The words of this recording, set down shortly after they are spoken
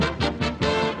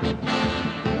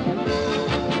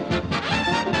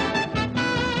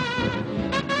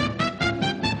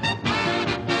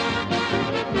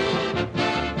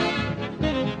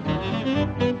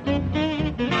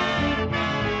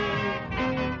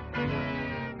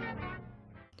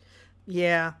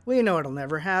Yeah, we know it'll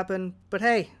never happen, but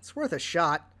hey, it's worth a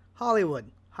shot.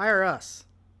 Hollywood, hire us.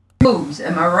 Moves,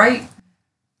 am I right?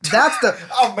 That's the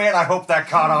Oh man, I hope that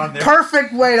caught on there.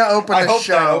 perfect way to open I the hope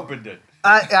show. that opened it.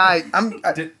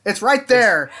 It's right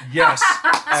there. Yes.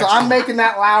 So I'm making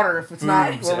that louder if it's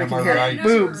not Boobs, where we am can I hear right? it.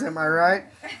 Boobs, am I right?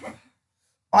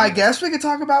 I guess we could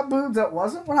talk about boobs. That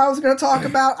wasn't what I was going to talk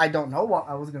about. I don't know what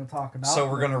I was going to talk about. So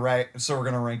we're gonna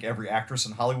rank every actress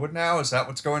in Hollywood now. Is that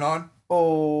what's going on?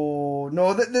 Oh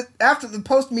no! After the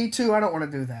post Me Too, I don't want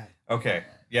to do that. Okay.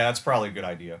 Yeah, that's probably a good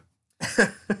idea.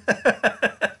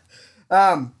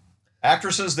 um,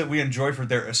 Actresses that we enjoy for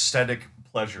their aesthetic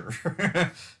pleasure.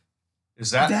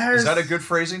 Is that a good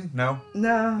phrasing? No.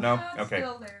 no. No. Okay.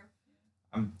 Still there.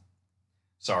 I'm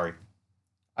sorry.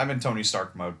 I'm in Tony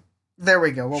Stark mode. There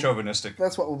we go. Well, Chauvinistic.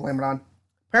 that's what we'll blame it on.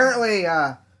 Apparently,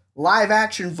 live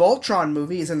action Voltron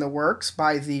movie is in the works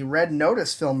by the Red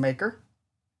Notice filmmaker.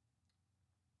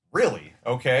 Really?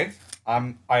 Okay.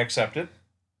 I accept it.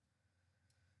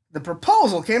 The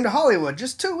proposal came to Hollywood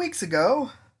just 2 weeks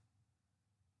ago.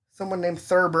 Someone named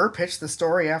Thurber pitched the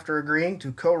story after agreeing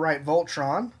to co-write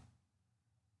Voltron.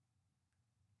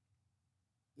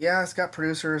 Yeah, it's got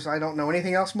producers. I don't know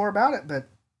anything else more about it, but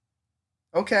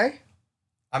okay.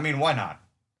 I mean, why not?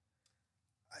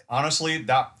 Honestly,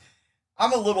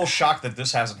 I'm a little shocked that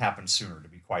this hasn't happened sooner, to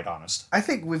be quite honest. I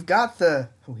think we've got the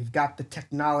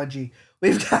technology.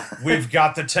 We've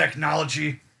got the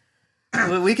technology.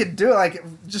 we could do it, like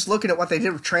just looking at what they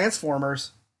did with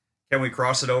Transformers. Can we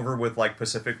cross it over with like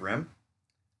Pacific Rim?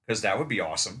 Because that would be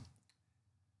awesome.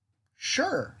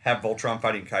 Sure. Have Voltron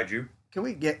fighting kaiju. Can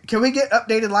we get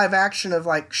updated live action of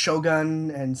like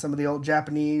Shogun and some of the old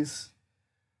Japanese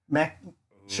mech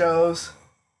shows?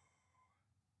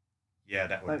 Yeah,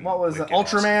 that would Like be what was it? wicked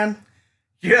awesome. Ultraman?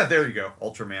 Yeah, there you go.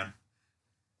 Ultraman.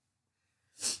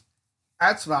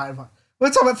 That's fine.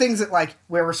 Let's talk about things that like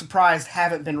where we're surprised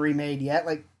haven't been remade yet.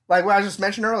 Like what I just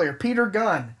mentioned earlier, Peter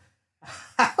Gunn.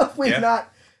 How have we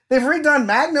not? They've redone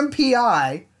Magnum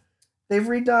PI. They've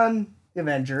redone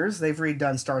Avengers. They've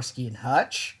redone Starsky and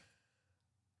Hutch.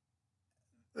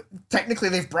 Technically,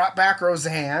 they've brought back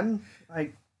Roseanne.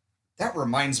 Like that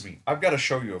reminds me, I've got to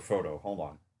show you a photo. Hold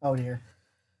on. Oh dear.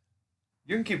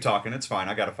 You can keep talking. It's fine.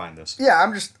 I got to find this. Yeah,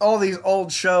 I'm just all these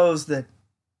old shows that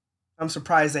I'm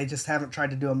surprised they just haven't tried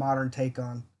to do a modern take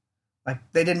on. Like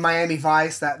they did Miami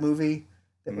Vice, that movie.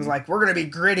 It was like, we're gonna be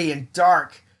gritty and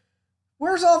dark.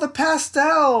 Where's all the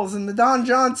pastels and the Don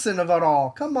Johnson of it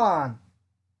all? Come on.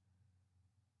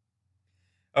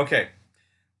 Okay.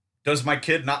 Does my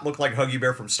kid not look like Huggy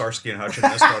Bear from Starsky and Hutch in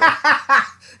this photo?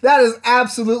 That is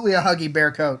absolutely a Huggy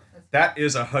Bear coat. That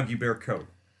is a Huggy Bear coat.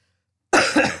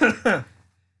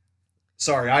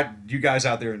 Sorry, you guys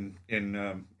out there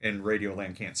in Radio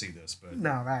Land can't see this, but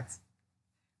no, that's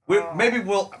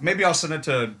maybe I'll send it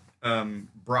to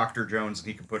Proctor Jones and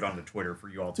he can put it on the Twitter for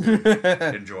you all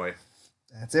to enjoy.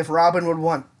 That's if Robin would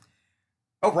want.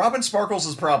 Oh, Robin Sparkles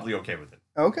is probably okay with it.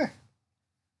 Okay.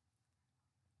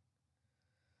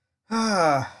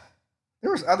 There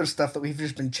was other stuff that we've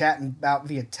just been chatting about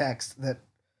via text that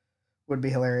would be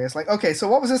hilarious. Like, okay, so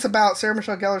what was this about? Sarah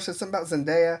Michelle Gellar said something about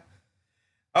Zendaya.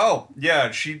 Oh,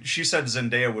 yeah, she said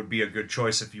Zendaya would be a good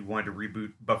choice if you wanted to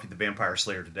reboot Buffy the Vampire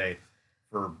Slayer today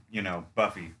for,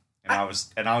 Buffy. And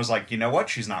I was like, you know what?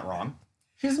 She's not wrong.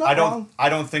 She's not wrong. I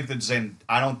don't think that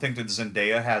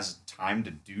Zendaya has time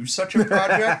to do such a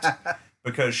project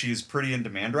because she's pretty in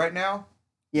demand right now.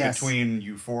 Yes. Between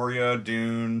Euphoria,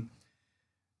 Dune,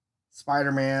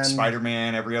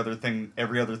 Spider-Man, every other thing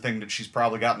that she's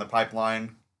probably got in the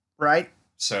pipeline. Right?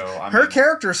 So her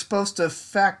character is supposed to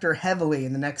factor heavily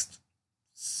in the next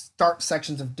start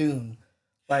sections of Dune.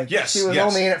 Like she was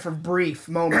only in it for brief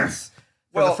moments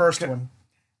for the first one.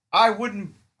 I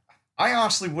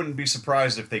honestly wouldn't be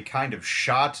surprised if they kind of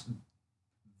shot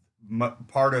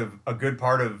a good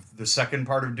part of the second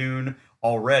part of Dune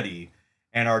already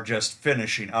and are just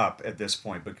finishing up at this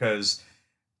point because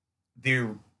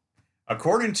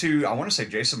according to, I want to say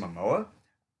Jason Momoa,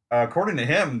 according to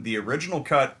him, the original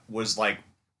cut was like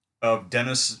of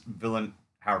Denis Villeneuve,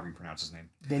 however you pronounce his name.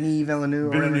 Denis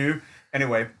Villeneuve.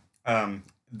 Anyway,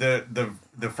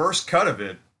 the first cut of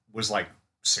it was like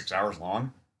 6 hours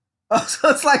long. Oh, so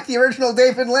it's like the original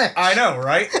David Lynch. I know,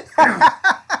 right?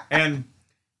 And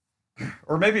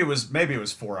or maybe it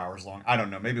was 4 hours long. I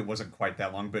don't know. Maybe it wasn't quite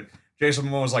that long, but Jason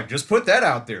Momoa was like, just put that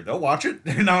out there. They'll watch it.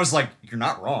 And I was like, you're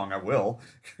not wrong. I will.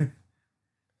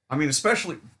 I mean,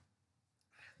 especially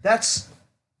that's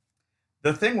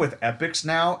the thing with epics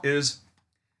now is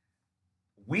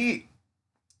with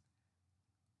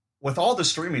all the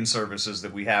streaming services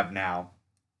that we have now,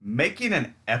 making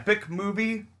an epic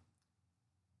movie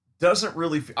doesn't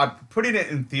really. Putting it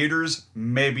in theaters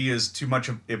maybe is too much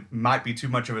of. It might be too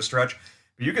much of a stretch,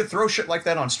 but you could throw shit like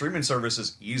that on streaming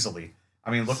services easily.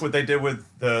 I mean, look what they did with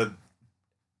the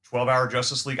 12-hour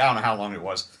Justice League. I don't know how long it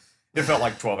was. It felt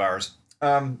like 12 hours.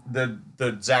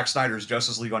 The Zack Snyder's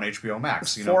Justice League on HBO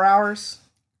Max. 4 hours.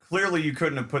 Clearly, you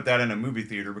couldn't have put that in a movie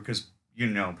theater because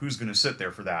who's going to sit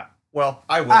there for that. Well,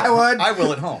 I will. I would. I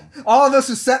will at home. All of us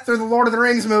who sat through the Lord of the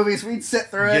Rings movies, we'd sit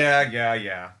through it.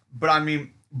 Yeah. But I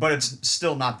mean, but it's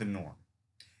still not the norm.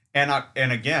 And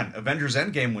again, Avengers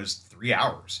Endgame was 3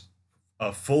 hours,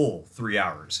 a full 3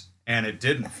 hours, and it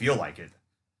didn't feel like it.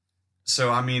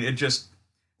 So I mean, it just.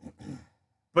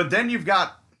 But then you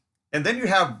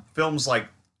have films like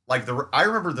I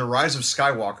remember The Rise of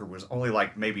Skywalker was only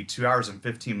like maybe 2 hours and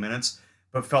 15 minutes,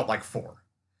 but felt like 4.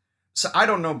 So I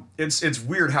don't know. It's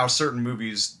weird how certain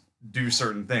movies do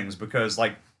certain things because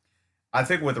like I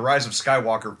think with The Rise of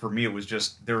Skywalker for me it was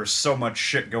just there was so much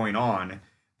shit going on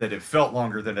that it felt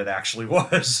longer than it actually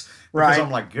was. Right. Because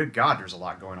I'm like, good God, there's a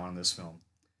lot going on in this film.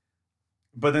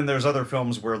 But then there's other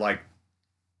films where like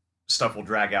stuff will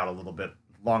drag out a little bit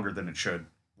longer than it should,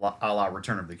 a la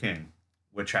Return of the King,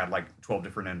 which had like 12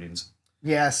 different endings.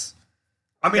 Yes.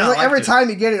 I mean, like every time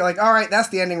you get it, like, all right, that's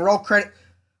the ending. Roll credit.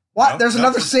 What? There's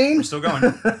another scene? We're still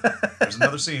going. There's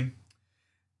another scene.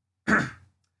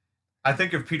 I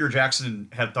think if Peter Jackson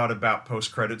had thought about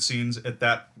post-credit scenes at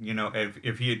that,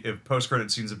 if post-credit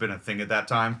scenes had been a thing at that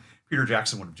time, Peter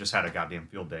Jackson would have just had a goddamn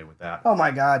field day with that. Oh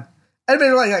my God. I'd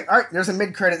been like, all right, there's a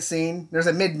mid-credit scene. There's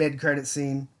a mid-credit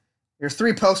scene. There's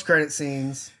 3 post-credit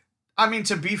scenes. I mean,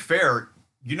 to be fair,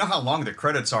 you know how long the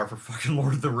credits are for fucking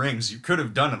Lord of the Rings. You could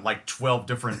have done it like 12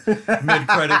 different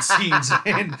mid-credit scenes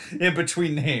in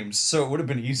between names, so it would have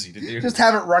been easy to do. Just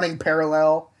have it running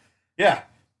parallel. Yeah.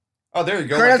 Oh, there you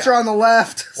go. Credits are on the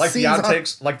left. Like the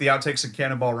outtakes of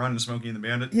Cannonball Run and Smokey and the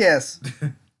Bandit. Yes.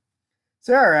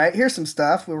 So, all right, here's some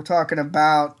stuff. We were talking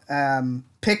about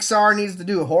Pixar needs to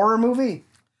do a horror movie.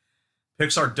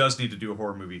 Pixar does need to do a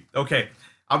horror movie. Okay,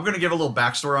 I'm going to give a little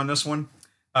backstory on this one.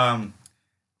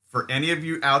 For any of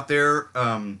you out there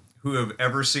who have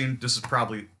ever seen, this is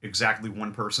probably exactly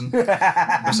one person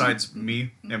besides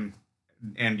me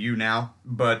and you now,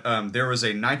 but there was a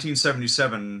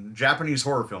 1977 Japanese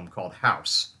horror film called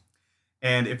House.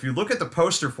 And if you look at the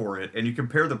poster for it and you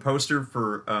compare the poster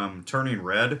for Turning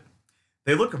Red,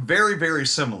 they look very, very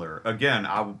similar. Again,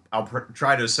 I'll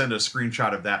try to send a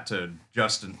screenshot of that to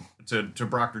Justin, to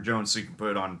Proctor Jones so you can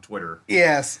put it on Twitter.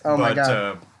 Yes. Oh my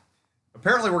God.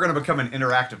 Apparently, we're going to become an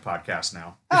interactive podcast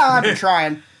now. I've been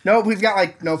trying. No, we've got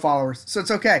like no followers, so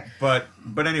it's okay. But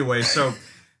anyway, so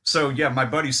yeah, my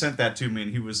buddy sent that to me,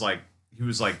 and he was like,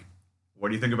 "What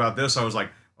do you think about this?" I was like,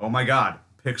 "Oh my God,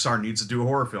 Pixar needs to do a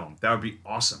horror film. That would be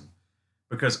awesome."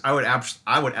 Because I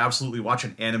would absolutely watch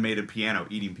an animated piano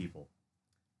eating people.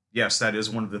 Yes, that is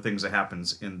one of the things that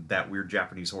happens in that weird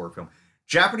Japanese horror film.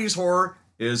 Japanese horror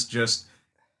is just.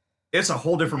 It's a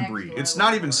whole different breed. It's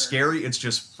not even scary. It's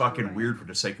just fucking weird for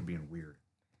the sake of being weird.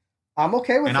 I'm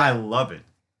okay with that. And I love it.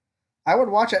 I would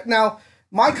watch it. Now,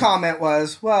 my comment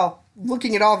was, well,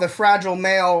 looking at all the fragile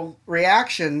male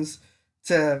reactions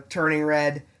to Turning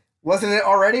Red, wasn't it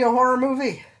already a horror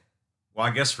movie? Well,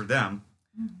 I guess for them.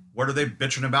 What are they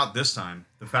bitching about this time?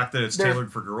 The fact that it's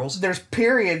tailored for girls? There's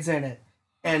periods in it,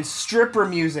 and stripper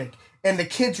music, and the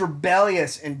kid's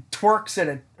rebellious and twerks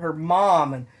at her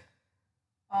mom, and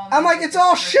I'm like, it's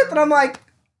all shit that I'm like,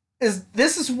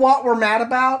 this is what we're mad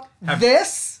about?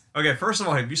 Okay, first of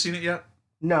all, have you seen it yet?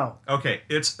 No. Okay,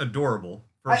 it's adorable.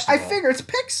 I figure it's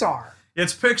Pixar.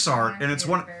 It's Pixar, and it's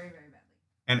one. Very, very badly.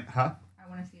 And I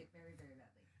want to see it very, very badly.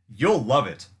 You'll love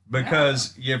it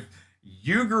because if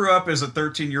you grew up as a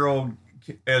 13-year-old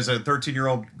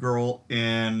girl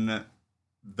in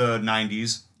the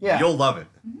 90s, you'll love it.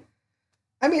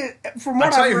 I mean, from what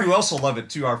I'll tell you who else will love it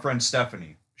too. Our friend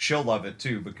Stephanie. She'll love it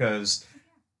too because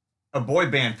a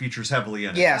boy band features heavily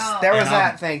in it. Yes, there was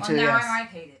that thing too. Now yes. I might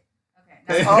hate it.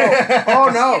 Okay. Oh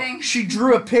no! Kidding. She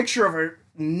drew a picture of a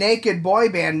naked boy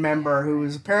band member who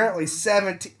was apparently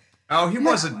 17. Oh, he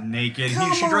wasn't naked.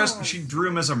 She drew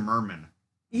him as a merman.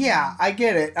 Yeah, I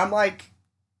get it. I'm like,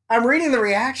 I'm reading the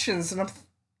reactions and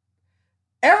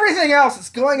everything else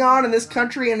that's going on in this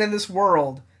country and in this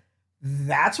world.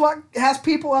 That's what has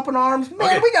people up in arms.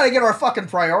 Man, we got to get our fucking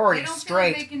priorities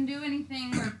straight. They don't feel like they can do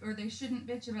anything, or they shouldn't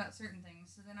bitch about certain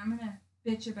things. So then I'm gonna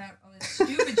bitch about all this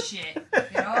stupid shit.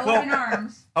 Get all up in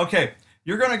arms. Okay,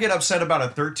 you're gonna get upset about a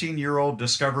 13-year-old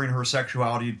discovering her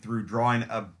sexuality through drawing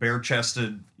a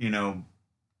bare-chested,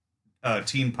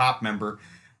 teen pop member,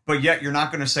 but yet you're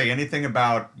not gonna say anything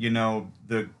about,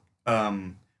 the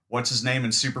what's his name in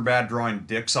Superbad drawing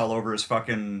dicks all over his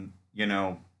fucking,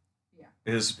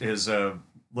 his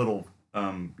little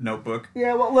notebook.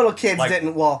 Yeah, well, little kids Like-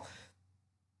 didn't. Well,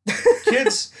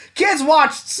 Kids, kids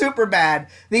watched Superbad.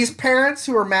 These parents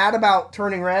who are mad about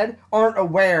Turning Red aren't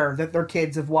aware that their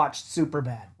kids have watched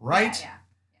Superbad. right? Yeah.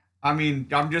 I mean,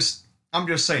 I'm just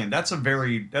saying that's a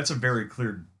very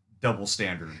clear double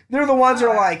standard. They're the ones who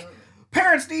are Oh, like, absolutely.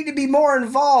 parents need to be more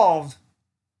involved.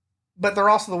 But they're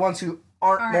also the ones who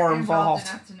aren't more involved involved.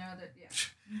 enough to know that.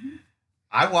 Yeah.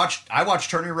 I watched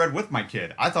Turning Red with my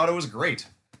kid. I thought it was great.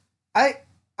 I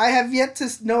have yet to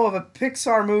know of a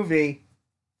Pixar movie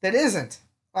that isn't.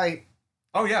 Like,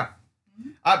 Oh yeah,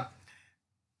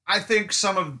 I think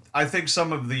some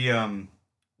of the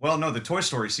well, no, the Toy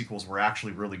Story sequels were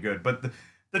actually really good, but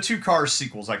the two Cars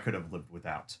sequels I could have lived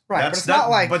without. Right, but it's not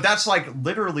like- But that's like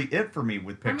literally it for me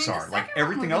with I mean, the Pixar. second Like one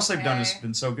everything was else they've done has okay.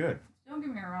 been so good. Don't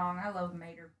get me wrong. I love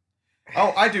Mater.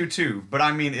 Oh, I do too. But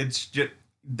I mean, it's just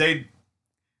they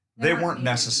weren't weren't needed,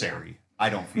 necessary. I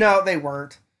don't feel. no, they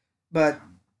weren't. But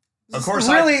Of course,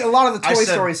 really, a lot of the I Toy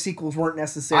said- Story sequels weren't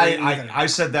necessary either. I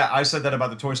said that about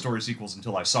the Toy Story sequels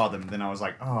until I saw them. And then I was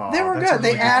like, oh, They were that's a good. They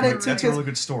really added good, to- that's a really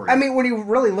good story. I mean, when you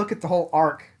really look at the whole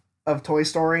arc of Toy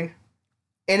Story,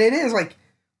 and it is like,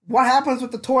 what happens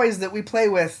with the toys that we play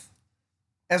with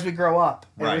as we grow up,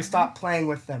 and we Right. stop playing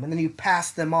with them, and then you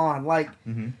pass them on. Like,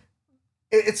 Mhm.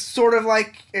 it's sort of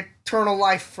like eternal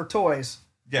life for toys.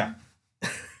 Yeah,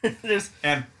 there's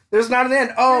and not an end.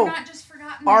 They're Oh, not just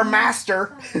forgotten. our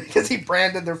master, because he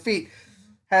branded their feet,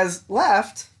 has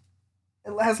left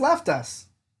us.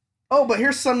 Oh, but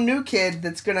here's some new kid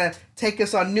that's gonna take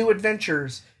us on new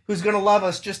adventures, who's gonna love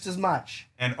us just as much.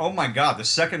 And oh my god, the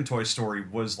second Toy Story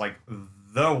was like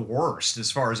the worst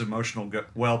as far as emotional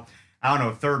well, I don't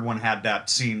know, third one had that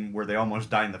scene where they almost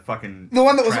died in the fucking The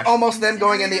one that was trash. almost them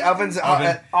going in the ovens Oven.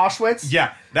 at Auschwitz.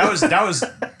 Yeah, that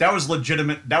was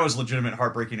legitimate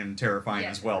heartbreaking and terrifying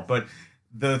Yeah. as well. But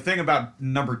the thing about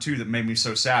number 2 that made me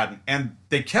so sad, and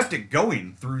they kept it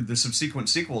going through the subsequent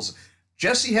sequels,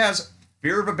 Jesse has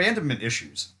fear of abandonment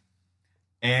issues.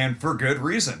 And for good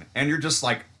reason. And you're just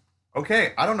like,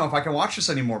 okay, I don't know if I can watch this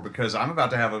anymore because I'm about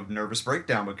to have a nervous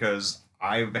breakdown because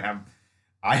I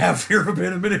have fear of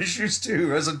abandonment issues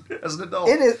too as an adult.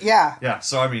 It is, yeah. Yeah,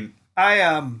 so I mean,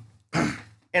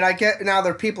 And I get now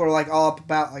there people are like all up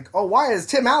about like, oh, why is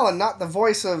Tim Allen not the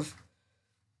voice of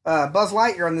Buzz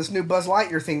Lightyear on this new Buzz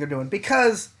Lightyear thing they're doing?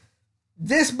 Because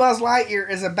this Buzz Lightyear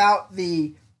is about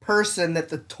the person that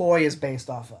the toy is based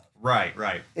off of. right.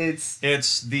 It's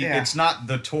It's not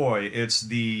the toy, it's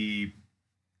the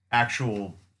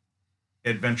actual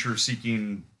adventure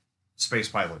seeking space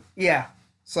pilot. yeah.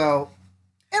 So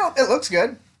it looks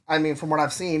good. I mean, from what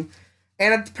I've seen,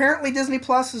 and apparently Disney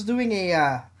Plus is doing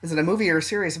a is it a movie or a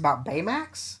series about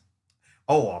Baymax?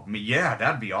 Oh, I mean, yeah,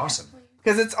 that'd be awesome.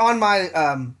 Because it's on my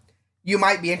you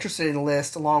might be interested in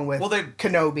list along with Well,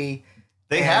 Kenobi.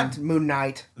 they and had Moon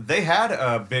Knight. they had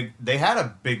a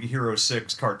Big Hero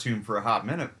 6 cartoon for a hot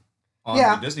minute on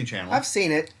Yeah, the Disney Channel. I've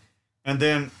seen it. And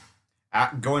then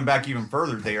going back even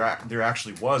further, there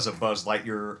actually was a Buzz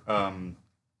Lightyear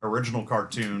original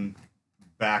cartoon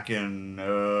back in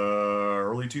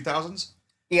early 2000s.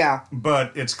 Yeah,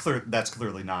 But it's clear that's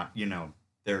clearly not,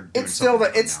 they're doing it's still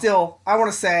something different now. I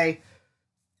want to say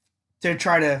to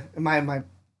try to in my mind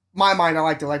I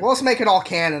like to like, well, let's make it all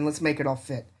canon, let's make it all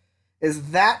fit.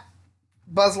 Is that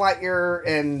Buzz Lightyear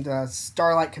and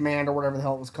Starlight Command or whatever the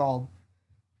hell it was called,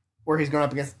 where he's going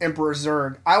up against Emperor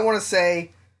Zurg? I want to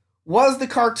say was the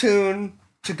cartoon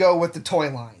to go with the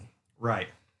toy line. Right.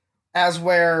 As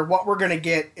where what we're going to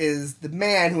get is the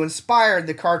man who inspired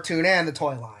the cartoon and the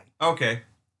toy line. Okay.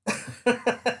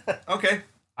 Okay.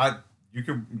 You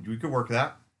could work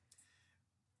that.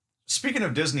 Speaking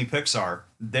of Disney Pixar,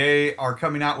 they are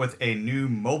coming out with a new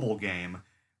mobile game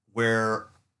where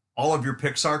all of your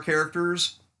Pixar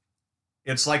characters,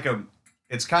 it's kind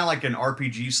of like an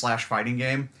RPG / fighting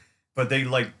game, but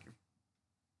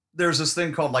there's this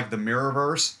thing called like the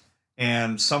Mirrorverse,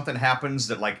 and something happens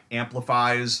that like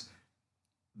amplifies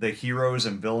the heroes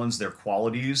and villains, their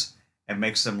qualities, and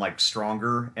makes them like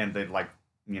stronger, and they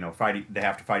they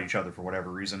have to fight each other for whatever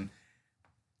reason.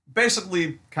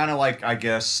 Basically, kind of like, I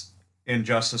guess,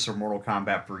 Injustice or Mortal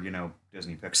Kombat for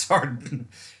Disney Pixar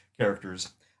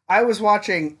characters. I was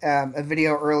watching a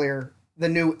video earlier, the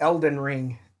new Elden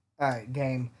Ring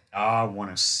game. I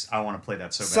want to play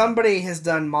that so bad. Somebody has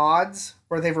done mods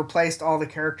where they've replaced all the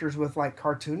characters with like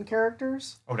cartoon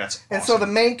characters. Oh, that's awesome. And so the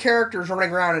main character is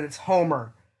running around and it's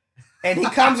Homer. And he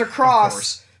comes across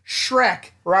course.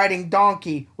 Shrek riding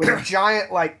donkey with a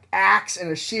giant like axe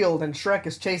and a shield, and Shrek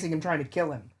is chasing him trying to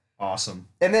kill him. Awesome.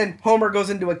 And then Homer goes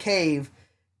into a cave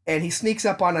and he sneaks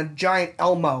up on a giant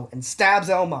Elmo and stabs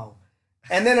Elmo.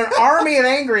 And then an army of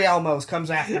angry Elmos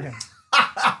comes after him.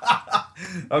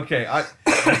 Okay,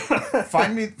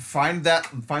 find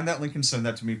that link and send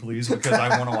that to me, please, because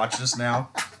I want to watch this now.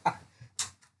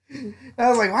 I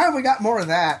was like, why have we got more of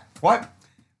that? What?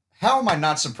 How am I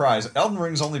not surprised? Elden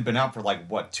Ring's only been out for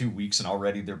 2 weeks, and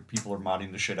already people are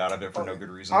modding the shit out of it for no good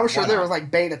reason. I'm sure there was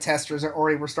beta testers that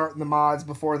already were starting the mods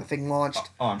before the thing launched.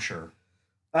 Oh, I'm sure.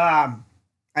 I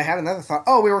had another thought.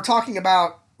 Oh, we were talking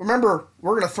about. Remember,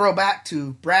 we're going to throw back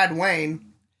to Brad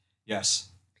Wayne. Yes.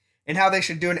 And how they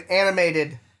should do an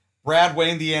animated. Brad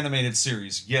Wayne the animated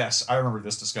series. Yes, I remember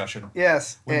this discussion.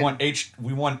 Yes. We want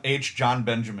H. John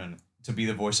Benjamin to be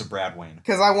the voice of Brad Wayne.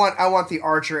 Because I want the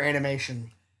Archer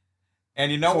animation.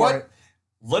 And you know what?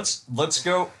 Let's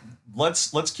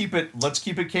keep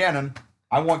it canon.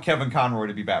 I want Kevin Conroy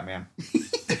to be Batman.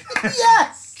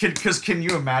 Yes. Because can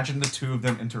you imagine the two of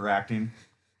them interacting?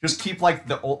 Just keep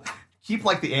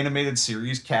the animated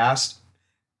series cast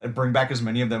and bring back as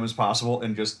many of them as possible,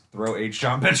 and just throw H.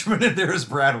 John Benjamin in there as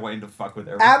Brad Wayne to fuck with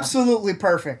everyone. Absolutely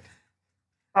perfect.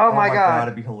 Oh my god,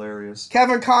 it'd be hilarious.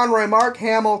 Kevin Conroy, Mark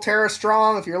Hamill, Tara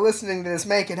Strong. If you're listening to this,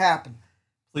 make it happen.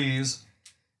 Please.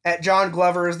 At John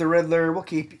Glover is the Riddler. We'll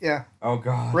keep, yeah. Oh,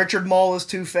 God. Richard Mole is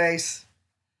Two-Face.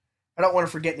 I don't want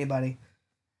to forget anybody.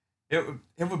 It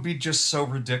would be just so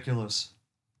ridiculous.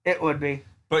 It would be.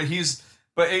 But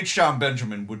H. John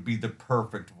Benjamin would be the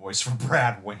perfect voice for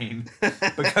Brad Wayne,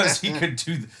 because he could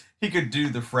do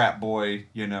the frat boy,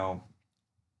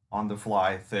 on the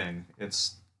fly thing. It'd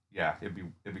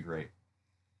be great.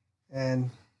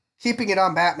 And keeping it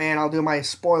on Batman, I'll do my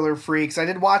spoiler free, because I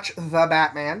did watch The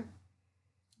Batman.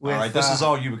 All right, this is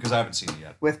all you, because I haven't seen it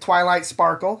yet. With Twilight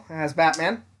Sparkle as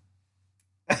Batman.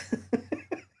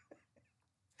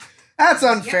 That's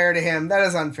unfair to him. That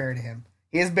is unfair to him.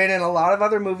 He has been in a lot of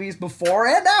other movies before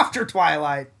and after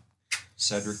Twilight.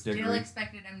 Cedric Diggory. Still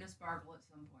expected him to sparkle at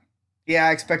some point. Yeah,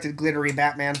 I expected glittery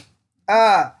Batman.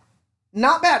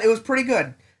 Not bad. It was pretty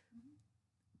good.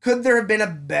 Could there have been a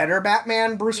better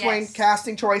Batman Bruce Wayne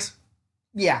casting choice?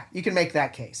 Yeah, you can make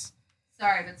that case.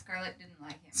 Sorry, but Scarlett didn't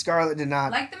like him. Scarlett did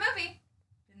not. Like the movie.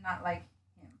 Did not like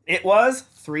him. It was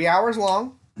 3 hours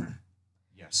long.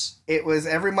 Yes. It was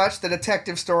every much the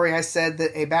detective story I said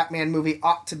that a Batman movie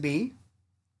ought to be.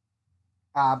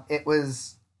 It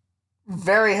was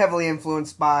very heavily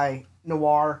influenced by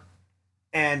noir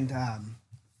and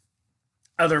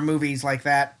other movies like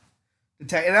that.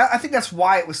 And I think that's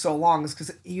why it was so long, is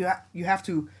because you have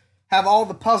to have all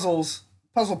the puzzle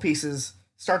pieces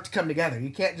start to come together.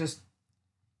 You can't just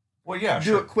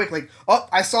do it quickly. Oh,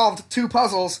 I solved 2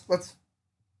 puzzles. Let's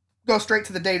go straight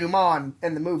to the denouement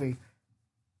in the movie.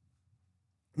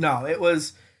 No, it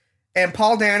was... And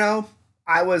Paul Dano,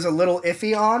 I was a little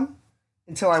iffy on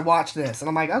until I watched this. And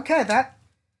I'm like, okay, that...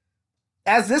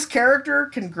 As this character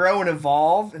can grow and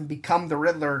evolve and become the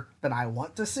Riddler that I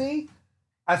want to see,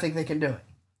 I think they can do it.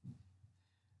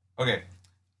 Okay.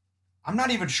 I'm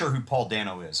not even sure who Paul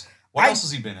Dano is. What else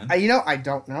has he been in? I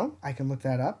don't know. I can look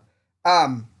that up.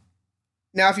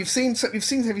 Now, if have you seen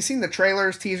the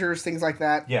trailers, teasers, things like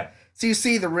that? Yeah. So you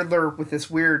see the Riddler with this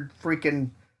weird freaking...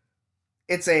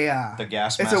 It's a... the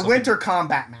gas mask. It's a winter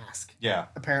combat mask. Yeah.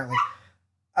 Apparently.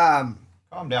 Calm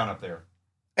down up there.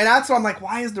 And that's why I'm like,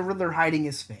 why is the Riddler hiding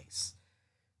his face?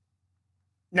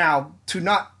 Now,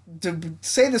 to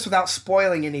say this without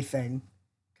spoiling anything,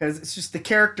 because it's just the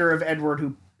character of Edward,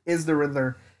 who is the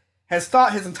Riddler, has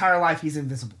thought his entire life he's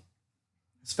invisible.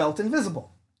 He's felt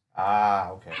invisible. Ah,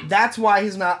 okay. That's why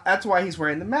he's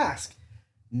wearing the mask.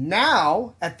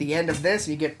 Now, at the end of this,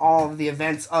 you get all of the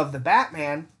events of the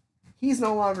Batman, he's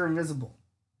no longer invisible.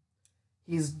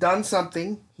 He's done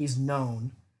something, he's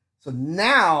known. So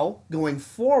now, going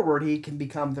forward, he can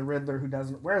become the Riddler who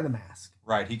doesn't wear the mask.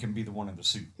 Right, he can be the one in the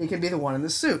suit. He can be the one in the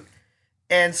suit.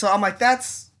 And so I'm like,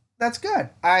 that's good.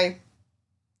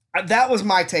 That was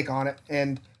my take on it.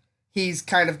 And he's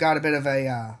kind of got a bit of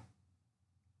a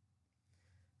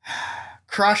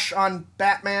crush on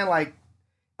Batman, like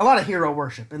a lot of hero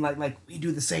worship, and like we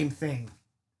do the same thing.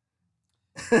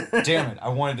 Damn it, I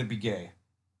wanted to be gay.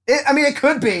 It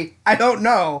could be. I don't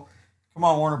know. Come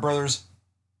on, Warner Brothers.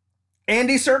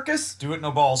 Andy Serkis. Do it,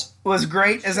 no balls. Was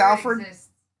great as Alfred.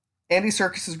 Andy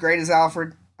Serkis is great as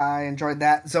Alfred. I enjoyed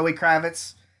that. Zoe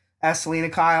Kravitz as Selena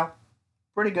Kyle.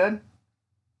 Pretty good.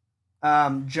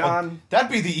 John.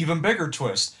 That'd be the even bigger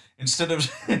twist. Instead of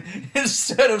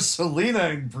Selena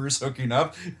and Bruce hooking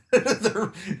up,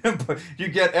 you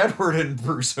get Edward and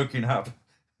Bruce hooking up.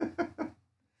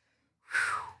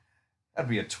 That'd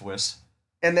be a twist.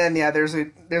 And then there's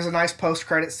a nice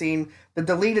post-credit scene. The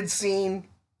deleted scene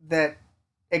that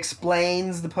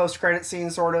explains the post-credit scene,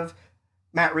 sort of,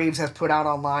 Matt Reeves has put out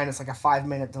online. It's like a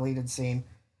 5-minute deleted scene.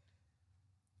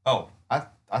 Oh,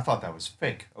 I thought that was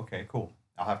fake. Okay, cool.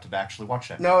 I'll have to actually watch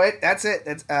that. No, that's it.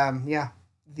 That's yeah.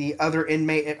 The other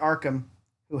inmate at Arkham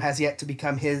who has yet to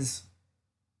become his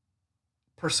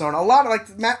persona. A lot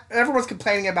of everyone's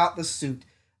complaining about the suit.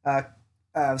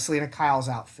 Selena Kyle's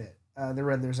outfit, the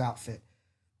Riddler's outfit.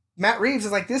 Matt Reeves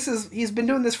is like, he's been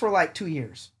doing this for like 2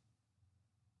 years.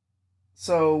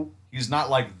 So He's not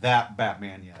like that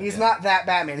Batman yet. he's not that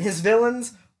Batman. His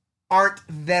villains aren't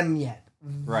them yet.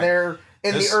 Right. They're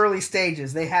in This- the early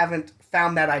stages. They haven't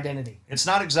found that identity. It's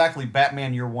not exactly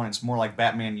Batman Year 1. It's more like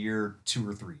Batman Year 2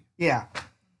 or 3. Yeah.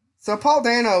 So Paul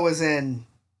Dano was in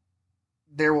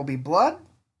There Will Be Blood.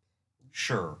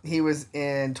 Sure. He was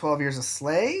in 12 Years a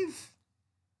Slave.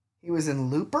 He was in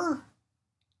Looper.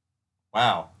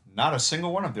 Wow. Not a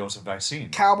single one of those have I seen.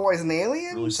 Cowboys and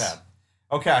Aliens. Really sad.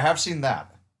 Okay, I have seen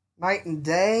that. Night and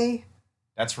Day.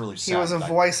 That's really sad. He was a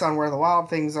voice on Where the Wild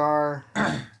Things Are.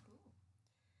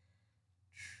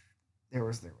 There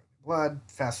was Blood,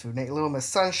 Fast Food, Little Miss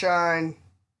Sunshine.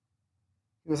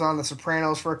 He was on The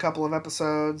Sopranos for a couple of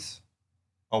episodes.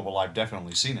 Oh, well, I've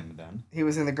definitely seen him then. He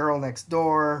was in The Girl Next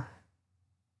Door.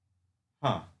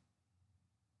 Huh.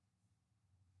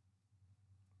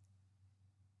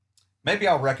 Maybe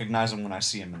I'll recognize him when I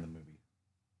see him in the movie.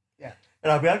 Yeah.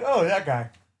 And I'll be like, oh, that guy.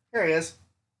 Here he is.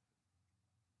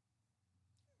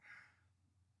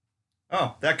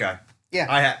 Oh, that guy.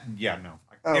 Yeah. No.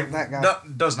 Oh, that guy.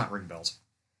 Does not ring bells.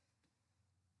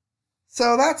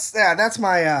 So that's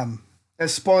my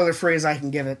as spoiler free as I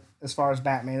can give it as far as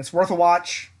Batman. It's worth a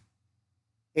watch.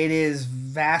 It is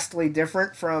vastly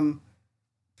different from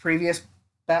previous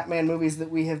Batman movies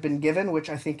that we have been given, which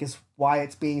I think is why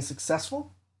it's being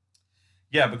successful.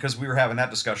 Yeah, because we were having that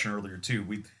discussion earlier too.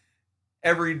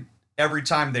 Every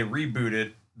time they reboot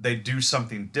it, they do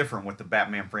something different with the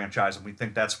Batman franchise, and we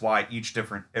think that's why each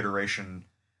different iteration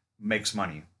makes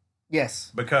money.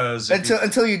 Yes. Because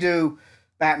Until you do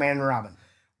Batman and Robin.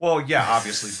 well, yeah,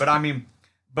 obviously, but I mean,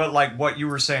 but like what you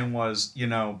were saying was,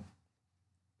 Keaton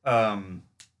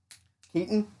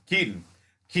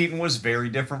was very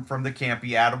different from the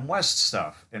campy Adam West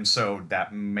stuff, and so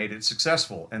that made it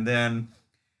successful. And then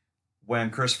when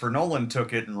Christopher Nolan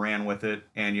took it and ran with it,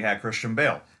 and you had Christian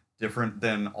Bale, different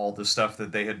than all the stuff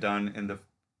that they had done in the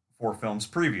 4 films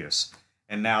previous,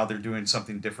 and now they're doing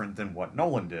something different than what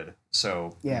Nolan did.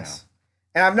 So yes,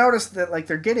 and I've noticed that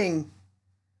they're getting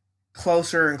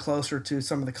closer and closer to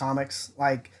some of the comics.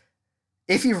 Like,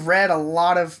 if you've read a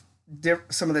lot of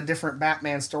some of the different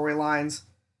Batman storylines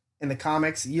in the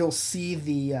comics, you'll see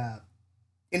the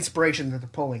inspiration that they're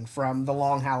pulling from The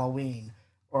Long Halloween,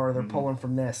 or they're pulling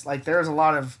from this. Like, there's a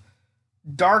lot of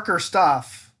darker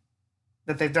stuff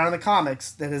that they've done in the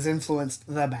comics that has influenced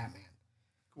the Batman.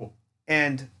 Cool.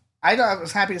 And I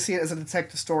was happy to see it as a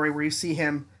detective story where you see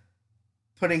him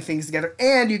putting things together,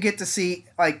 and you get to see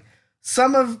like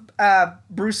some of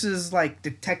Bruce's like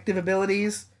detective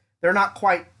abilities. They're not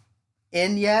quite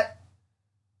in yet.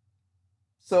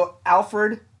 So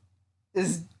Alfred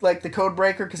is like the code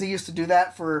breaker because he used to do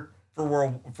that for the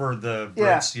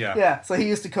Brits, yeah. Yeah. So he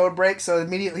used to code break. So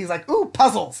immediately he's like, "Ooh,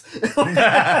 puzzles!"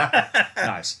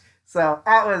 Nice. So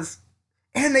that was,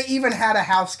 and they even had a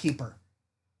housekeeper.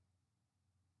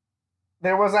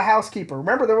 There was a housekeeper.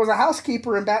 Remember, there was a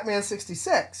housekeeper in Batman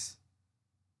 66.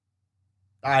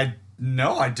 I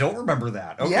don't remember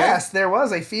that. Okay. Yes, there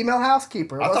was a female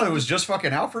housekeeper. I thought it was just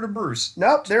fucking Alfred and Bruce.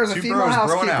 Nope, there was a Two female bros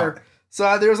growing housekeeper. out.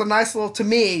 So there was a nice little, to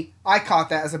me, I caught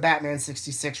that as a Batman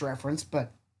 66 reference,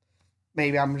 but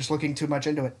maybe I'm just looking too much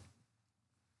into it.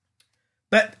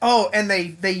 But, and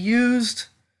they used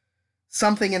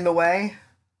Something in the Way,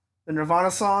 the Nirvana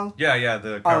song, Yeah,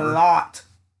 the a cover. lot.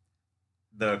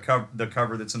 The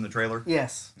cover that's in the trailer.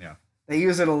 Yes. Yeah. They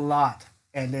use it a lot,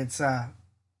 and it's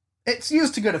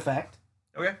used to good effect.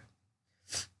 Okay.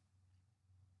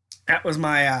 That was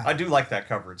my I do like that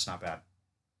cover. It's not bad.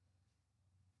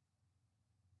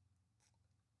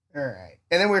 all right.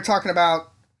 And then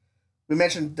we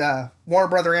mentioned Warner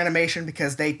Brother Animation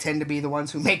because they tend to be the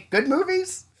ones who make good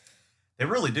movies. They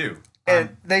really do.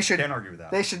 And they should Can't argue with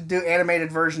that. They should do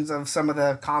animated versions of some of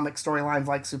the comic storylines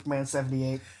like Superman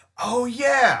 78. Oh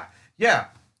yeah. Yeah.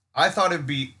 I thought it'd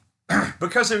be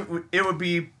because it would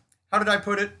be, how did I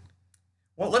put it?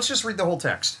 Well, let's just read the whole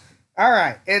text. All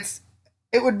right.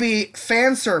 It would be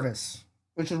fan service,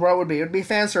 which is what it would be. It would be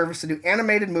fan service to do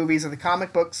animated movies of the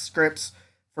comic book scripts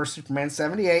for Superman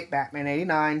 78, Batman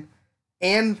 89,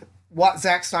 and what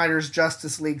Zack Snyder's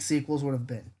Justice League sequels would have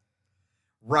been.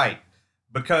 Right.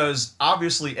 Because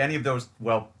obviously any of those,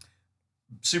 well,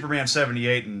 Superman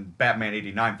 78 and Batman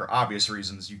 89, for obvious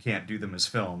reasons, you can't do them as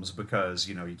films because,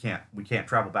 we can't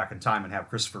travel back in time and have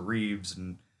Christopher Reeves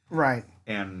Right.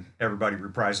 and everybody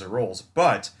reprise their roles.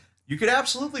 But you could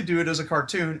absolutely do it as a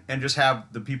cartoon and just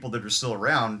have the people that are still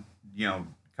around,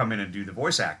 come in and do the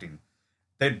voice acting.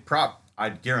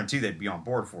 I'd guarantee they'd be on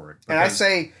board for it. And I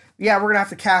say, yeah, we're going to have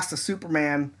to cast a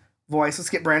Superman voice. Let's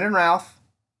get Brandon Routh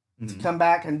to come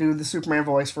back and do the Superman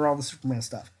voice for all the Superman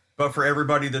stuff. But for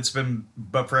everybody that's been,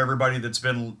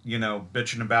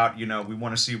 bitching about, we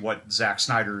want to see what Zack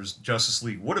Snyder's Justice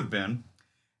League would have been,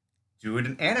 do it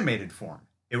in animated form.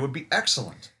 It would be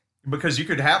excellent because you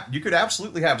could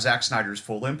absolutely have Zack Snyder's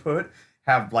full input,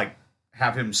 have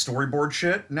him storyboard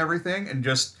shit and everything, and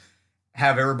just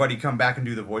have everybody come back and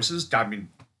do the voices. I mean,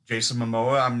 Jason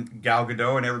Momoa, Gal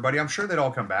Gadot, and everybody. I'm sure they'd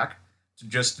all come back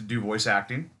to do voice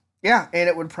acting. Yeah, and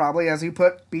it would probably, as you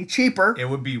put, be cheaper. It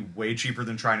would be way cheaper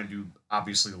than trying to do,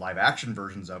 obviously, live action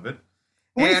versions of it.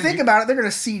 When you think about it, they're going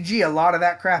to CG a lot of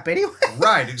that crap anyway.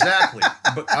 Right, exactly.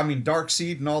 But, I mean,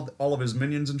 Darkseid and all of his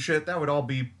minions and shit, that would all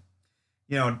be,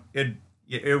 it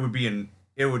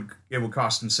would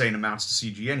cost insane amounts to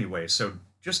CG anyway. So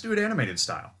just do it animated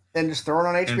style. And just throw it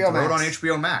on HBO Max. Throw it on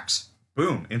HBO Max.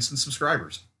 Boom, instant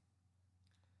subscribers.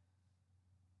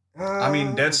 I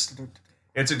mean,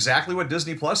 it's exactly what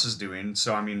Disney Plus is doing,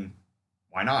 so I mean,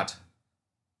 why not?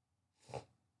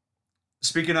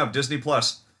 Speaking of Disney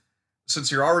Plus,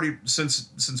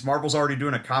 since Marvel's already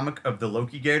doing a comic of the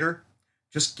Loki Gator,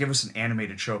 just give us an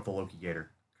animated show of the Loki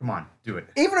Gator. Come on, do it.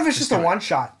 Even if it's just a one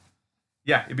shot.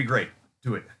 Yeah, it'd be great.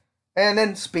 Do it. And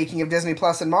then speaking of Disney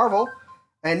Plus and Marvel,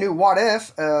 a new What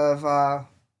If of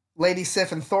Lady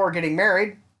Sif and Thor getting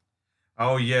married.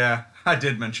 Oh yeah, I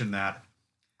did mention that.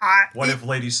 What if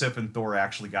Lady Sif and Thor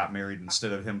actually got married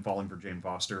instead of him falling for Jane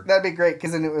Foster? That'd be great,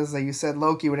 because then it was you said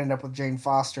Loki would end up with Jane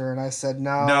Foster, and I said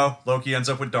no. No, Loki ends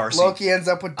up with Darcy. Loki ends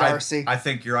up with Darcy. I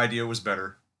think your idea was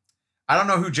better. I don't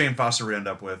know who Jane Foster would end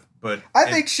up with, but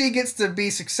I think she gets to be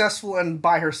successful and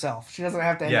by herself. She doesn't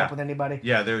have to end up with anybody.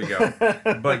 Yeah, there you go.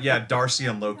 But yeah, Darcy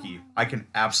and Loki, I can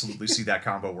absolutely see that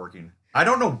combo working. I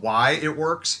don't know why it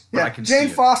works, but I can see it. Jane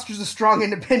Foster's a strong,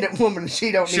 independent woman, and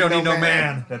she don't need no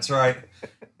man. That's right.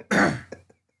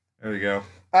 There you go.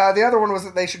 The other one was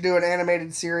that they should do an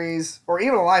animated series, or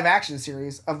even a live-action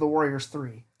series, of the Warriors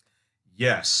 3.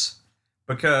 Yes.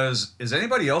 Because is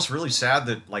anybody else really sad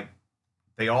that,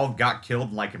 they all got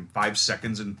killed, in 5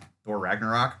 seconds in Thor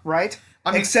Ragnarok? Right.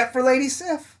 I mean, except for Lady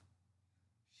Sif.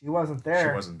 She wasn't there.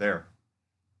 She wasn't there.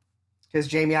 Because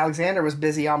Jamie Alexander was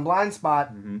busy on Blind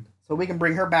Spot. Mm-hmm. So we can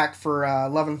bring her back for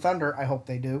Love and Thunder. I hope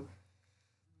they do.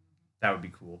 That would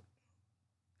be cool.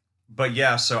 But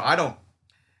yeah, so I don't...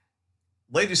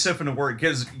 Lady Sif and the Warrior...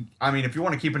 Because, I mean, if you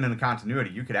want to keep it in the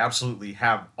continuity, you could absolutely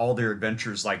have all their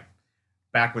adventures,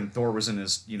 back when Thor was in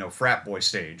his, frat boy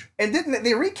stage. And didn't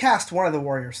they recast one of the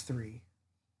Warriors 3?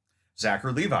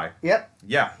 Zachary Levi. Yep.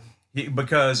 Yeah.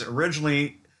 Because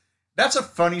originally... That's a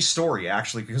funny story,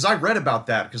 actually, because I read about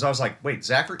that, because I was like, wait,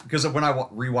 Zachary... Because when I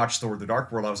rewatched Thor the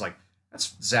Dark World, I was like,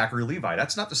 that's Zachary Levi.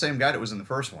 That's not the same guy that was in the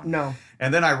first one. No.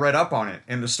 And then I read up on it,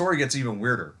 and the story gets even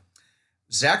weirder.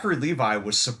 Zachary Levi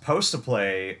was supposed to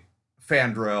play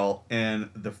Fandral in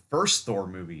the first Thor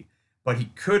movie, but he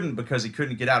couldn't because he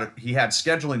couldn't get out of... He had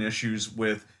scheduling issues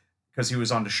because he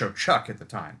was on the show Chuck at the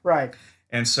time. Right.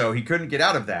 And so he couldn't get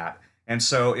out of that. And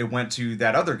so it went to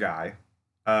that other guy,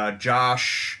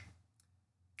 Josh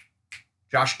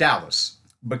Dallas,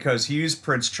 because he's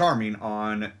Prince Charming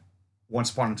on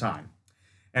Once Upon a Time.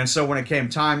 And so when it came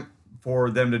time for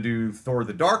them to do Thor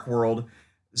the Dark World,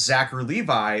 Zachary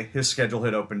Levi, his schedule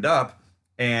had opened up,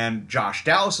 and Josh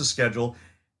Dallas's schedule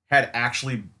had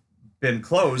actually been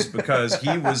closed because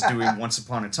he was doing Once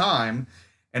Upon a Time,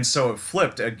 and so it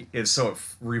flipped, so it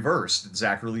reversed.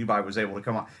 Zachary Levi was able to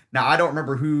come on. Now, I don't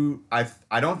remember who... I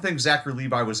don't think Zachary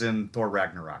Levi was in Thor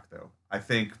Ragnarok, though. I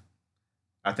think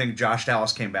Josh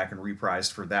Dallas came back and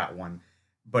reprised for that one,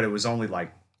 but it was only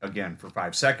again, for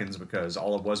 5 seconds, because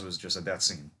all it was just a death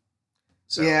scene.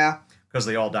 So, yeah. Because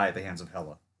they all die at the hands of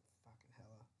Hela. Fucking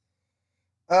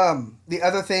Hela. The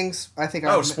other things, I think...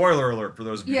 spoiler alert for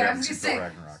those of you who haven't seen Thor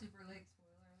Ragnarok. Super late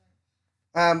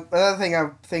spoiler alert. Another thing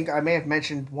I think I may have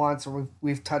mentioned once, or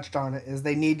we've touched on it, is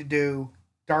they need to do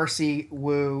Darcy,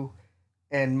 Wu,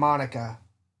 and Monica.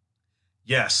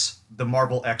 Yes, the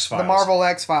Marvel X-Files. The Marvel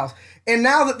X-Files. And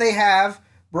now that they have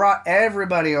brought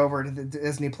everybody over to the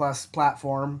Disney Plus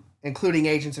platform, including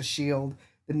Agents of S.H.I.E.L.D.,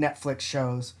 the Netflix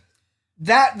shows,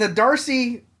 the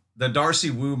Darcy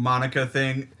Wu Monica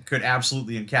thing could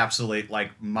absolutely encapsulate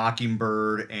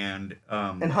Mockingbird and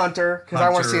Hunter, because I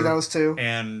want to see those two.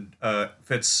 And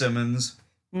Fitzsimmons.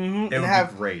 Mm-hmm. It would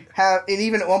be great. And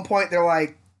even at one point, they're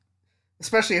like,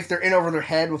 especially if they're in over their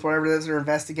head with whatever it is they're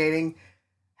investigating,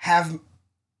 have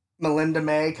Melinda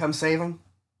May come save them.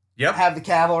 Yep. Have the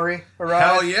cavalry arrive.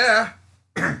 Hell yeah.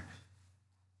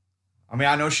 I mean,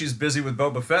 I know she's busy with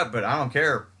Boba Fett, but I don't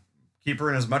care. Keep her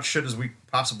in as much shit as we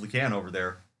possibly can over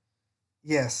there.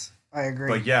 Yes, I agree.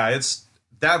 But yeah,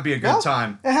 that would be a good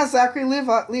time. It has Zachary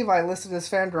Levi listed as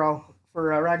Fandral for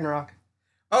Ragnarok.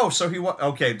 Oh, so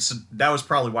okay. So that was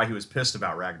probably why he was pissed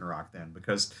about Ragnarok then,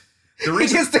 because the He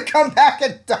reason gets to come back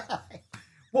and die.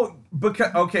 well,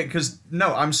 because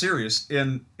no, I'm serious.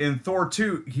 In Thor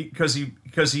 2, because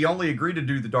he only agreed to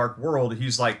do the Dark World.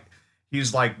 He's like,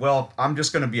 well, I'm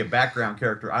just going to be a background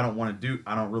character. I don't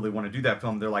really want to do that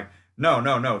film. They're like,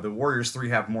 no. The Warriors 3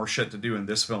 have more shit to do in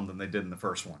this film than they did in the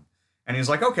first one. And he's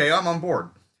like, okay, I'm on board.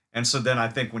 And so then I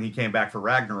think when he came back for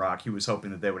Ragnarok, he was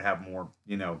hoping that they would have more,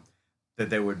 that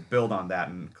they would build on that,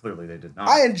 and clearly they did not.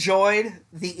 I enjoyed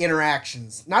the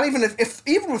interactions. Not even if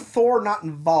even with Thor not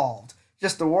involved,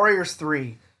 just the Warriors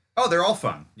 3. Oh, they're all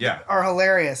fun. Yeah. Are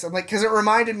hilarious. I'm like, because it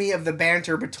reminded me of the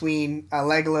banter between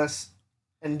Legolas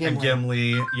and Gimli. And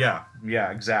Gimli,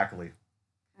 yeah, exactly.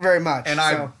 Very much.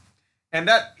 And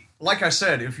that, like I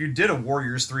said, if you did a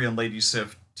Warriors 3 and Lady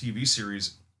Sif TV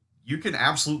series, you can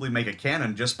absolutely make a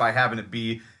canon just by having it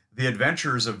be the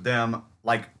adventures of them,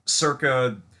 like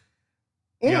circa,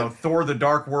 Thor: The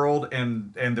Dark World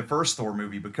and the first Thor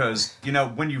movie, because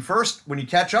when you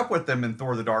catch up with them in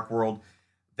Thor: The Dark World,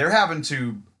 they're having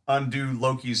to undo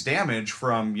Loki's damage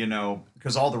from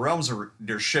because all the realms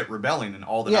they're shit rebelling in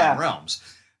all the 9 realms.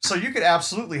 So you could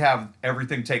absolutely have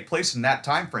everything take place in that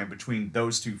time frame between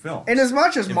those two films. And as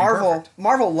much as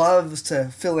Marvel loves to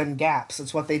fill in gaps,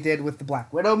 it's what they did with the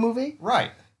Black Widow movie. Right.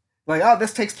 Like, oh,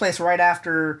 this takes place right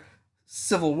after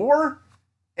Civil War,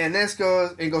 and it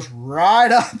goes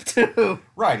right up to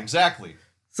right, exactly.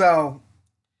 So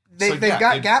they've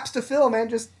got gaps to fill,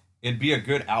 man. It'd be a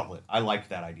good outlet. I like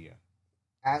that idea.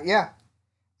 Yeah.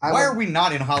 Why are we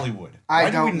not in Hollywood?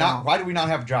 Why do we not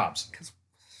have jobs?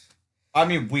 I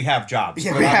mean, we have jobs.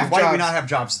 Yeah, why do we not have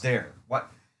jobs there?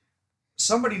 What?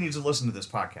 Somebody needs to listen to this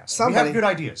podcast. We have good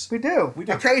ideas. We do.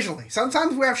 Occasionally.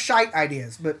 Sometimes we have shite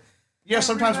ideas, but yeah,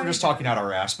 sometimes we're just talking out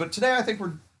our ass. But today I think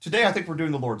we're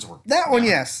doing the Lord's work. That one,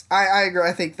 yes, I agree.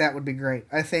 I think that would be great.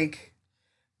 I think.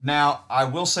 Now I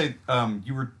will say,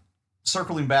 you were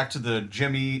circling back to the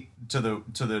Jimmy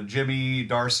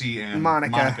Darcy and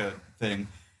Monica thing.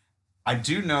 I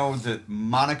do know that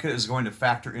Monica is going to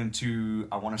factor into,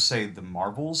 I want to say, the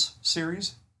Marvels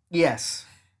series. Yes.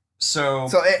 So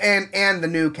and the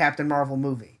new Captain Marvel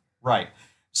movie. Right.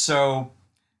 So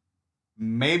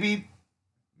maybe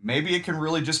it can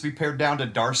really just be pared down to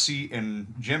Darcy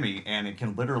and Jimmy, and it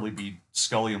can literally be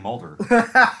Scully and Mulder.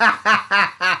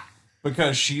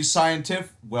 Because she's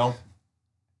scientific. Well,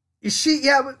 is she?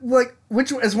 Yeah, but like,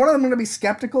 which is one of them going to be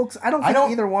skeptical? Because I don't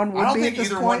think either one would be. I don't think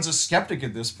either one's a skeptic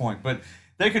at this point, but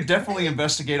they could definitely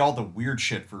investigate all the weird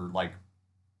shit for like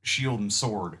shield and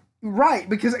sword. Right,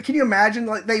 because can you imagine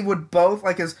like they would both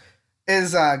like as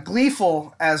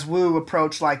gleeful as Wu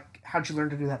approached like, how'd you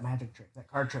learn to do that magic trick, that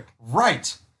card trick?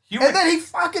 Right. And then he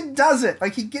fucking does it.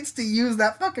 Like he gets to use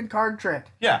that fucking card trick.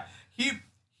 Yeah, he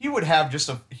would have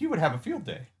a field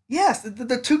day. Yes,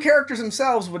 the two characters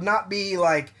themselves would not be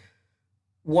like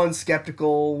one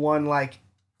skeptical, one like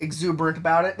exuberant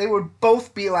about it. They would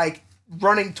both be like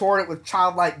running toward it with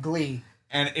childlike glee.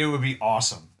 And it would be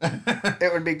awesome.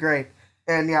 It would be great.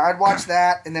 And yeah, I'd watch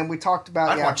that. And then we talked about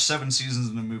I'd watch 7 seasons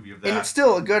in a movie of that. And it's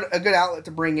still a good outlet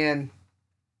to bring in.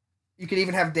 You could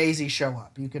even have Daisy show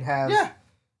up. You could have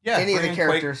any of the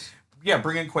characters. Quake,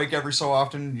 bring in Quake every so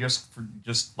often,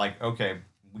 just like, okay,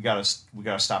 we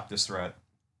gotta stop this threat.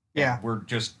 Yeah, we're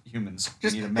just humans.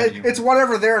 It's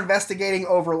whatever they're investigating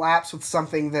overlaps with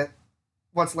something that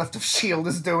what's left of S.H.I.E.L.D.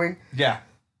 is doing. Yeah.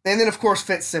 And then, of course,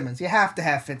 Fitzsimmons. You have to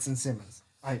have Fitz and Simmons.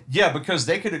 Right. Yeah, because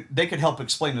they could help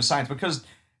explain the science. Because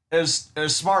as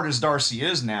smart as Darcy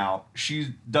is now,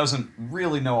 she doesn't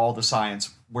really know all the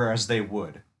science, whereas they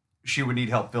would. She would need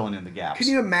help filling in the gaps. Can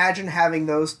you imagine having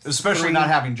those Especially not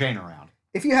having Jane around.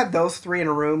 If you had those three in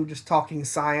a room just talking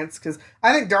science, because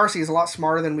I think Darcy is a lot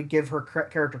smarter than we give her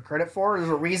character credit for. There's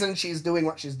a reason she's doing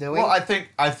what she's doing. Well, I think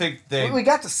we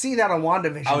got to see that on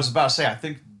WandaVision. I was about to say, I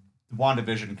think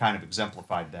WandaVision kind of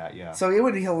exemplified that, yeah. So it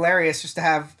would be hilarious just to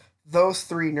have those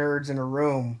three nerds in a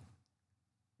room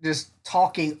just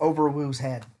talking over Wu's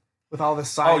head with all this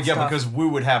science stuff. Because Wu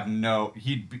would have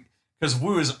because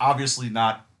Wu is obviously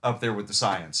not up there with the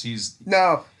science. He's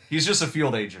just a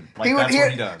field agent. Like, that's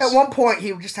what he does. At one point,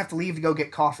 he would just have to leave to go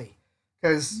get coffee.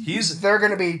 because they're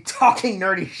going to be talking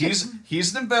nerdy shit.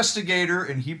 He's an investigator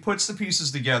and he puts the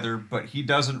pieces together, but he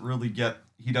doesn't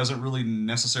really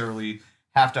necessarily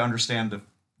have to understand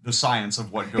the science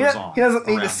of what goes on. He doesn't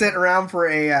need to sit around for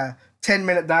a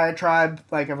 10-minute diatribe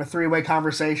like of a three-way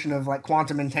conversation of like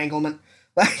quantum entanglement.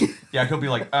 Like, yeah, he'll be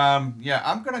like, yeah,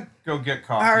 I'm gonna go get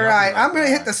coffee. All right, I'm gonna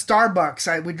hit the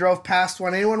Starbucks. We drove past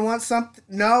one. Anyone want something?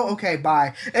 No? Okay,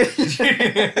 bye.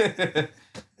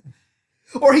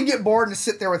 Or he'd get bored and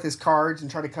sit there with his cards and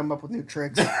try to come up with new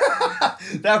tricks.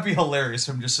 That'd be hilarious.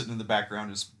 I'm just sitting in the background,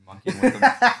 just monkeying with him.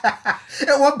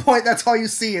 At one point, that's all you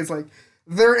see is like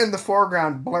they're in the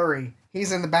foreground, blurry.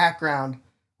 He's in the background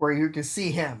where you can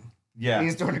see him. Yeah. And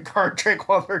he's doing a card trick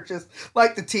while they're just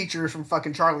like the teachers from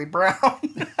fucking Charlie Brown.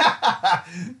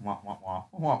 Wah, wah, wah,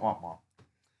 wah, wah, wah.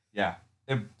 Yeah,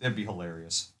 it'd be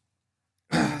hilarious.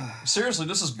 Seriously,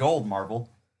 this is gold, Marvel.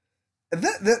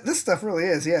 This stuff really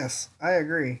is, yes. I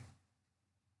agree.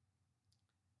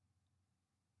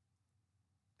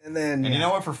 And you know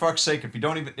what? For fuck's sake, if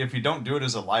you don't do it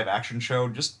as a live action show,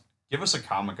 just give us a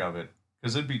comic of it,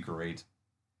 because it'd be great.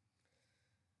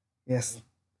 Yes.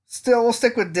 Still, we'll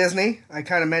stick with Disney. I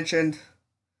kind of mentioned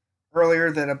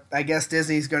earlier that I guess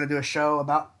Disney's going to do a show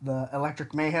about the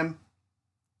Electric Mayhem.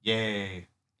 Yay.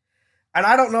 And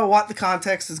I don't know what the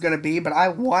context is going to be, but I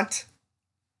want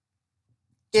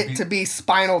it to be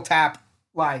Spinal Tap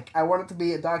like. I want it to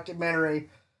be a documentary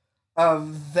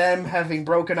of them having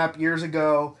broken up years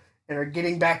ago and are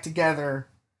getting back together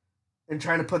and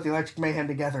trying to put the Electric Mayhem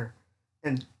together.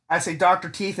 And I say Dr.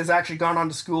 Teeth has actually gone on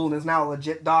to school and is now a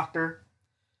legit doctor.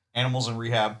 Animals in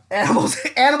rehab. Animal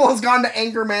has gone to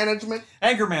anger management.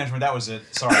 Anger management, that was it.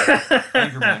 Sorry.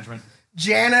 Anger management.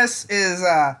 Janice is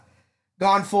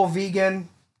gone full vegan,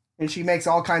 and she makes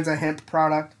all kinds of hemp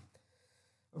product.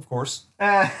 Of course.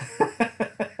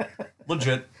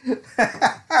 Legit.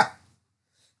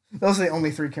 Those are the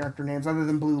only 3 character names, other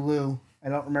than Blue Lou. I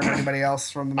don't remember anybody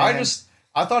else from the man.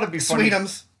 I thought it'd be funny.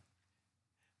 Sweetums.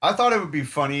 I thought it would be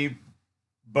funny,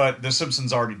 but The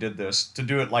Simpsons already did this, to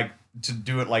do it like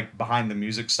behind the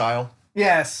music style.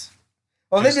 Yes.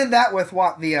 Well, they did that with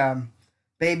the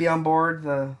Baby on Board.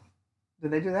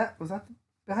 Did they do that? Was that the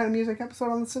behind the music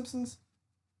episode on The Simpsons?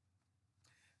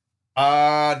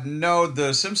 No,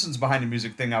 the Simpsons behind the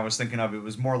music thing I was thinking of, it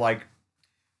was more like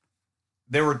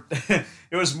it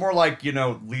was more like,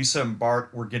 Lisa and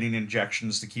Bart were getting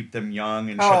injections to keep them young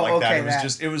and shit like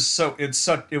that. It was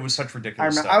such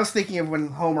ridiculous stuff. I was thinking of when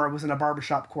Homer was in a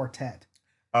barbershop quartet.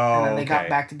 Oh, and then they got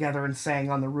back together and sang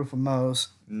on the roof of Moe's.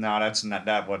 No,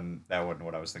 that wasn't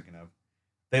what I was thinking of.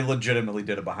 They legitimately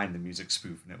did a behind the music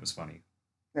spoof, and it was funny.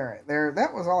 All right,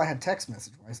 that was all I had text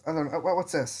message wise.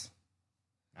 What's this?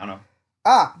 I don't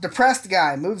know. Depressed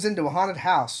guy moves into a haunted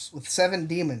house with 7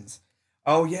 demons.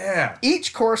 Oh yeah.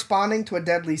 Each corresponding to a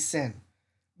deadly sin.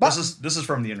 But, this is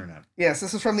from the internet. Yes,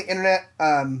 this is from the internet.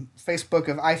 Facebook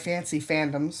of I Fancy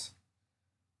Fandoms.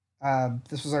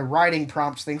 This was a writing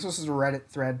prompt thing, so this is a Reddit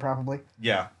thread, probably.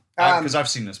 Yeah, because I've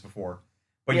seen this before.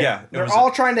 But yeah they're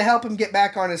all trying to help him get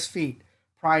back on his feet.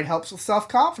 Pride helps with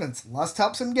self-confidence. Lust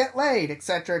helps him get laid,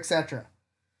 etc., etc.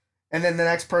 And then the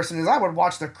next person is, I would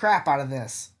watch the crap out of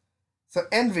this. So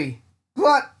envy.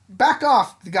 Back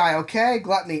off the guy, okay?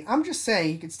 Gluttony. I'm just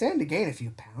saying, you could stand to gain a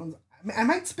few pounds. I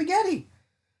might spaghetti.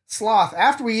 Sloth.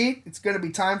 After we eat, it's going to be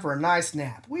time for a nice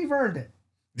nap. We've earned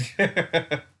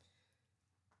it.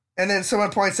 And then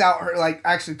someone points out,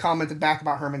 actually commented back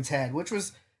about Herman's Head, which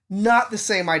was not the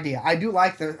same idea. I do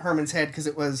like the Herman's Head because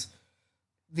it was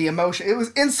the emotion. It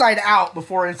was Inside Out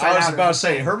before Inside Out. I was about to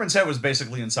say, Herman's Head was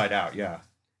basically Inside Out, yeah.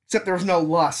 Except there was no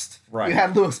lust. Right. You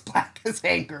had Lewis Black as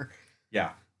Anchor.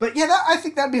 Yeah. But yeah, I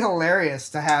think that'd be hilarious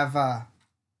to have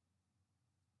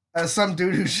some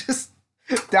dude who's just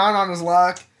down on his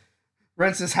luck,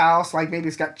 rents his house, like maybe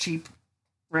it's got cheap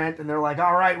rent, and they're like,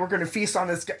 all right, we're going to feast on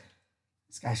this guy.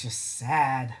 This guy's just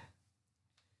sad.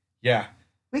 Yeah.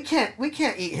 We can't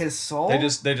eat his soul. They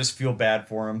just feel bad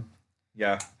for him.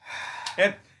 Yeah.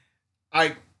 And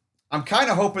I'm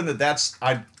kind of hoping that's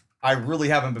I really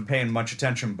haven't been paying much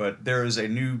attention, but there is a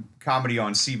new comedy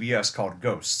on CBS called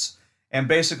Ghosts. And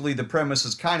basically the premise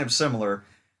is kind of similar.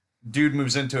 Dude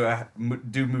moves into a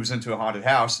haunted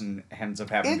house and ends up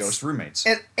having ghost roommates.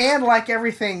 And like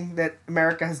everything that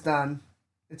America has done,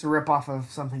 it's a ripoff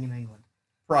of something in England.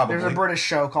 Probably. There's a British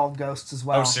show called Ghosts as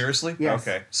well. Oh, seriously? Yes.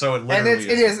 Okay. So it literally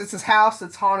is. It's this house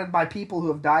that's haunted by people who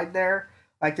have died there.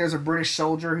 Like there's a British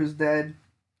soldier who's dead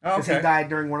because he died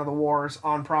during one of the wars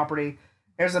on property.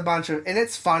 There's a bunch of, and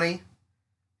it's funny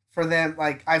for them.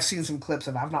 Like I've seen some clips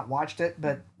of it. I've not watched it,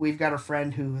 but we've got a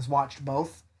friend who has watched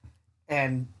both,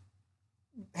 and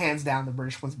hands down the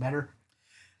British one's better.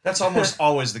 That's almost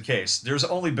always the case. There's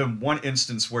only been one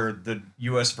instance where the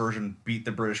U.S. version beat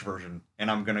the British version, and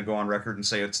I'm going to go on record and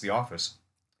say it's The Office.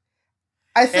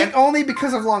 I think only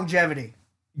because of longevity.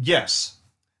 Yes,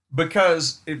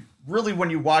 because it really, when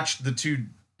you watch the two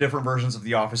different versions of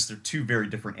The Office, they're two very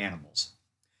different animals.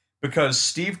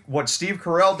 Because what Steve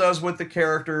Carell does with the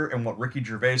character and what Ricky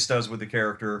Gervais does with the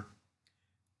character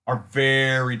are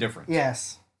very different.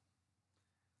 Yes.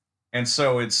 And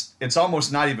so it's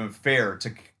almost not even fair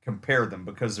to compare them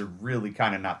because they're really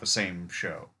kind of not the same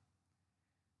show.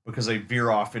 Because they veer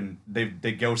off and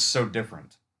they go so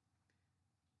different.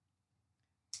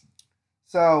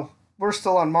 So we're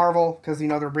still on Marvel because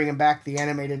they're bringing back the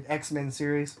animated X-Men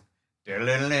series. They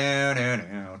better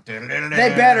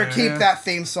keep that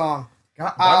theme song.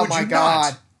 God, oh my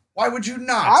God! Why would you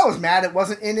not? I was mad it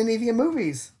wasn't in any of the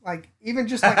movies. Like even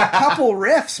just like a couple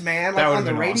riffs, man, like on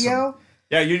the radio. Awesome.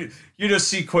 Yeah, you just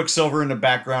see Quicksilver in the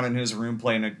background in his room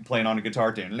playing on a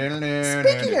guitar. Speaking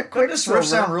of Quicksilver, this riff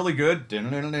sound really good.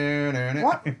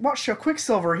 Watch show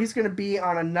Quicksilver. He's going to be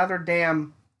on another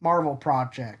damn Marvel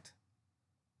project.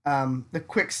 The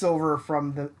Quicksilver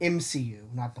from the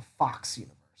MCU, not the Fox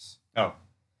universe. Oh.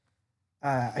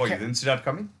 You didn't see that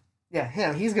coming? Yeah,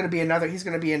 him. He's going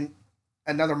to be in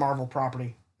another Marvel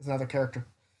property as another character.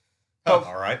 Oh,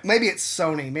 all right. Maybe it's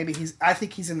Sony. I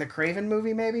think he's in the Kraven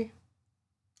movie, maybe.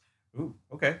 Ooh,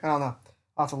 okay. I don't know.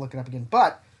 I'll have to look it up again.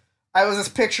 But I was this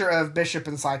picture of Bishop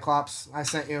and Cyclops I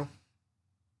sent you.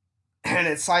 And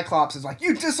it's Cyclops is like,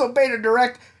 you disobeyed a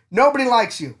direct. Nobody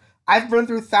likes you. I've run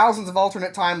through thousands of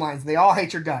alternate timelines. They all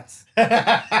hate your guts. So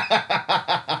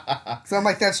I'm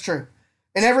like, that's true.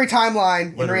 In every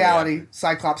timeline, in reality, accurate.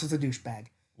 Cyclops is a douchebag.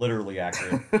 Literally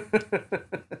accurate.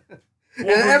 And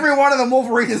every one of them,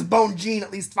 Wolverine has boned Jean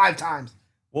at least 5 times.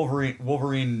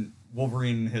 Wolverine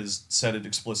has said it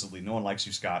explicitly. No one likes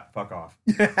you, Scott. Fuck off.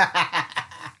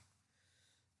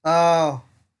 Oh.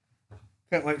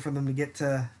 Can't wait for them to get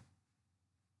to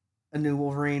a new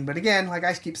Wolverine. But again, like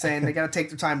I keep saying, they got to take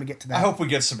their time to get to that. I hope we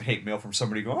get some hate mail from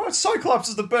somebody going, Cyclops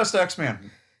is the best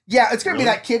X-Man. Yeah, it's going to be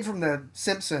that kid from The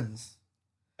Simpsons.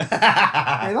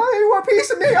 And, you want a piece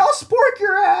of me? I'll spork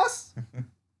your ass.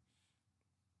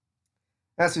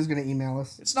 That's who's going to email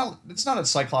us. It's not that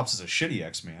Cyclops is a shitty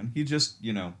X-Man. He just,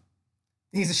 he's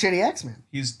a shitty X-Man.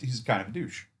 He's kind of a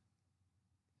douche.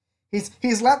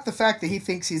 He's let the fact that he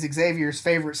thinks he's Xavier's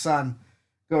favorite son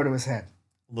go to his head.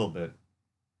 A little bit.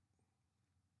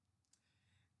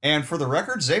 And for the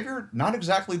record, Xavier, not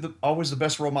exactly always the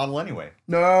best role model anyway.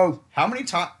 No. How many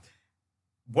times...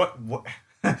 What...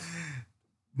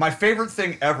 My favorite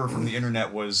thing ever from the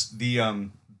internet was the...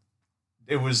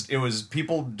 It was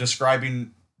people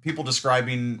describing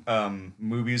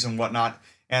movies and whatnot,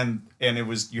 and it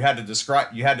was you had to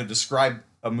describe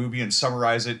a movie and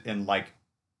summarize it in like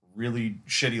really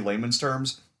shitty layman's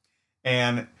terms.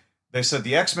 And they said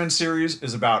the X-Men series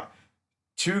is about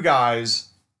 2 guys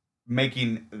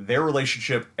making their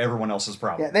relationship everyone else's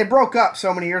problem. Yeah, they broke up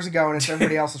so many years ago, and it's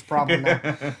everybody else's problem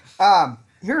now.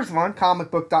 Here's one.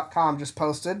 Comicbook.com just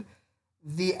posted.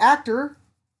 The actor,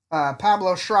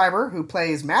 Pablo Schreiber, who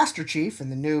plays Master Chief in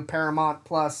the new Paramount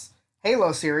Plus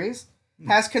Halo series,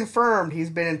 has confirmed he's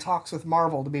been in talks with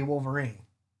Marvel to be Wolverine.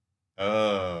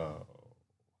 Oh.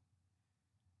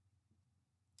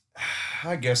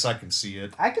 I guess I can see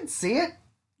it. I can see it.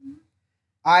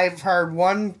 I've heard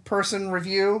one person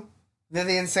review.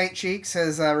 Vivian St. Cheeks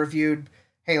has reviewed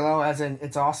Halo as in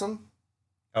it's awesome.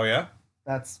 Oh yeah?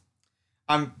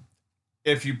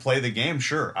 If you play the game,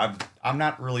 sure. I'm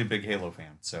not really a big Halo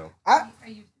fan, so I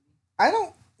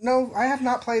don't know. I have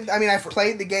not played. I mean, I've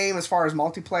played the game as far as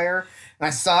multiplayer, and I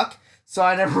suck. So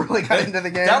I never really got into the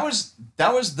game. That was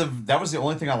the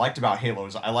only thing I liked about Halo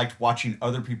is I liked watching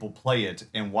other people play it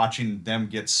and watching them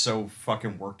get so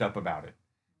fucking worked up about it,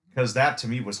 because that to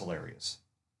me was hilarious.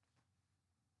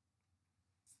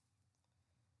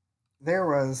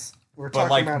 Much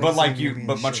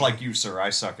like you, sir, I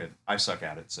suck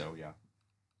at it. So yeah,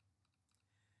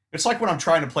 it's like when I'm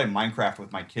trying to play Minecraft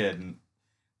with my kid and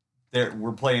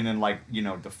we're playing in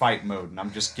the fight mode, and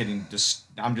I'm just getting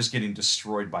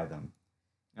destroyed by them.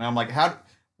 And I'm like,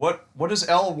 what does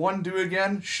L1 do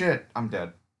again? Shit, I'm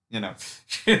dead.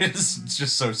 It's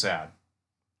just so sad.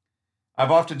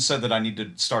 I've often said that I need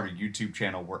to start a YouTube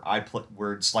channel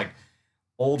where it's like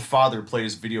old father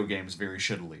plays video games very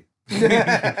shittily.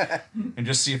 And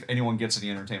just see if anyone gets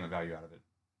any entertainment value out of it.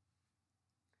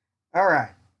 All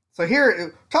right. So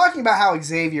here, talking about how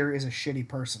Xavier is a shitty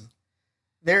person,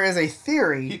 there is a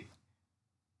theory.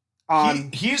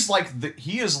 He is like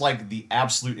the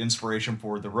absolute inspiration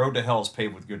for The Road to Hell is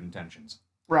Paved with Good Intentions.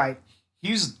 Right.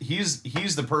 he's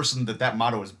the person that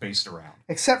motto is based around.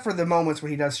 Except for the moments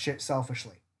when he does shit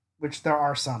selfishly, which there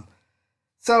are some.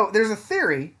 So there's a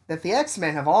theory that the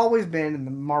X-Men have always been in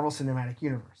the Marvel Cinematic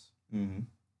Universe. Mm-hmm.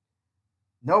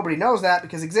 Nobody knows that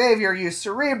because Xavier used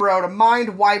Cerebro to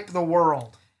mind wipe the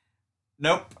world.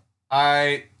 Nope.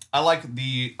 I think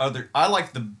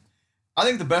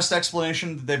the best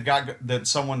explanation that they've got, that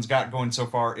someone's got going so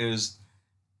far, is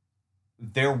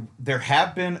there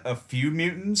have been a few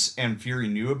mutants and Fury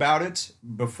knew about it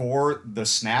before the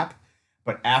snap,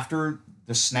 but after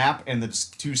the snap and the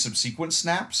 2 subsequent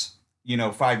snaps,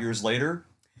 5 years later,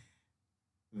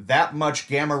 that much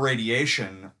gamma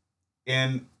radiation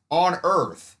on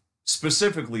Earth,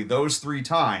 specifically those 3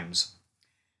 times,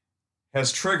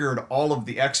 has triggered all of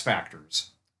the X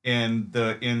factors in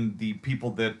the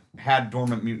people that had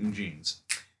dormant mutant genes.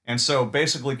 And so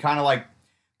basically kind of like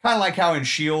how in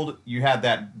S.H.I.E.L.D. you had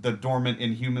the dormant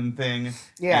Inhuman thing.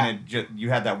 Yeah. And you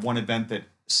had that one event that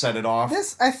set it off.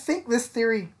 I think this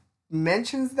theory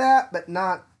mentions that, but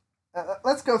not...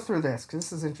 let's go through this, because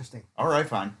this is interesting. All right,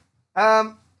 fine.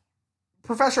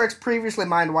 Professor X previously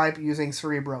mind-wiped using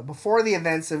Cerebro before the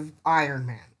events of Iron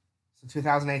Man, so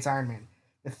 2008's Iron Man.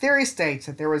 The theory states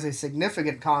that there was a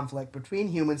significant conflict between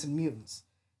humans and mutants.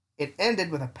 It ended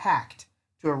with a pact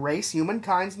to erase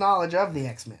humankind's knowledge of the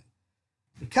X-Men.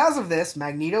 Because of this,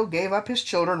 Magneto gave up his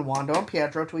children, Wanda and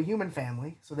Pietro, to a human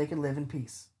family so they could live in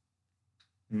peace.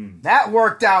 That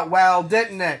worked out well,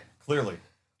 didn't it? Clearly.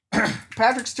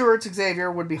 Patrick Stewart's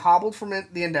Xavier would be hobbled from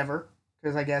the Endeavor,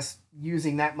 because I guess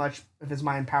using that much of his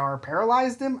mind power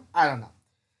paralyzed him? I don't know.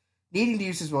 Needing to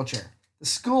use his wheelchair. The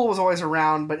school was always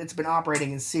around, but it's been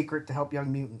operating in secret to help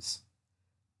young mutants.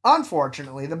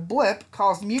 Unfortunately, the blip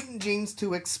caused mutant genes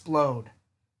to explode,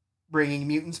 bringing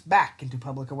mutants back into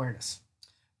public awareness.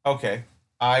 Okay.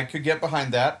 I could get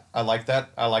behind that. I like that.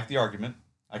 I like the argument.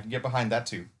 I can get behind that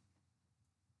too.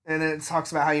 And then it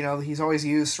talks about how, he's always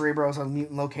used Cerebro as a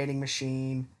mutant locating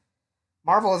machine.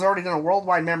 Marvel has already done a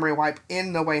worldwide memory wipe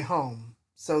in No Way Home,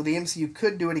 so the MCU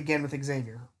could do it again with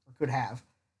Xavier, or could have.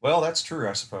 Well, that's true,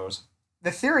 I suppose.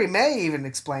 The theory may even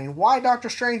explain why Doctor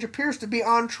Strange appears to be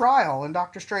on trial in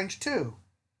Doctor Strange 2,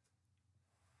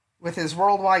 with his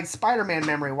worldwide Spider-Man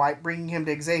memory wipe bringing him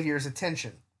to Xavier's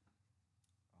attention.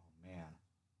 Oh, man.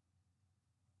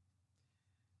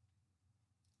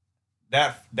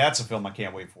 That's a film I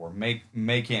can't wait for. May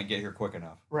can't get here quick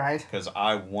enough. Right. Because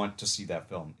I want to see that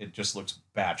film. It just looks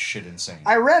batshit insane.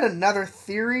 I read another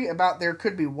theory about there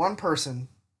could be one person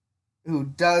who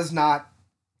does not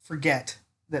forget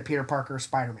that Peter Parker is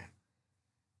Spider-Man.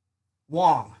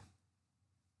 Wong.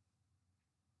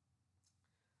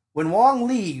 When Wong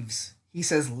leaves, he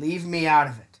says, "Leave me out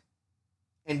of it,"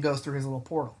 and goes through his little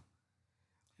portal.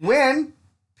 When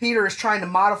Peter is trying to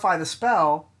modify the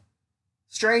spell,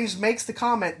 Strange makes the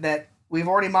comment that we've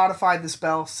already modified the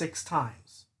spell 6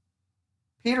 times.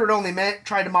 Peter had only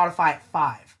tried to modify it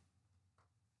 5.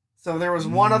 So there was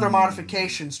one other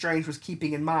modification Strange was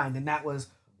keeping in mind, and that was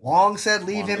Wong said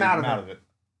leave him out of it.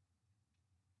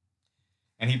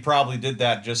 And he probably did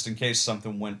that just in case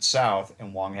something went south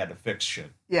and Wong had to fix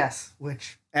shit. Yes,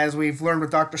 which, as we've learned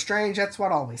with Doctor Strange, that's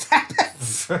what always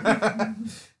happens.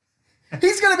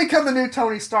 He's going to become the new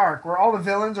Tony Stark, where all the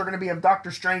villains are going to be of Doctor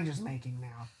Strange's making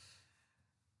now.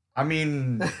 I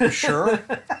mean, sure.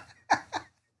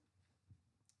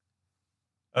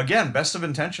 Again, best of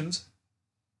intentions.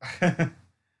 Oh,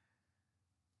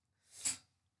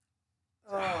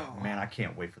 man, I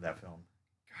can't wait for that film.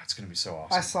 God, it's going to be so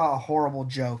awesome. I saw a horrible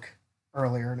joke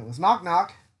earlier, and it was knock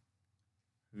knock.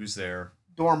 Who's there?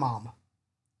 Dormammu.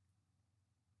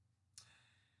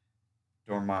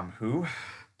 Dormammu who?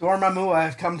 Dormammu,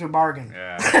 I've come to bargain.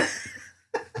 Yeah.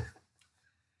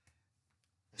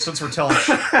 Since we're telling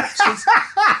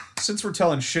since we're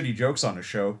telling shitty jokes on the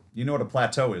show, you know what a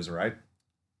plateau is, right?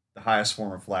 The highest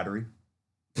form of flattery.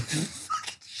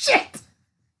 Shit!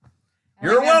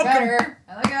 You're welcome.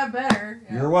 I like that better.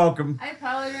 Yeah. You're welcome. I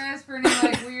apologize for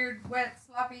any weird, wet,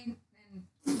 sloppy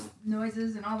and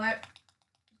noises and all that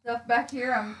stuff back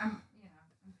here. I'm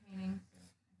painting.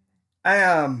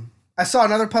 I saw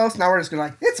another post. Now we're just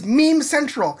going it's meme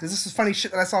central, because this is funny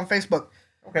shit that I saw on Facebook.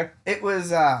 Okay. It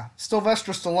was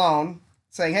Sylvester Stallone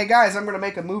saying, "Hey guys, I'm going to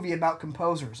make a movie about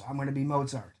composers. I'm going to be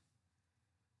Mozart."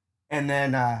 And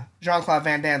then Jean-Claude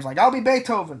Van Damme's like, "I'll be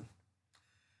Beethoven."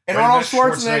 And Arnold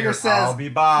Schwarzenegger says, "I'll be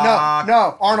Bach."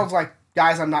 No. Arnold's like,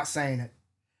 "Guys, I'm not saying it."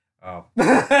 Oh,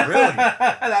 really?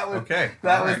 That was okay.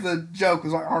 That was the joke.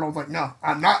 Was like Arnold's like, "No,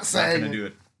 I'm not saying Not it." gonna do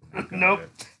it. Not gonna Nope. do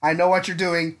it. I know what you're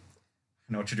doing.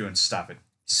 I know what you're doing. Stop it.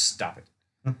 Stop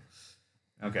it.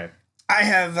 Okay. I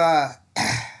have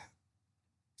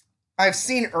I've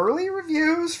seen early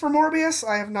reviews for Morbius.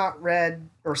 I have not read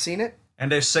or seen it.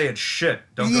 And they say it's shit.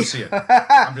 Don't go see it.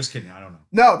 I'm just kidding. I don't know.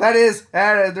 No,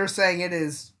 they're saying it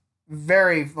is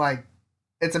very, like,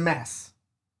 it's a mess.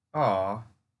 Aw.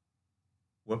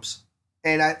 Whoops.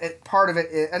 And part of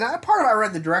it, I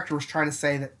read the director was trying to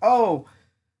say that, oh,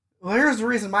 well, here's the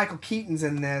reason Michael Keaton's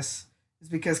in this, is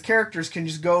because characters can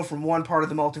just go from one part of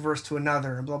the multiverse to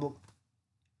another, and blah, blah.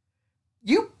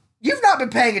 You've not been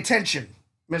paying attention,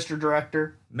 Mr.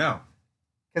 Director. No.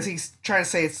 Because he's trying to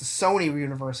say it's the Sony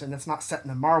universe, and it's not set in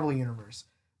the Marvel universe.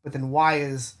 But then why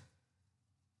is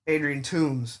Adrian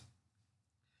Toomes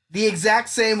the exact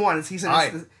same one? He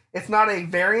said it's not a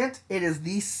variant, it is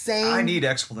the same. I need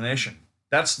explanation.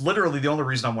 That's literally the only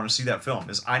reason I want to see that film,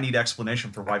 is I need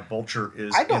explanation for why Vulture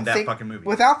is in that fucking movie.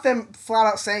 Without them flat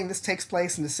out saying this takes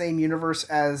place in the same universe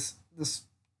as this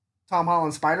Tom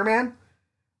Holland Spider-Man,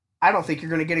 I don't think you're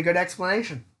going to get a good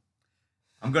explanation.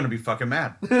 I'm going to be fucking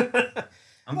mad.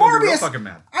 I'm going to be real fucking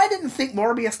mad. I didn't think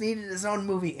Morbius needed his own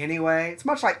movie anyway. It's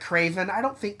much like Kraven. I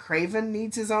don't think Kraven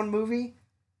needs his own movie.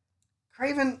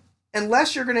 Kraven,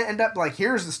 unless you're going to end up like,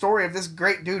 here's the story of this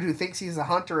great dude who thinks he's a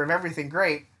hunter of everything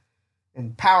great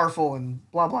and powerful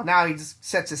and blah, blah. Now he just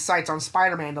sets his sights on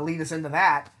Spider-Man to lead us into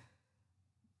that.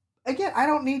 Again, I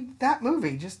don't need that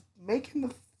movie. Just make him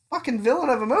the fucking villain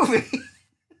of a movie.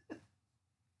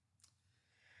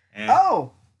 I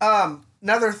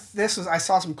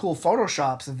saw some cool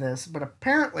photoshops of this, but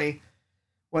apparently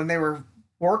when they were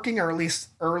working, or at least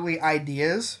early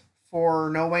ideas for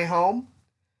No Way Home,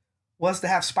 was to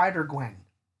have Spider-Gwen.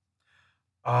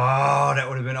 Oh, that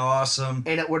would have been awesome.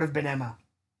 And it would have been Emma.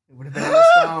 It would have been Emma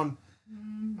Stone.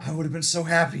 I would have been so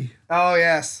happy. Oh,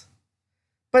 yes.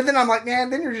 But then I'm like, man,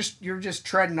 then you're just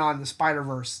treading on the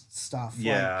Spider-Verse stuff.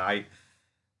 Yeah,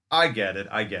 I get it.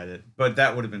 But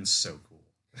that would have been so cool.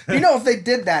 If they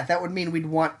did that, that would mean we'd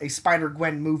want a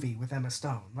Spider-Gwen movie with Emma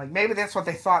Stone. Like, maybe that's what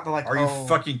they thought. They're like, are you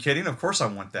fucking kidding? Of course I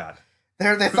want that.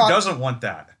 Who doesn't want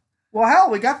that? Well, hell,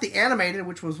 we got the animated,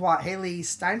 which was what, Haley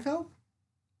Steinfeld?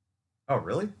 Oh,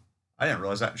 really? I didn't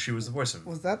realize that she was the voice of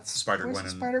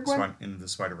Spider-Gwen in the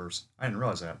Spider-Verse. I didn't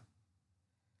realize that.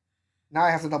 Now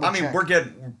I have to double check. I mean,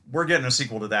 we're getting a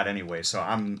sequel to that anyway, so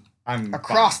I'm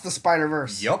Across the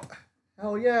Spider-Verse. Yup.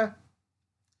 Hell yeah.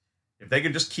 If they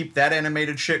could just keep that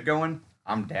animated shit going,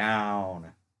 I'm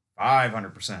down.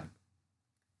 500%.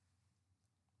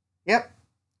 Yep.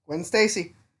 Gwen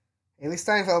Stacy. Haley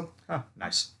Steinfeld. Huh,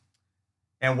 nice.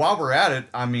 And while we're at it,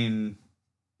 I mean,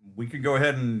 we could go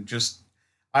ahead and just...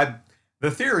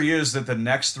 The theory is that the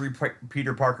next 3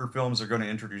 Peter Parker films are going to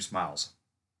introduce Miles.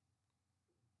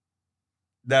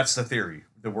 That's the theory,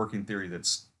 the working theory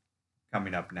that's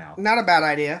coming up now. Not a bad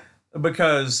idea.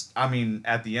 Because, I mean,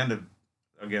 at the end of...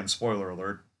 Again, spoiler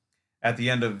alert. At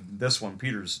the end of this one,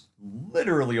 Peter's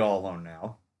literally all alone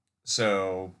now.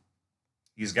 So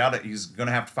he's going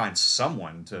to have to find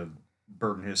someone to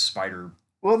burden his spider.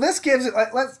 Well, this gives it,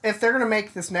 if they're going to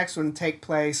make this next one take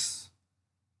place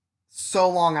so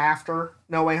long after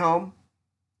No Way Home,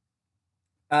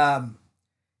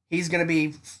 he's going to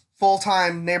be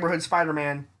full-time neighborhood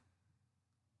Spider-Man.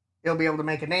 He'll be able to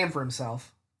make a name for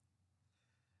himself.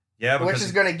 Yeah, which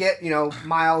is going to get,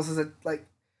 Miles is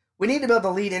we need to be able to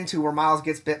lead into where Miles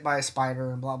gets bit by a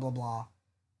spider and blah, blah, blah.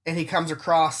 And he comes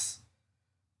across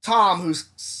Tom, who's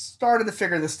started to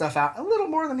figure this stuff out a little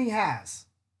more than he has.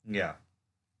 Yeah.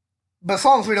 But as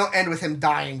long as we don't end with him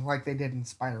dying like they did in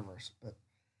Spider-Verse. But,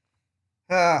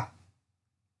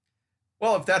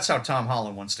 well, if that's how Tom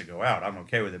Holland wants to go out, I'm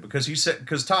okay with it.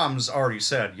 Because Tom's already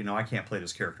said, I can't play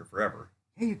this character forever.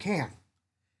 Yeah, you can.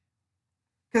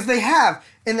 Because they have.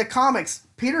 In the comics,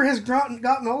 Peter has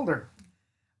gotten older.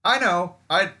 I know.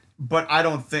 But I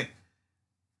don't think...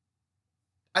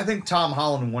 I think Tom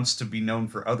Holland wants to be known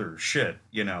for other shit,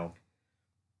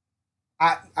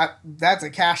 That's a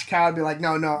cash cow. I'd be like,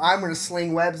 no, I'm going to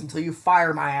sling webs until you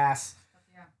fire my ass.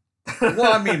 Yeah.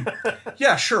 Well, I mean,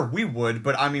 yeah, sure, we would,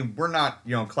 but I mean, we're not,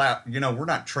 we're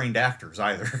not trained actors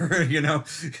either,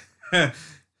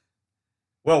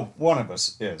 Well, one of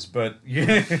us is, but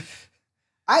yeah.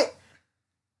 I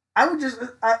would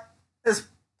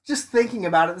just thinking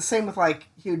about it, the same with like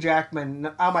Hugh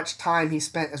Jackman, how much time he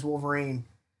spent as Wolverine.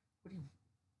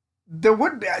 There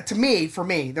would be, for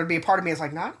me, there'd be a part of me that's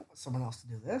like, no, I don't want someone else to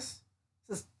do this.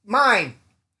 This is mine.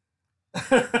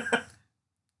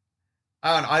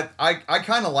 I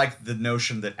kind of like the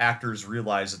notion that actors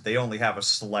realize that they only have a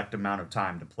select amount of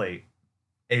time to play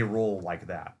a role like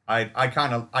that. I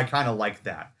kind of like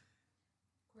that.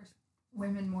 Of course,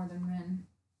 women more than men.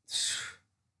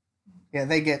 Yeah,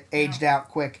 they get aged out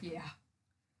quick. Yeah.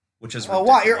 Which is ridiculous.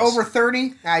 What? You're over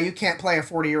 30? Nah, you can't play a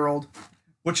 40-year-old.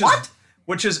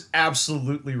 which is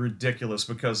absolutely ridiculous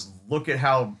because look at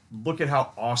how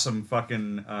awesome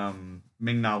fucking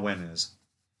Ming Na Wen is,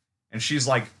 and she's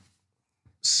like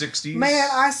 60s. Man,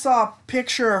 I saw a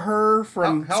picture of her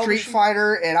from How old Street is she?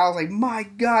 Fighter, and I was like, my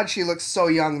God, she looks so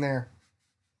young there.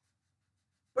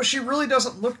 But she really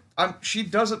doesn't look. She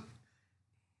doesn't.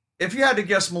 If you had to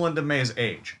guess Melinda May's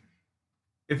age,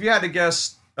 if you had to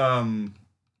guess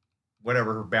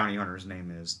whatever her bounty hunter's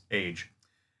name is age,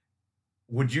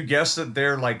 would you guess that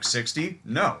they're like 60?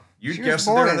 No, you'd She guess was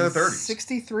that they're born in their in 30s.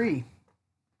 63.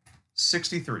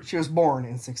 63. She was born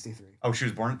in 63. Oh, she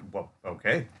was born. Well,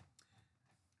 okay.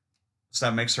 So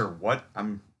that makes her what?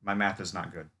 My math is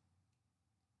not good.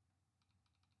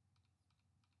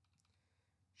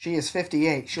 She is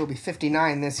 58. She'll be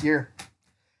 59 this year.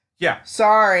 Yeah,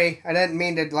 Sorry, I didn't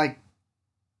mean to, like,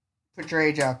 put your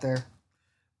age out there.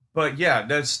 but yeah,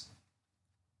 that's.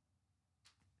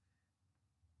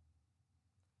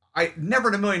 I never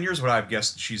in a million years would I have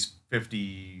guessed she's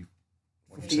 50.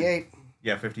 what did you say? 58.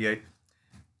 Yeah, 58.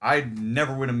 I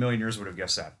never would in a million years would have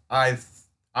guessed that. I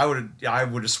would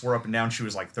have swore up and down she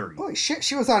was like 30. Holy shit,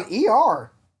 she was on ER.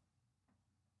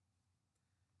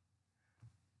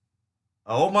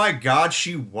 Oh my god,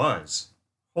 she was.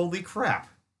 Holy crap.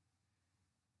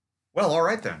 Well, all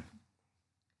right then.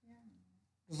 I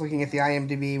was looking at the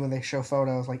IMDb when they show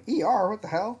photos, like, ER, what the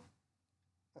hell?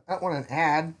 I don't want an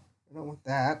ad. I don't want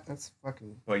that. That's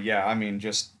fucking... But yeah, I mean,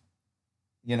 just,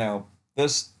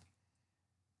 this,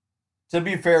 to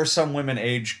be fair, some women,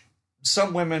 their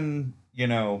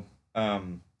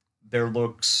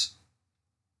looks,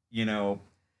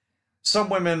 some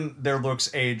women, their looks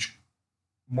age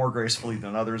more gracefully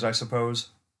than others, I suppose,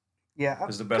 Yeah.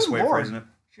 is the best Good way of Lord. phrasing it.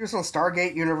 She was on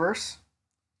Stargate Universe.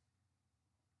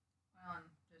 Well, and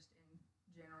just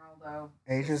in general, though.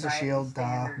 Agents of society S.H.I.E.L.D., duh.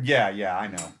 standards. Yeah, I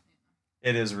know.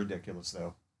 It is ridiculous,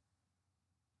 though.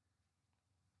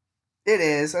 It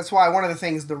is. That's why one of the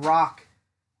things The Rock,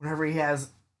 whenever he has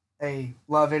a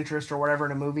love interest or whatever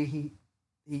in a movie, he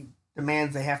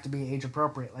demands they have to be age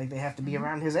appropriate. Like, they have to be Mhm.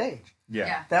 around his age.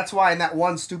 Yeah. That's why in that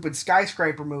one stupid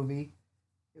Skyscraper movie,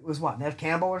 it was what, Neve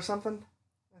Campbell or something?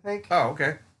 I think. Oh,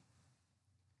 okay.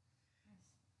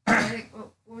 I think, what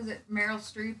was it, Meryl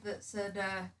Streep that said,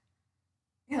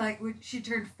 she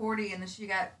turned 40 and then she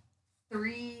got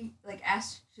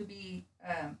asked to be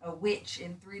a witch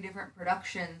in 3 different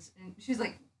productions. And she's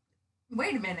like,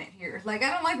 wait a minute here. Like,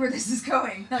 I don't like where this is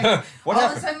going. Like, What all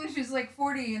happened? of a sudden she's like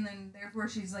 40 and then therefore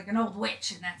she's like an old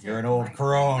witch and that's You're it. an I'm old like,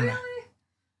 crone. Really?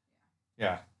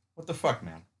 Yeah. What the fuck,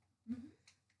 man?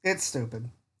 It's stupid.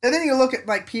 And then you look at,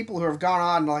 like, people who have gone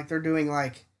on, like, they're doing,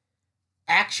 like,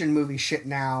 action movie shit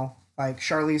now. Like,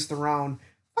 Charlize Theron.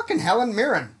 Fucking Helen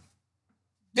Mirren.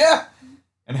 Yeah.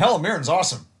 And Helen Mirren's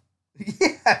awesome.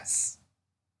 Yes.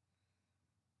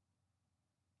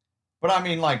 But I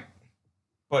mean,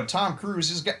 but Tom Cruise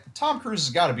has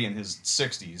got to be in his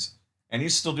 60s, and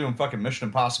he's still doing fucking Mission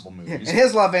Impossible Yeah, movies. and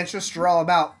his love interests are all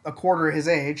about a quarter of his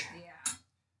age. Yeah.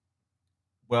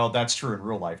 Well, that's true in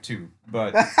real life too.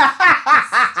 But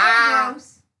Still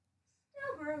gross.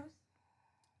 Still gross.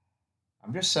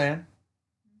 I'm just saying.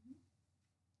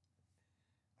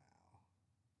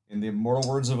 In the immortal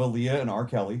words of Aaliyah and R.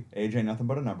 Kelly, age ain't nothing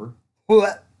but a number.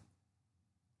 What?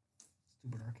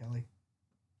 Stupid R. Kelly.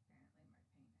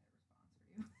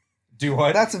 Do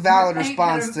what? That's a valid Your paint had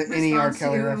a response to any R. response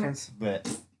Kelly to- reference.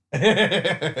 But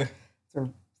It's a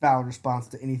valid response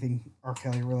to anything R.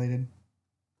 Kelly related.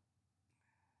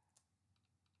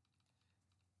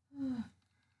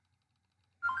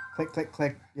 Click, click,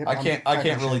 click. Yep, I I'm can't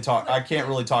typing really shit. talk. I can't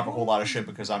really talk a whole lot of shit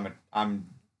because I'm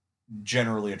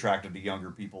generally attracted to younger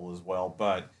people as well.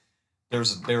 But there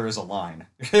is a line.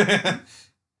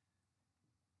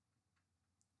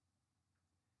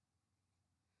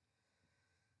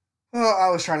 Oh, I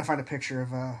was trying to find a picture of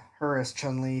her as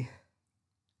Chun-Li,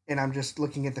 and I'm just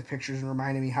looking at the pictures and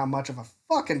reminding me how much of a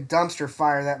fucking dumpster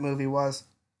fire that movie was.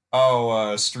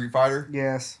 Oh, Street Fighter.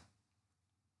 Yes.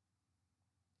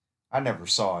 I never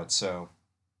saw it. So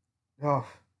Oh.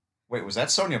 wait, was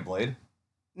that Sonya Blade?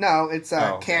 No, it's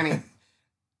Oh. Cammy.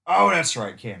 Oh, that's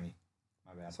right, Cammy.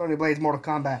 My bad. Sonya Blade's Mortal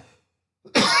Kombat.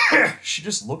 She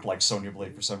just looked like Sonya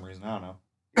Blade for some reason. I don't know.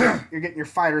 You're getting your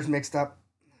fighters mixed up.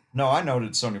 No, I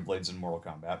noted Sonya Blade's in Mortal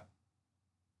Kombat.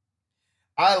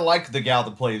 I like the gal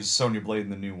that plays Sonya Blade in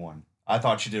the new one. I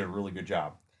thought she did a really good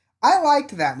job. I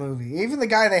liked that movie. Even the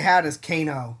guy they had as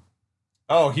Kano.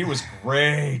 Oh, he was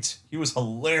great. He was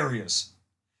hilarious.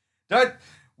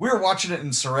 We were watching it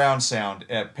in surround sound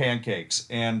at Pancakes,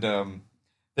 and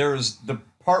there was the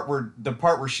part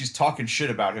where she's talking shit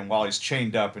about him while he's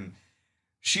chained up, and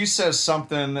she says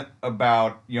something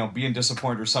about, being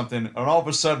disappointed or something, and all of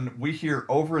a sudden we hear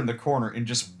over in the corner in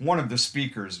just one of the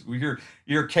speakers, you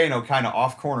hear Kano kind of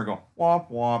off corner going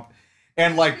womp womp,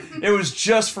 and like it was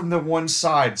just from the one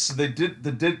side. So they did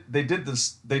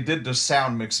the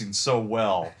sound mixing so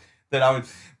well that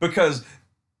because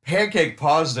Pancake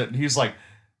paused it and he's like,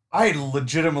 I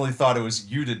legitimately thought it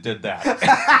was you that did that.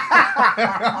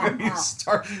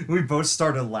 We both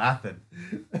started laughing.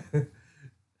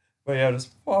 But yeah, just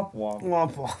womp womp.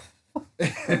 Womp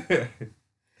womp.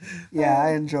 Yeah,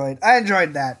 I enjoyed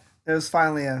that. It was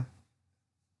finally It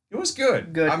was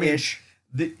good. good-ish.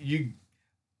 You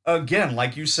again,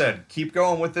 like you said, keep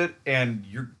going with it, and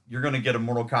you're gonna get a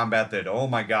Mortal Kombat that, oh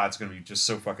my god, it's gonna be just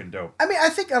so fucking dope. I mean, I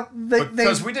think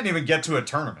Because we didn't even get to a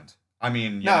tournament. I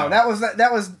mean, that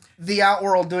was the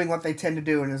Outworld doing what they tend to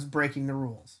do and is breaking the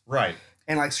rules. right.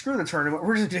 And like, screw the tournament,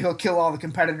 we're just gonna go kill all the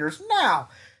competitors now.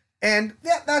 And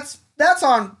that's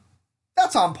on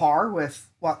par with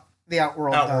what the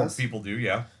Outworld does. People do,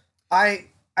 yeah. I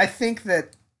think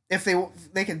that if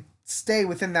they could stay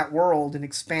within that world and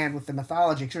expand with the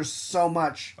mythology, because there's so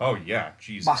much Oh yeah,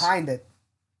 Jesus. behind it.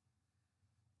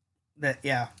 That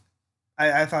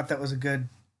I thought that was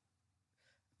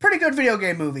pretty good video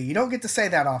game movie. You don't get to say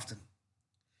that often.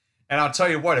 And I'll tell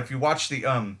you what, if you watch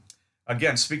the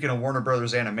again, speaking of Warner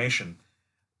Brothers Animation,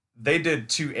 they did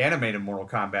 2 animated Mortal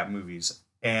Kombat movies,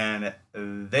 and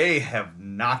they have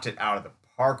knocked it out of the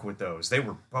park with those. They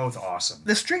were both awesome.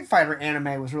 The Street Fighter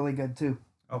anime was really good too.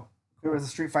 Oh, there was a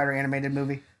Street Fighter animated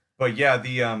movie. but yeah,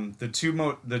 the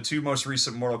two most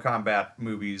recent Mortal Kombat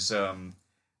movies,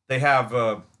 they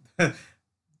have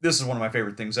this is one of my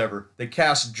favorite things ever. They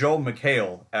cast Joel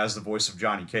McHale as the voice of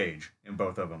Johnny Cage in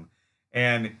both of them,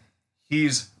 and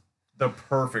he's the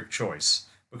perfect choice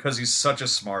because he's such a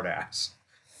smart ass.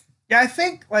 Yeah, I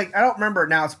think, like, I don't remember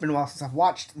now. It's been a while since I've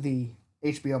watched the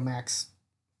HBO Max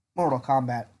Mortal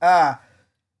Kombat.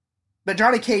 But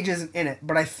Johnny Cage isn't in it.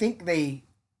 But I think they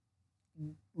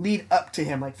lead up to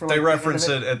him, like, for like They reference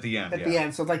it at the end. At the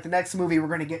end, so like the next movie, we're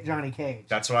gonna get Johnny Cage.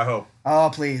 That's what I hope. Oh,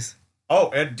 please.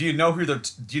 Oh, and do you know who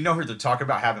they're talking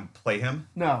about having play him?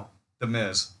 No. The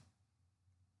Miz.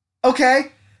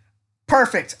 Okay.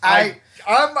 Perfect. I'm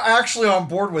actually on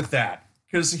board with that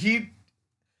because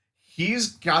he's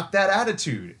got that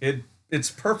attitude.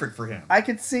 It's perfect for him. I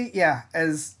could see, I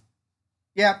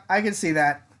could see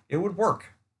that. It would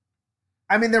work.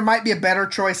 I mean, there might be a better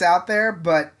choice out there,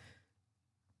 but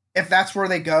if that's where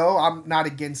they go, I'm not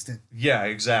against it. Yeah,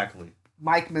 exactly.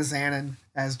 Mike Mizanin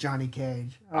as Johnny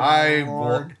Cage. Oh, I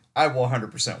Lord. will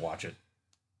 100% watch it.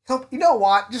 So, you know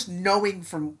what? Just knowing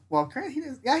from, well,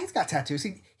 he's got tattoos.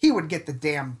 He would get the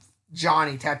damn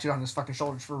Johnny tattooed on his fucking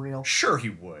shoulders for real. Sure, he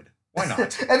would. Why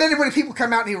not? And then when people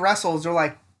come out and he wrestles, they're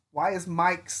like, why does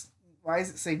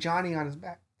it say Johnny on his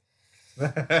back?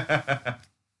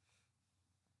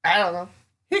 I don't know.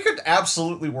 He could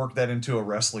absolutely work that into a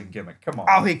wrestling gimmick. Come on.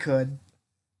 Oh, he could.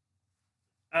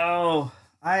 Oh,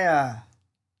 I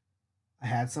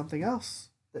had something else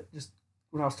that just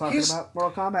when I was talking about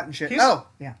Mortal Kombat and shit. Oh,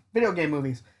 yeah, video game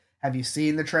movies. Have you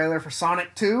seen the trailer for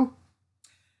Sonic 2?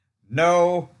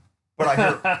 No, but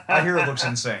I hear it looks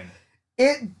insane.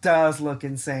 It does look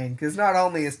insane because not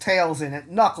only is Tails in it,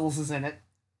 Knuckles is in it.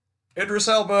 Idris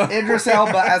Elba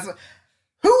as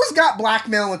who's got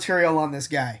blackmail material on this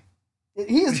guy?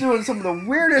 He is doing some of the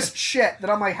weirdest shit that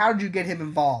I'm like, how did you get him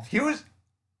involved?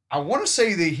 I want to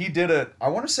say that he did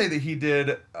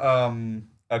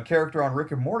a character on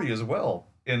Rick and Morty as well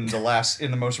in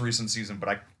the most recent season,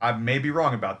 but I may be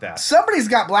wrong about that. Somebody's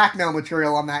got blackmail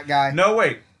material on that guy. No,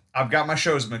 wait. I've got my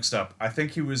shows mixed up. I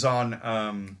think he was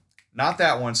on not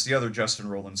that one, it's the other Justin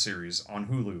Roiland series on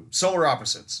Hulu, Solar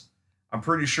Opposites. I'm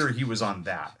pretty sure he was on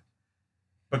that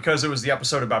because it was the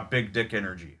episode about big dick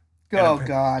energy. Oh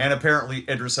God! And apparently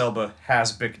Idris Elba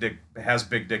has big dick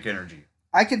energy.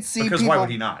 I could see because people, why would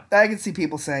he not? I could see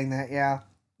people saying that. Yeah,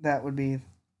 that would be.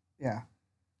 Yeah,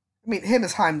 I mean, him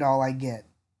as Heimdall, I get.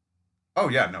 Oh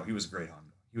yeah, no, he was great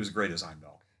on. He was great as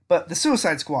Heimdall. But the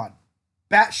Suicide Squad,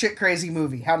 batshit crazy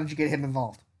movie. How did you get him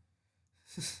involved?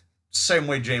 Same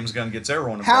way James Gunn gets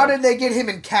everyone involved. How did they get him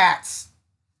in Cats?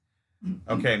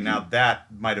 Okay, now that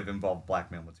might have involved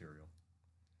blackmail material.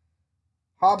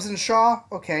 Hobbs and Shaw,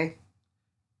 okay.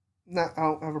 No, I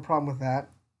don't have a problem with that.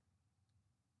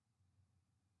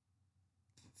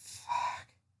 Fuck.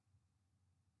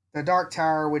 The Dark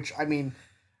Tower, which, I mean,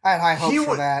 I had high hopes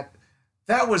for that.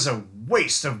 That was a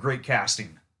waste of great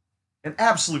casting. An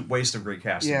absolute waste of great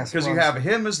casting. Yes, because you have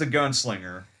him as the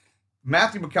gunslinger,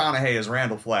 Matthew McConaughey as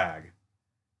Randall Flagg.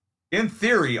 In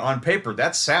theory, on paper,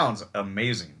 that sounds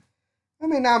amazing. I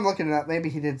mean, now I'm looking it up. Maybe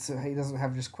he did. So he doesn't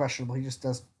have just questionable. He just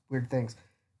does weird things.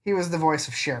 He was the voice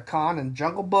of Shere Khan in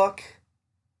Jungle Book.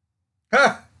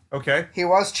 Huh. Okay. He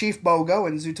was Chief Bogo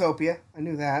in Zootopia. I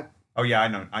knew that. Oh yeah,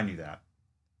 I knew that.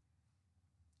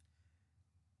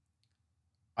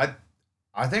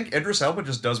 I think Idris Elba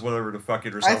just does whatever the fuck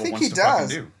Idris I Elba think wants he to fucking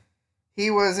does. do.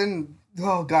 He was in.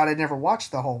 Oh God, I never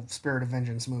watched the whole Spirit of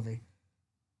Vengeance movie.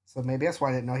 So maybe that's why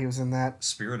I didn't know he was in that.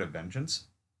 Spirit of Vengeance.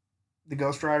 The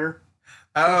Ghost Rider,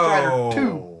 Oh, Rider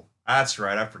 2. That's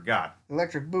right. I forgot.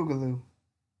 Electric Boogaloo.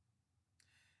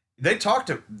 They talked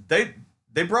to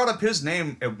they brought up his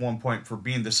name at one point for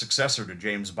being the successor to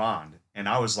James Bond, and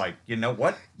I was like, you know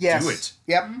what? Yes. Do it.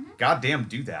 Yep. Goddamn,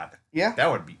 do that. Yeah.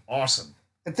 That would be awesome.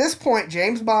 At this point,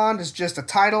 James Bond is just a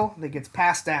title that gets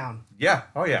passed down. Yeah.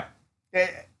 Oh yeah.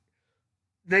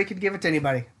 They could give it to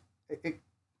anybody.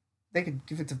 They could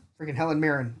give it to freaking Helen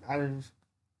Mirren.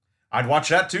 I'd watch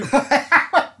that too.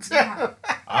 Yeah.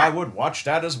 I would watch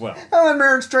that as well. Helen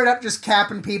Mirren straight up just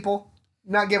capping people,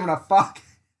 not giving a fuck.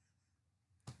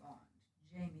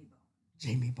 Bond.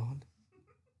 Jamie Bond.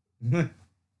 Jamie Bond.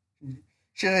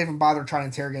 She didn't even bother trying to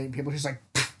interrogate people. She's like,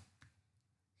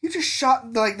 you just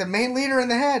shot like the main leader in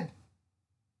the head.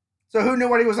 So who knew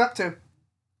what he was up to?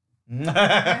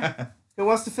 Who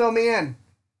wants to fill me in?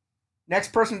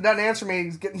 Next person that doesn't answer me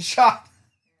is getting shot.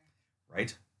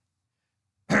 Right.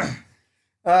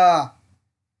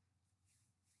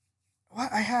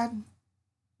 What I had?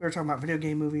 We were talking about video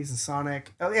game movies and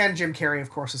Sonic. Oh, and Jim Carrey, of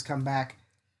course, has come back.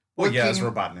 Well, yeah, as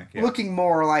Robotnik. Yeah. Looking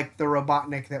more like the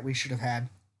Robotnik that we should have had.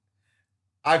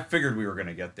 I figured we were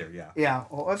gonna get there. Yeah. Yeah,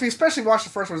 well, if you especially watch the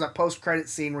first one, that post-credit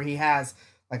scene where he has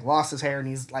like lost his hair and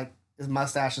he's like his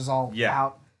mustache is all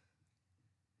out.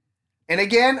 And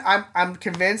again, I'm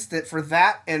convinced that for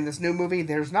that and this new movie,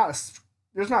 there's not a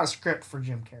script for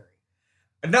Jim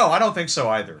Carrey. No, I don't think so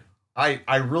either.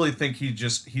 I really think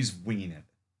he's winging it,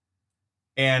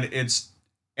 and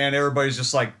everybody's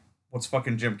just like, what's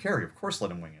fucking Jim Carrey? Of course, let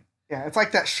him wing it. Yeah, it's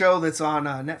like that show that's on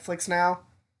Netflix now.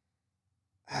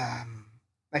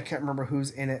 I can't remember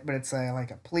who's in it, but it's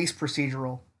like a police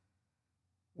procedural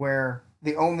where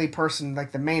the only person,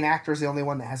 like the main actor, is the only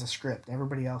one that has a script.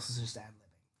 Everybody else is just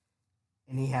ad-libbing,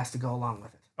 and he has to go along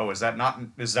with it. Oh, is that not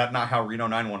how Reno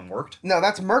 911 worked? No,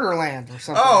 that's Murderland or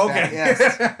something. Oh, like okay. That.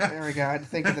 Yes, there we go. I had to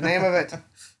think of the name of it.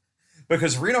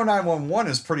 Because Reno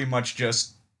 911 is pretty much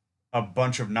just a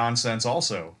bunch of nonsense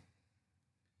also.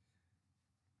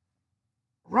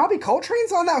 Robbie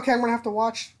Coltrane's on that? Okay, I'm going to have to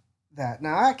watch that. No,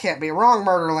 that can't be wrong,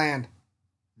 Murderland.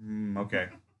 Okay.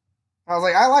 I was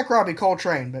like, I like Robbie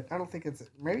Coltrane, but I don't think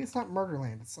maybe it's not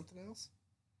Murderland. It's something else.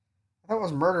 I thought it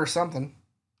was Murder something.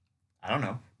 I don't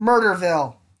know.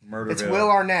 Murderville. Murderville. It's Will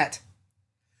Arnett.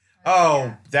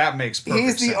 Oh, that makes perfect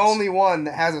sense. He's the only one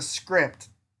that has a script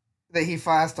that he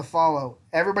has to follow.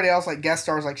 Everybody else, like guest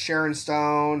stars like Sharon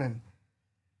Stone and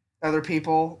other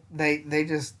people, they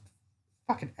just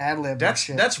fucking ad-lib that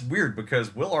shit. That's weird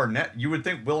because Will Arnett, you would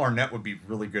think Will Arnett would be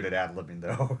really good at ad-libbing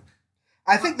though.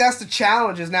 I think that's the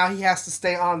challenge is now he has to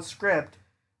stay on script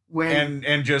when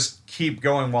and just keep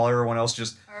going while everyone else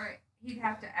just... All right, he'd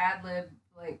have to ad-lib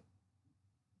like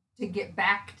to get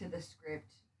back to the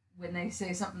script when they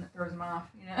say something that throws him off,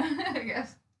 you know. I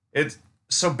guess it's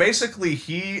so basically if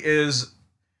you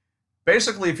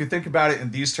think about it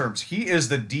in these terms, he is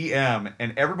the DM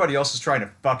and everybody else is trying to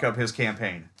fuck up his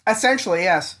campaign. Essentially,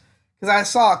 yes. Because I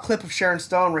saw a clip of Sharon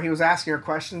Stone where he was asking her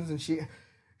questions and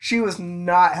she was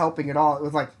not helping at all. It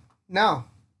was like, no.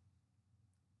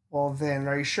 Well, then,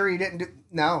 are you sure you didn't do...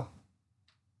 No.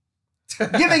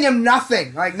 Giving him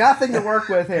nothing. Like, nothing to work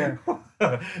with here.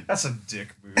 That's a dick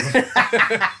move. but it's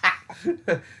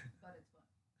fun.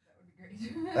 That would be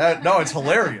great. No, it's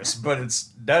hilarious, but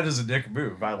that is a dick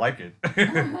move. I like it.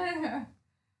 I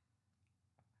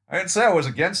didn't say I was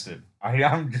against it.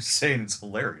 I'm just saying it's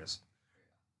hilarious.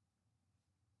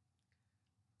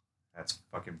 That's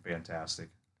fucking fantastic.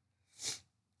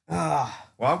 Well,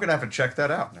 I'm gonna have to check that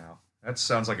out now. That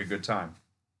sounds like a good time.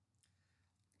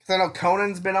 Because I know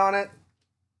Conan's been on it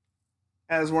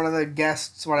as one of the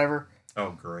guests, whatever. Oh,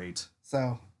 great.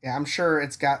 So, yeah, I'm sure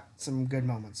it's got some good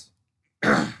moments.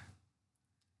 But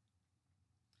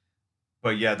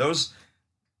yeah,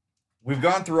 we've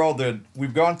gone through all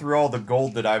the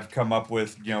gold that I've come up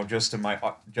with, you know, just in my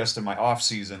off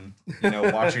season, you know,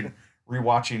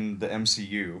 rewatching the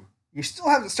MCU. You still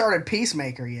haven't started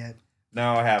Peacemaker yet.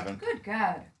 No, I haven't. Good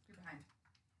God. You're behind.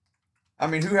 I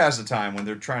mean, who has the time when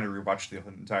they're trying to rewatch the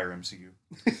entire MCU?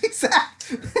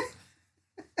 Exactly.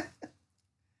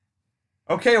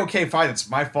 Okay, fine. It's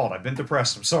my fault. I've been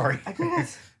depressed. I'm sorry. I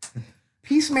guess.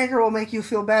 Peacemaker will make you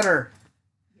feel better.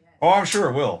 Yes. Oh, I'm sure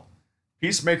it will.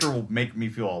 Peacemaker will make me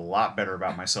feel a lot better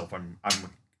about myself. I'm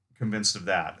convinced of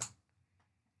that.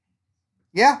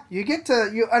 Yeah,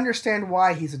 you understand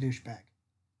why he's a douchebag.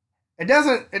 It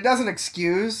doesn't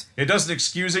excuse. It doesn't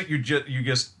excuse it. You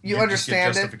just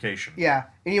understand get justification. Yeah,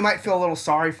 and you might feel a little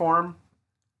sorry for him.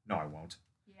 No, I won't.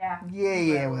 Yeah.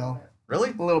 Yeah, will.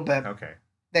 Really? A little bit. Okay.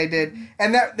 They did,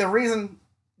 and that the reason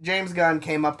James Gunn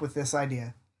came up with this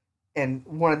idea and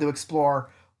wanted to explore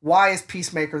why is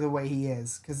Peacemaker the way he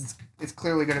is, because it's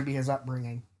clearly going to be his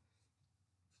upbringing.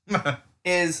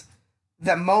 Is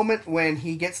the moment when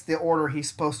he gets the order he's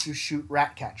supposed to shoot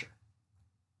Ratcatcher,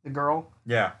 the girl.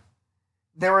 Yeah.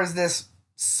 There was this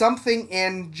something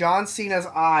in John Cena's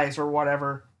eyes or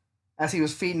whatever as he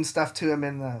was feeding stuff to him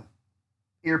in the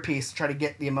earpiece to try to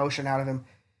get the emotion out of him.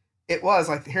 It was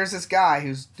like, here's this guy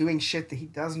who's doing shit that he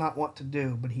does not want to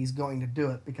do, but he's going to do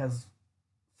it because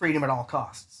freedom at all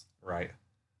costs. Right.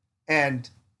 And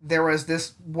there was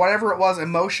this, whatever it was,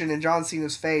 emotion in John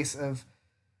Cena's face of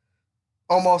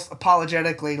almost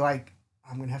apologetically, like,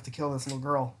 I'm going to have to kill this little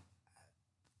girl.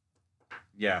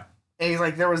 Yeah. And he's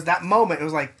like, there was that moment. It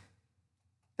was like,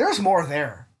 there's more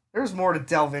there. There's more to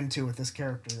delve into with this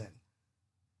character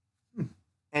then.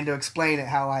 And to explain it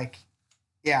how, like,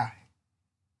 yeah.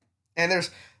 And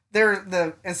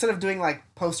instead of doing like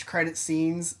post-credit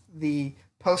scenes, the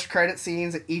post-credit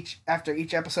scenes after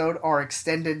each episode are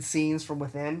extended scenes from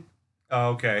within. Oh,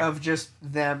 okay. Of just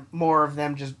more of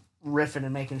them just riffing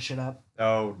and making shit up.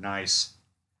 Oh, nice.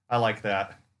 I like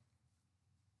that.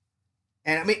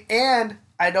 And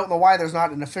I don't know why there's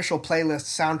not an official playlist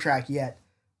soundtrack yet,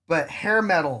 but hair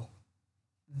metal,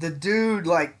 the dude,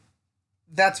 like,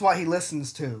 that's what he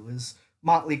listens to is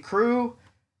Motley Crue,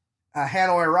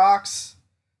 Hanoi Rocks,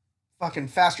 fucking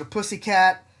Faster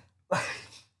Pussycat.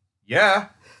 Yeah.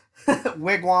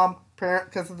 Wigwam,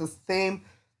 because of the theme.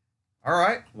 All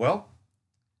right. Well,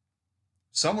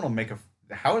 someone will make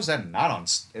how is that not on?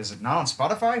 Is it not on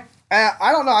Spotify?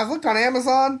 I don't know. I've looked on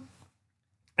Amazon,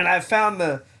 and I've found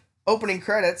the opening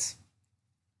credits.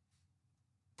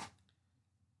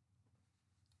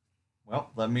 Well,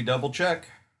 let me double check.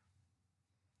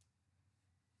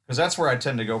 Because that's where I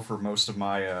tend to go for most of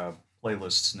my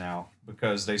playlists now.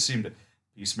 Because they seem to...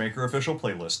 Peacemaker official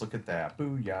playlist. Look at that.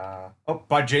 Booyah. Oh,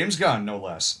 by James Gunn, no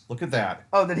less. Look at that.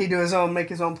 Oh, did he make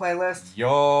his own playlist?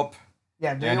 Yup.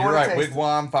 Yeah, and you're right.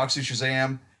 Wigwam, Foxy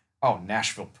Shazam. Oh,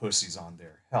 Nashville Pussy's on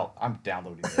there. Hell, I'm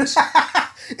downloading this.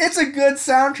 It's a good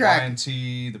soundtrack. Ryan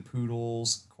T, The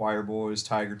Poodles, Choir Boys,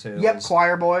 Tiger Tails. Yep,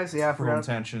 Choir Boys. Yeah, I Cruel forgot.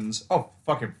 Intentions. Oh,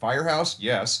 fucking Firehouse.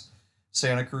 Yes.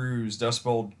 Santa Cruz, Dust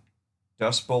Bowl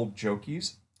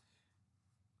Jokies.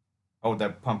 Oh,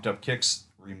 that Pumped Up Kicks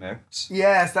remix.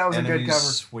 Yes, that was Enemies, a good cover.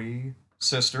 Sweet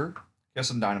Sister.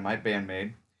 Kiss and Dynamite,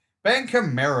 Bandmade. Bang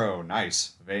Camaro.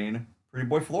 Nice. Vane. Pretty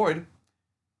Boy Floyd.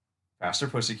 Faster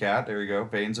Pussycat. There you go.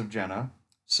 Veins of Jenna.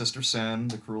 Sister Sin.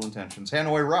 The Cruel Intentions.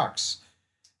 Hanoi Rocks.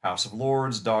 House of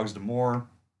Lords. Dogs D'Amour.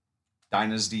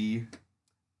 Dynasty.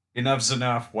 Enough's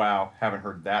Enough. Wow. Haven't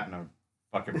heard that in a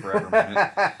fucking forever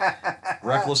minute.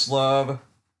 Reckless Love.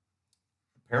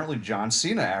 Apparently John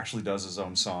Cena actually does his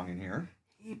own song in here.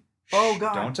 Oh,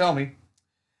 God. Don't tell me.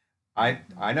 I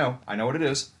know what it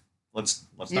is. Let's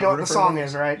You not know ruin what it the for song everybody.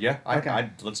 is, right? Yeah, Okay.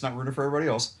 Let's not ruin it for everybody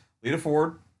else. Lita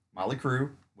Ford, Motley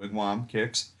Crue, Wigwam,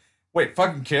 Kicks. Wait,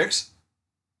 fucking Kicks?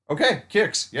 Okay,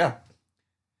 Kicks, yeah.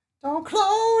 Don't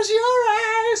close your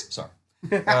eyes. Sorry.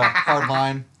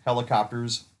 Hardline,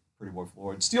 Helicopters, Pretty Boy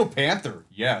Floyd, Steel Panther,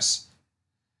 yes.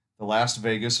 The Last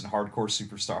Vegas and Hardcore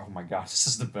Superstar. Oh my god, this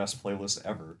is the best playlist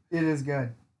ever. It is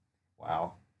good.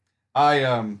 Wow.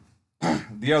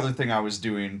 The other thing I was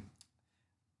doing,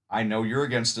 I know you're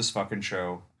against this fucking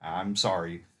show. I'm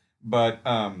sorry. But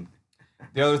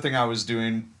the other thing I was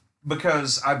doing,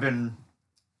 because I've been,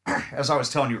 as I was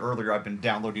telling you earlier, I've been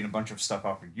downloading a bunch of stuff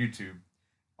off of YouTube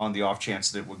on the off chance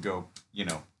that it would go,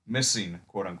 missing,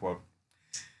 quote unquote.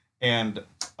 And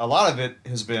a lot of it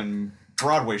has been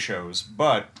Broadway shows.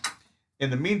 But in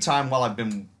the meantime, while I've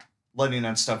been letting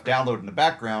that stuff download in the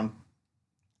background,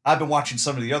 I've been watching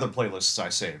some of the other playlists I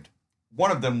saved.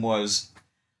 One of them was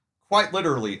quite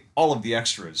literally all of the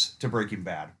extras to Breaking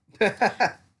Bad,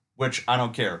 which I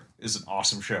don't care, is an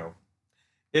awesome show.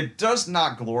 It does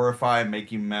not glorify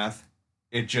making meth.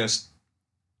 As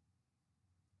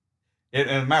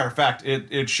a matter of fact,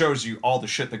 it shows you all the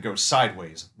shit that goes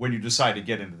sideways when you decide to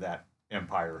get into that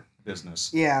empire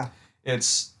business. Yeah.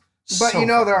 It's But so there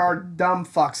fucking are good. dumb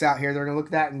fucks out here. They're gonna look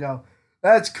at that and go,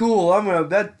 "That's cool.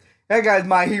 That guy's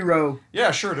my hero."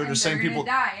 Yeah, sure. They're the And same they're people.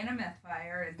 gonna die in a meth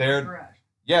fire in They're- the garage.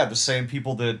 Yeah, the same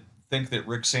people that think that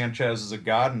Rick Sanchez is a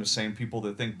god, and the same people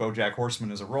that think BoJack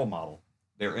Horseman is a role model.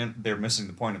 They're missing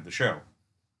the point of the show.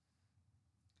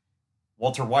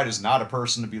 Walter White is not a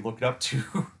person to be looked up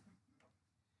to.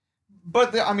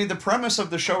 But the premise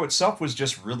of the show itself was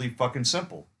just really fucking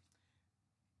simple.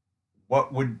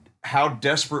 How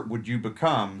desperate would you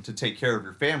become to take care of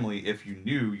your family if you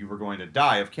knew you were going to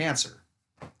die of cancer?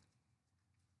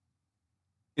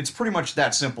 It's pretty much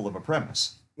that simple of a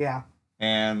premise. Yeah.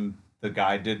 And the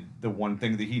guy did the one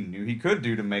thing that he knew he could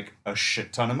do to make a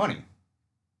shit ton of money.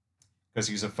 Because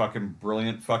he's a fucking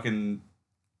brilliant fucking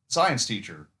science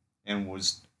teacher. And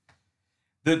was...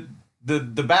 The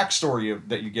backstory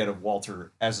that you get of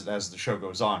Walter as the show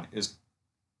goes on is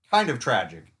kind of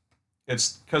tragic.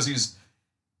 It's because he's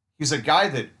a guy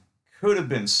that could have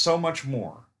been so much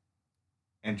more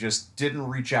and just didn't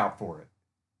reach out for it.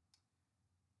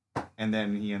 And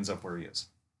then he ends up where he is.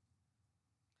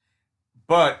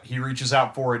 But he reaches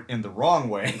out for it in the wrong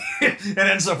way and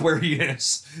ends up where he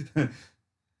is.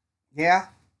 Yeah.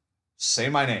 Say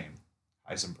my name,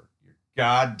 Heisenberg. You're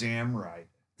goddamn right.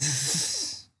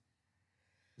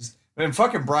 And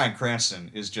fucking Bryan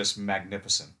Cranston is just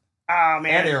magnificent. Oh,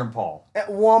 man. And Aaron Paul.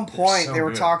 At one point, so they were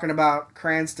good. talking about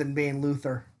Cranston being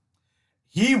Luthor.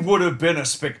 He would have been a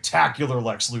spectacular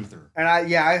Lex Luthor. And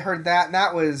I heard that, and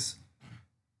that was...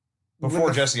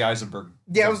 Before Jesse Eisenberg.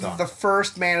 Yeah, it was jumped the on.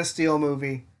 first Man of Steel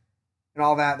movie. And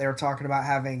all that, they were talking about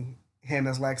having him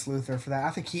as Lex Luthor for that. I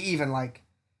think he even, like,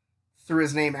 threw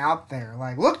his name out there.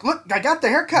 Like, look, I got the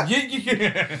haircut.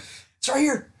 Yeah. It's right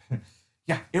here.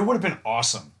 Yeah, it would have been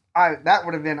awesome. I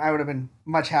would have been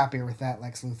much happier with that,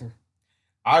 Lex Luthor.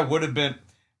 I would have been...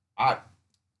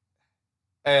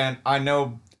 And I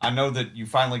know that you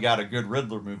finally got a good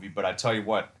Riddler movie, but I tell you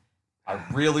what, I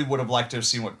really would have liked to have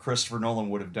seen what Christopher Nolan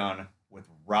would have done with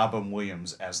Robin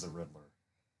Williams as the Riddler.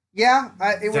 Yeah,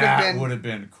 it would have been... That would have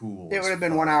been cool. It would have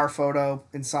been 1 hour photo,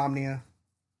 Insomnia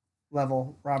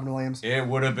level, Robin Williams. It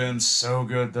would have been so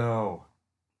good, though.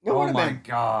 It would Oh have my been.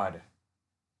 god.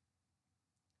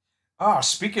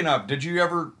 Speaking of, did you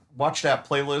ever watch that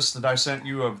playlist that I sent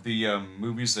you of the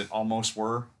movies that almost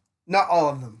were? Not all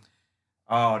of them.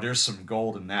 Oh, there's some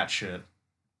gold in that shit.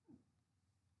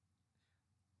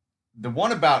 The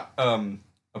one about,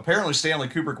 apparently Stanley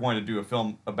Kubrick wanted to do a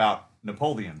film about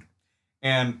Napoleon.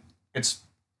 And of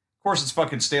course it's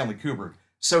fucking Stanley Kubrick.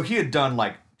 So he had done,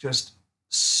 like, just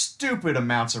stupid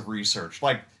amounts of research.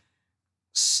 Like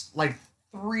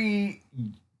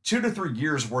 2 to 3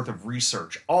 years worth of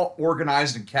research, all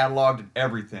organized and cataloged and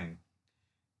everything.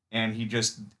 And he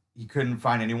couldn't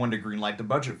find anyone to greenlight the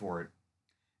budget for it.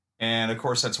 And of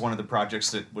course, that's one of the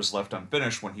projects that was left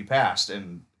unfinished when he passed.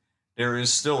 And there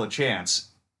is still a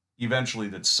chance eventually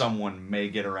that someone may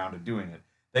get around to doing it.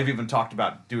 They've even talked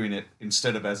about doing it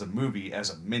instead of as a movie,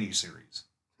 as a miniseries,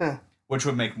 which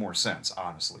would make more sense,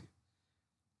 honestly,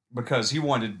 because he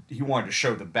wanted to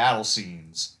show the battle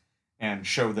scenes and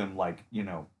show them, like, you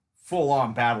know, full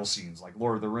on battle scenes, like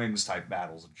Lord of the Rings type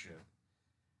battles and shit.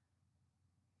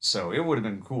 So it would have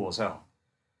been cool as hell.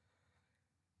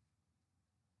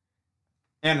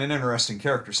 And an interesting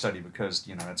character study, because,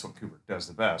 you know, that's what Kubrick does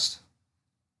the best.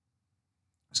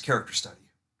 Is character study.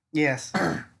 Yes.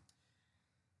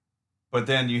 But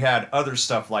then you had other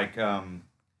stuff like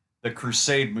the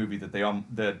Crusade movie that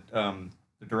the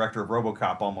director of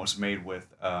RoboCop almost made with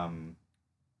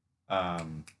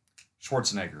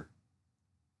Schwarzenegger.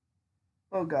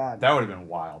 Oh, God. That would have been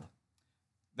wild.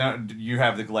 Now you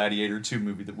have the Gladiator 2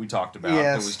 movie that we talked about.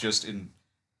 Yes. That was just in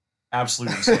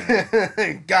absolute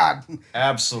insanity. God.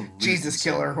 Absolute Jesus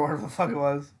insanity. Killer, or whatever the fuck it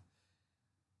was.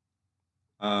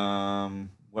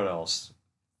 What else?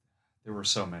 There were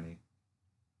so many.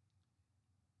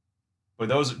 But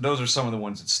those are some of the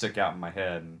ones that stick out in my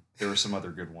head, and there were some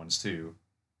other good ones too.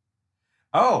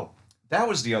 Oh, that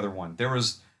was the other one. There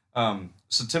was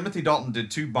so Timothy Dalton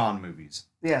did 2 Bond movies.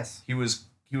 Yes. He was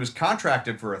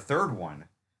contracted for a third one,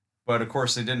 but of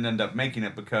course they didn't end up making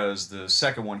it because the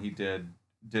second one he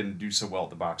didn't do so well at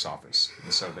the box office,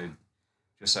 and so they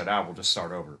just said, we'll just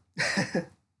start over.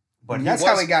 But That's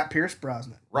how we got Pierce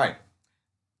Brosnan. Right,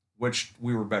 which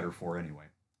we were better for anyway.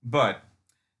 But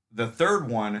the third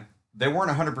one, they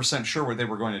weren't 100% sure what they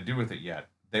were going to do with it yet.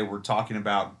 They were talking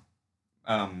about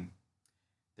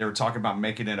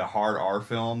making it a hard R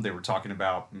film. They were talking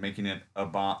about making it a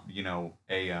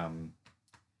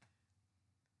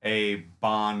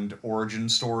Bond origin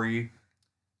story.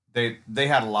 They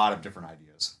had a lot of different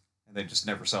ideas, and they just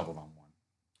never settled on one.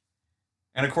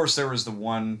 And of course, there was the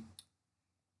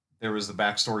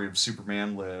backstory of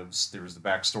Superman Lives. There was the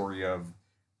backstory of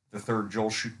the third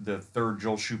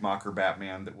Joel Schumacher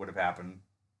Batman that would have happened.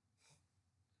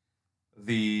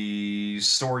 The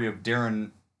story of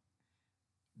Darren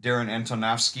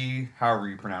Antonovsky, however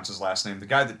you pronounce his last name, the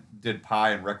guy that did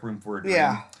Pi and Requiem for a Dream.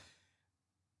 Yeah.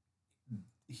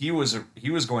 he was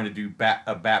going to do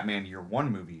a Batman Year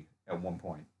One movie at one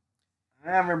point,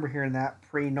 I remember hearing that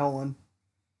pre-Nolan.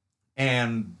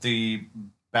 and the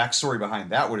backstory behind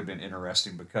that would have been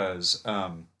interesting because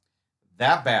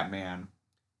that Batman,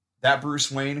 that Bruce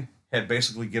Wayne had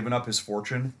basically given up his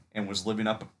fortune and was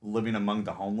living among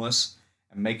the homeless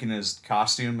and making his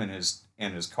costume and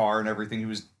his car and everything. He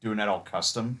was doing that all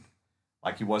custom,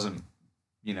 like he wasn't,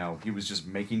 he was just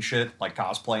making shit, like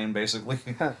cosplaying basically.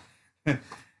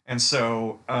 And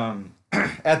so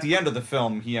at the end of the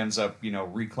film, he ends up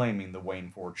reclaiming the Wayne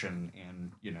fortune,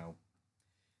 and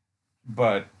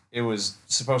but it was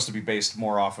supposed to be based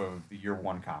more off of the Year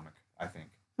One comic, I think.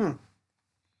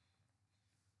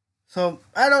 So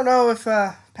I don't know if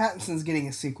Pattinson's getting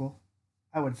a sequel.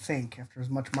 I would think after as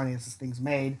much money as this thing's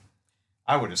made.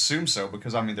 I would assume so,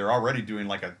 because I mean they're already doing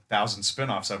like 1,000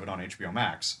 spin-offs of it on HBO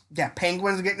Max. Yeah,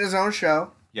 Penguin's getting his own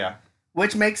show. Yeah.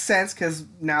 Which makes sense because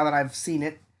now that I've seen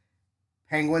it,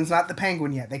 Penguin's not the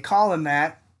Penguin yet. They call him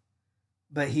that,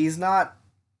 but he's not.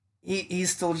 He's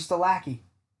still just a lackey.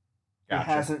 Gotcha.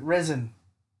 He hasn't risen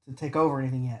to take over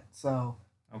anything yet. So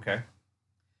Okay.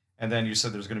 And then you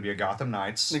said there's going to be a Gotham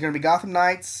Knights. there's going to be Gotham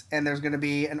Knights, and there's going to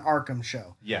be an Arkham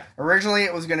show. Yeah. Originally,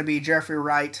 it was going to be Jeffrey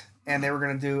Wright, and they were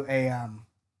going to do a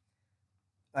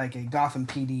like a Gotham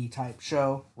PD type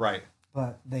show, Right.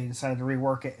 but they decided to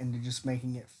rework it into just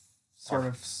making it sort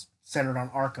of centered on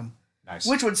Arkham, Nice.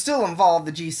 which would still involve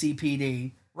the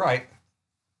GCPD. Right.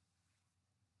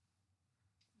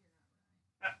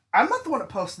 I'm not the one that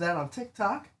posted that on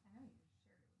TikTok.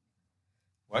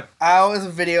 What? It was a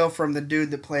video from the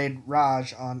dude that played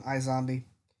Raj on iZombie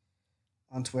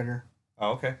on Twitter.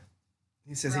 Oh, okay.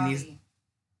 He says he needs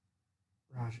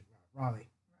Robbie.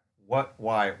 What?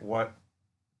 Why? What?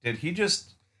 Did he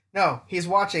just... No, he's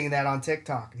watching that on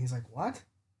TikTok, and he's like, "What?"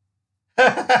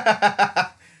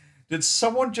 Did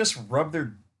someone just rub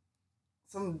their...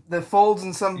 The folds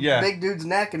in some Yeah. big dude's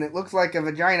neck, and it looks like a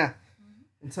vagina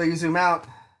until you zoom out.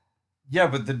 Yeah,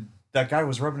 but that guy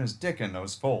was rubbing his dick in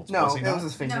those folds. No, was he it not? was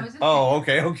his finger. No, it's Oh,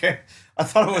 okay. I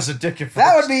thought it was a dick at first.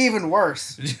 That would be even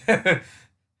worse. I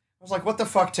was like, what the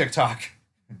fuck, TikTok?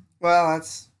 Well,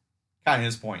 that's Kind of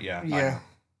his point, yeah. I know. yeah.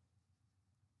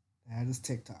 That is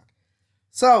TikTok.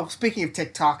 So, speaking of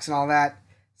TikToks and all that,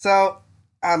 so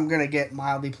I'm gonna get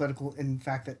mildly political in the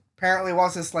fact that apparently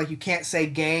was this like you can't say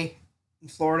gay in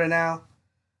Florida now,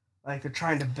 like they're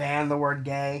trying to ban the word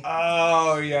gay.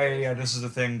 Oh, yeah. This is the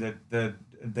thing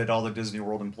that all the Disney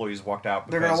World employees walked out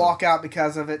because They're gonna walk out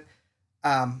because of it.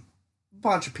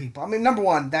 Bunch of people. I mean, number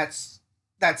one, that's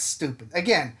stupid.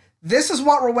 Again, this is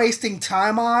what we're wasting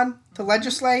time on to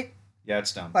legislate. Yeah,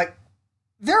 it's dumb. Like,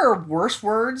 there are worse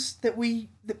words that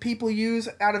people use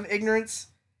out of ignorance.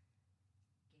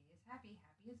 Gay is happy,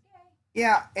 happy is gay.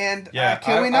 Yeah, and Yeah,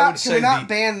 can we I not would say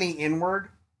ban the N word?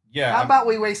 Yeah. How about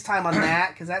we waste time on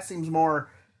that? Because that seems more.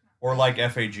 Or like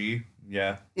FAG.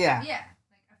 Yeah. Yeah. Yeah,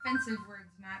 like offensive words,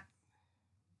 not.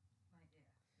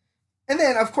 And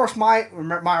then, of course, my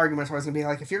argument was going to be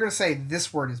like, if you're going to say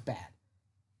this word is bad,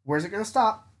 where's it going to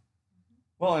stop?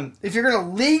 Well, and If you're going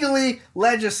to legally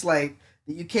legislate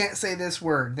that you can't say this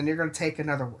word, then you're going to take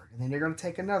another word, and then you're going to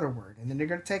take another word, and then you're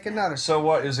going to take another. so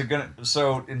what is it gonna?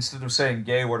 So instead of saying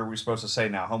gay, what are we supposed to say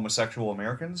now? Homosexual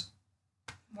Americans?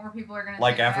 More people are gonna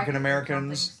Like say African faggot or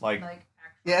Americans, something like- actual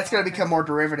Yeah, it's going to become offensive. more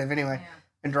derivative anyway, Yeah.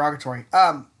 and derogatory.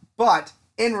 But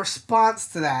in response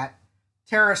to that,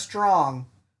 Tara Strong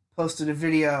posted a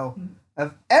video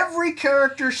of every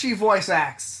character she voice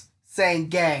acts saying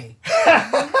gay,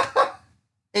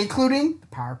 including the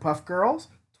Powerpuff Girls,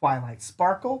 Twilight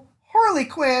Sparkle, Harley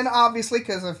Quinn, obviously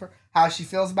because of how she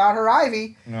feels about her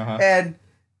Ivy, Uh-huh. and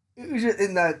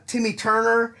in the Timmy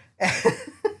Turner, and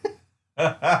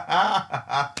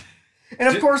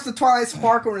of course the Twilight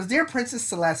Sparkle was, "Dear Princess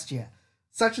Celestia,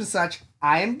 such and such,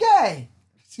 I am gay.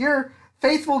 Your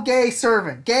faithful gay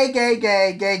servant. Gay, gay,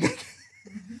 gay, gay, gay."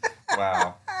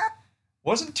 Wow.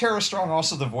 Wasn't Tara Strong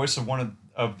also the voice of one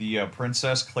of the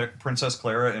Princess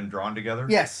Clara in Drawn Together?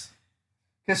 Yes,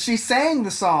 because she sang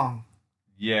the song.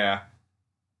 Yeah.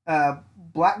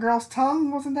 Black Girl's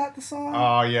Tongue, wasn't that the song?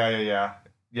 Oh, yeah.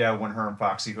 Yeah, when her and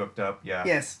Foxy hooked up. Yeah.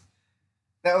 Yes.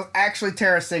 That was actually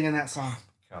Tara singing that song.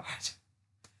 God.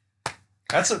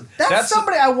 That's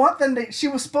Somebody I want them to. She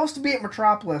was supposed to be at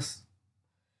Metropolis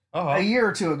Uh-huh. a year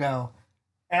or two ago.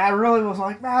 And I really was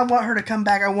like, man, I want her to come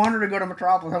back. I want her to go to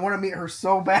Metropolis. I want to meet her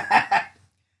so bad.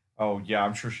 Oh, yeah,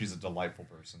 I'm sure she's a delightful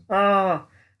person.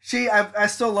 I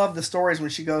still love the stories when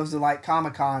she goes to like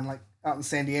Comic-Con, like out in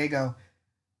San Diego,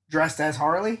 dressed as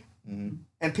Harley. Mm-hmm.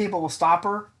 And people will stop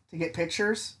her to get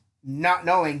pictures, not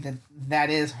knowing that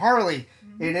is Harley.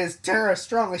 It is Tara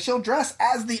Strong. She'll dress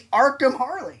as the Arkham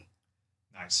Harley.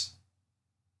 Nice.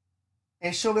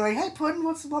 And she'll be like, hey, Puddin',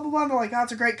 what's blah, blah, blah. And they're like, oh,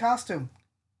 it's a great costume.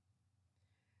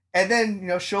 And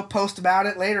then, she'll post about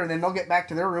it later, and then they'll get back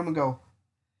to their room and go,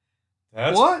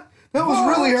 what? That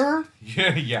was really her?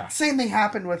 Yeah. Same thing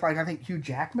happened with, I think Hugh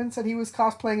Jackman said he was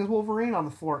cosplaying as Wolverine on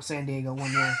the floor at San Diego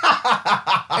one year.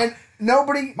 And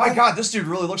nobody... My God, this dude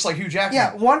really looks like Hugh Jackman.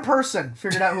 Yeah, one person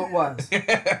figured out who it was.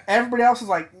 Everybody else was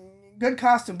like, good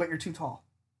costume, but you're too tall.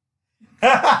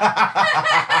 That's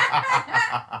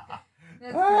great.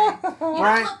 You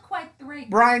don't look quite the right.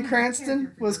 Bryan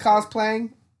Cranston was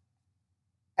cosplaying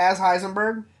as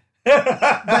Heisenberg,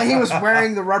 but he was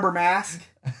wearing the rubber mask.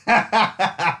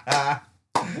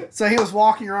 So he was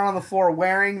walking around on the floor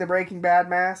wearing the Breaking Bad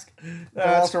mask, the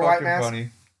Walter White mask. Funny.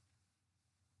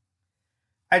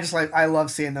 I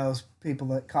love seeing those people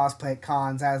that cosplay at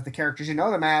cons as the characters you know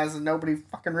them as, and nobody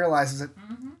fucking realizes it.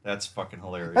 Mm-hmm. That's fucking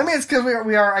hilarious. I mean, it's because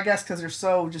we are, I guess, because they're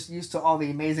so just used to all the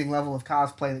amazing level of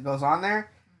cosplay that goes on there.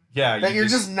 Yeah, that you're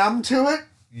just numb to it.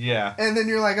 Yeah. And then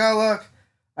you're like, oh look,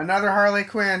 another Harley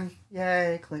Quinn.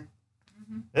 Yay, click.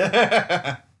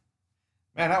 Mm-hmm.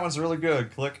 Man, that one's really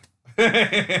good. Click.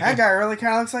 That guy really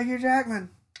kind of looks like Hugh Jackman.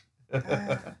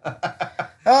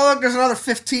 Oh, look, there's another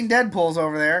 15 Deadpools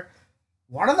over there.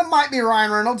 One of them might be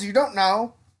Ryan Reynolds. You don't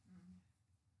know.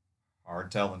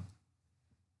 Hard telling.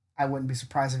 I wouldn't be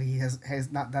surprised if he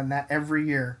has not done that every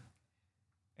year.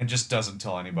 And just doesn't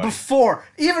tell anybody.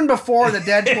 Even before the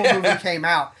Deadpool movie came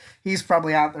out, he's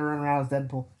probably out there running around as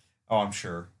Deadpool. Oh, I'm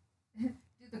sure. Do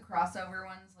the crossover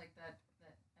ones like that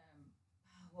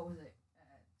what was it?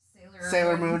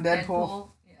 Sailor Moon, Deadpool.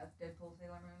 Yeah, Deadpool,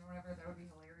 Sailor Moon, or whatever. That would be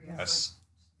hilarious. Yes. Like, just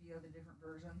via the different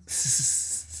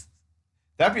versions.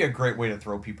 That'd be a great way to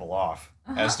throw people off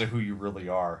as to who you really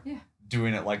are. Yeah.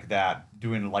 Doing it like that.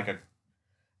 Doing it like a...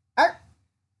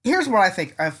 Here's what I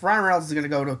think. If Ryan Reynolds is going to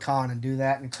go to a con and do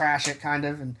that and crash it kind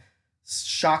of and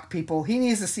shock people, he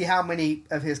needs to see how many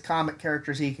of his comic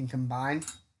characters he can combine.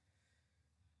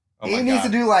 Oh he needs to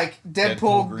do like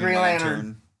Deadpool, Green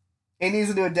Lantern. He needs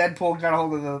to do a Deadpool, got a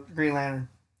hold of the Green Lantern.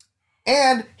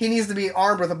 And he needs to be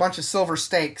armed with a bunch of silver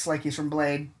stakes like he's from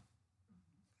Blade.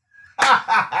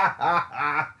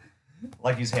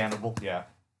 Like he's Hannibal, yeah.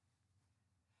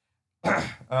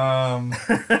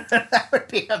 That would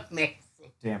be amazing.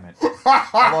 Damn it.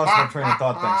 I lost my train of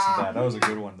thought thanks to that. That was a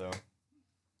good one,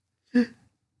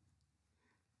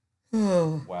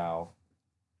 though. Wow.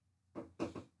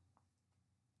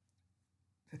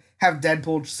 Have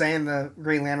Deadpool saying the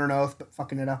Green Lantern oath, but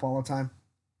fucking it up all the time.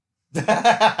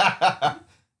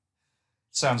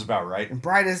 Sounds about right. In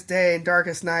brightest day and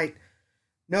darkest night,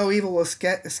 no evil will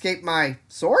escape my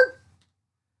sword?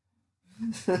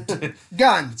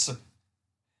 Gun.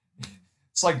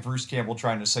 It's like Bruce Campbell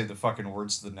trying to say the fucking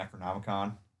words to the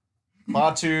Necronomicon.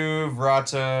 Latu,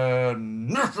 Vrata...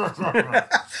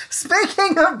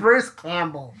 Speaking of Bruce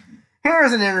Campbell,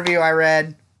 here's an interview I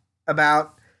read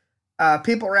about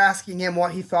people were asking him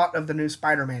what he thought of the new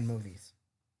Spider-Man movies.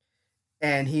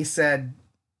 And he said,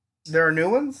 there are new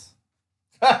ones?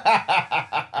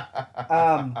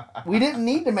 We didn't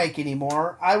need to make any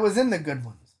more. I was in the good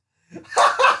ones.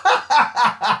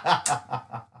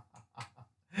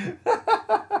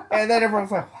 And then everyone's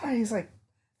like, why? He's like,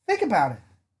 think about it.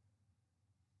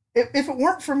 If it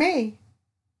weren't for me,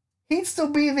 he'd still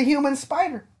be the human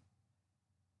spider.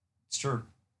 It's true.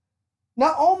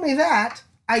 Not only that,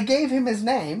 I gave him his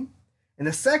name. In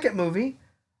the second movie,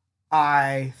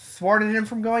 I thwarted him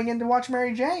from going in to watch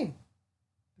Mary Jane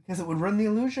because it would ruin the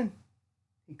illusion.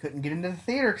 He couldn't get into the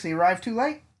theater because he arrived too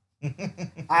late.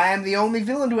 I am the only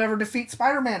villain to ever defeat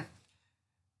Spider-Man.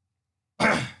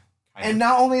 And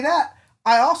not only that,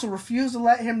 I also refused to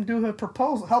let him do a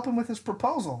proposal, help him with his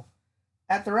proposal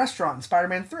at the restaurant in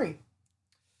Spider-Man 3.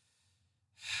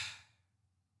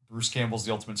 Bruce Campbell's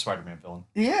the ultimate Spider-Man villain.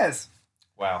 He is.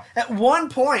 Wow. At one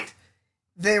point,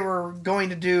 they were going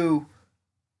to do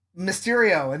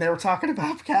Mysterio, and they were talking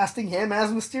about casting him as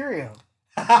Mysterio.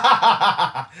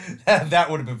 That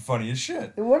would have been funny as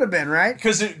shit. It would have been, right?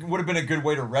 Because it would have been a good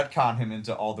way to retcon him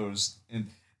into all those...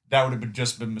 That would have been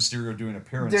just been Mysterio doing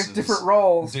appearances. Different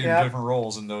roles. Doing different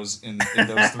roles in those three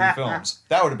films.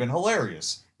 That would have been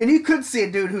hilarious. And you could see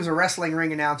a dude who's a wrestling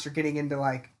ring announcer getting into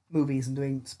like movies and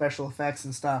doing special effects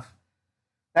and stuff.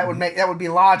 That would be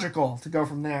logical to go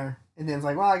from there. And then it's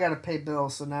like, well, I got to pay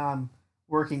bills, so now I'm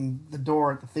working the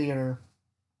door at the theater.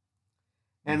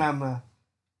 And I'm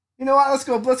you know what? Let's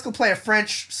go play a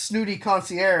French snooty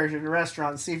concierge at a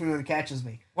restaurant and see if anyone catches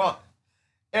me. Well,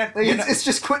 and like, it's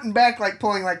just quitting back, like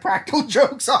pulling like practical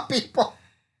jokes on people.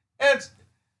 It's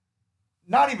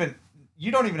not even.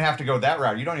 you don't even have to go that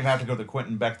route. You don't even have to go the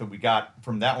Quentin Beck that we got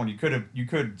from that one. You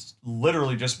could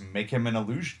literally just make him an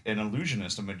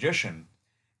illusionist, a magician,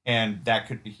 and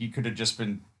he could have just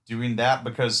been doing that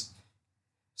because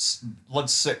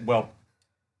let's say, well,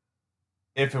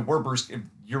 if it were Bruce,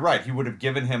 you're right, he would have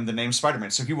given him the name Spider-Man,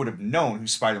 so he would have known who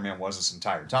Spider-Man was this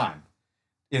entire time,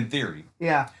 in theory.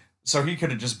 Yeah. So he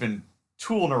could have just been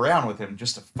tooling around with him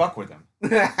just to fuck with him.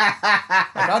 Like,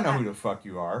 I know who the fuck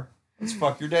you are. Let's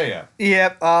fuck your day up.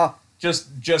 Yep.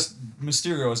 Just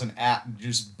Mysterio as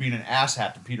just being an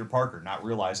asshat to Peter Parker, not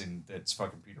realizing that it's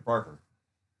fucking Peter Parker.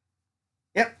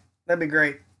 Yep. That'd be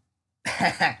great.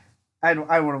 That would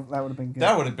have been good.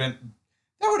 That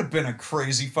would have been a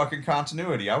crazy fucking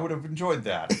continuity. I would have enjoyed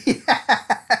that.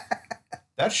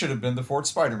 That should have been the fourth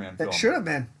Spider-Man film. That should have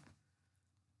been.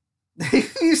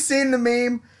 You've seen the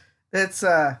meme? It's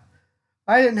I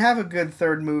didn't have a good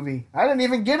third movie. I didn't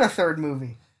even get a third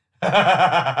movie.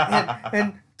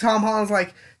 and Tom Holland's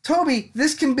like, Toby,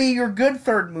 this can be your good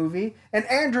third movie, and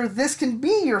Andrew, this can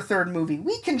be your third movie.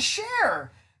 We can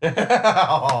share.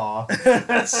 Aw,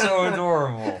 that's so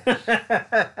adorable.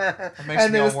 That makes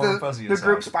me all warm and fuzzy inside. The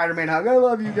group Spider-Man hug. I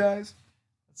love you guys.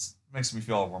 It makes me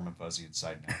feel all warm and fuzzy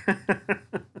inside now.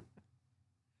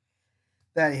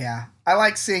 Yeah. I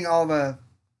like seeing all the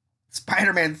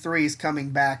Spider-Man 3s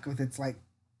coming back with its like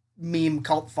meme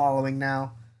cult following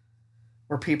now,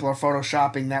 where people are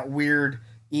photoshopping that weird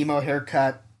emo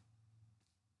haircut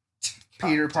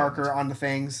Peter Parker onto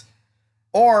things.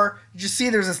 Or did you see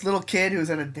there's this little kid who's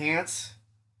at a dance,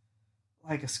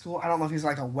 like a school, I don't know if he's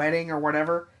like a wedding or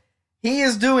whatever. He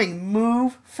is doing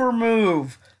move for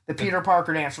move the Peter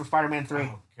Parker dance from Spider-Man 3.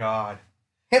 Oh God.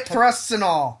 Hip thrusts and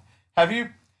all.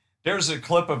 There's a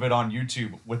clip of it on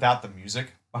YouTube without the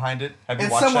music behind it. Have you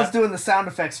and watched someone's that? doing the sound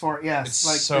effects for it, yes. It's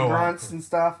like so the grunts awkward. and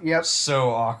stuff. Yep. So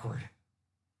awkward.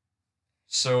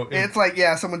 So It's like,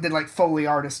 yeah, someone did like Foley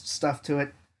artist stuff to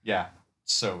it. Yeah,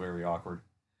 so very awkward.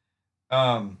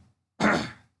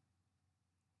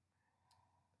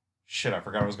 Shit, I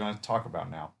forgot what I was going to talk about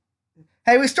now.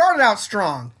 Hey, we started out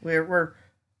strong. We're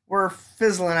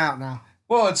fizzling out now.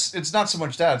 Well, it's not so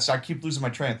much that. It's I keep losing my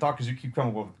train of thought because you keep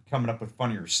coming up with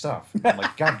funnier stuff. I'm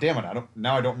like, God damn it! I don't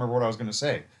remember what I was going to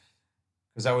say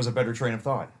because that was a better train of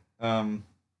thought.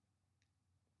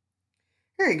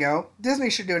 Here you go. Disney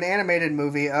should do an animated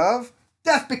movie of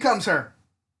Death Becomes Her.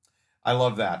 I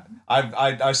love that.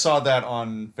 I saw that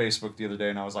on Facebook the other day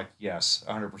and I was like, yes,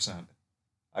 100%.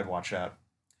 I'd watch that.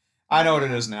 I know what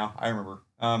it is now. I remember.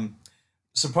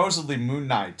 Supposedly Moon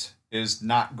Knight is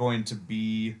not going to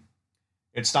be.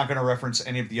 It's not going to reference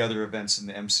any of the other events in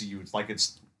the MCU. It's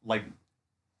like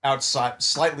outside,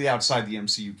 slightly outside the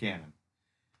MCU canon.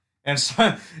 And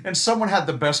someone had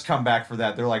the best comeback for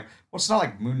that. They're like, well, it's not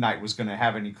like Moon Knight was going to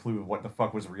have any clue of what the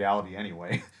fuck was reality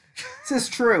anyway. This is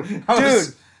true.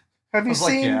 Dude, have you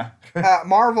seen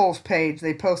Marvel's page?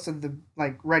 They posted the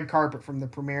like red carpet from the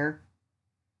premiere.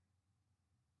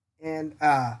 And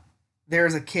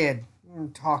there's a kid, we're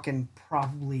talking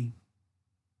probably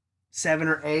 7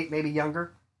 or 8, maybe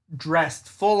younger, dressed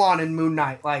full on in Moon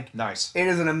Knight. Like, nice. It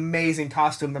is an amazing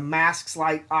costume. The mask's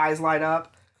eyes light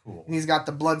up. Cool. And he's got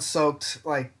the blood-soaked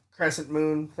like crescent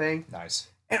moon thing. Nice.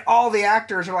 And all the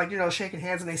actors are like, shaking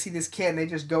hands, and they see this kid, and they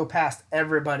just go past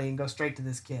everybody and go straight to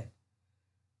this kid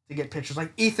to get pictures.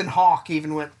 Like Ethan Hawke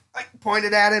even went, like,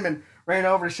 pointed at him and ran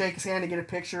over to shake his hand to get a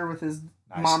picture with his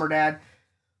mom or dad.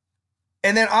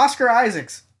 And then Oscar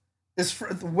Isaacs is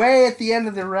way at the end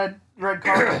of the red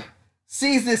carpet,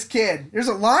 sees this kid. There's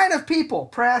a line of people,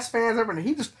 press, fans, everyone.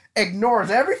 He just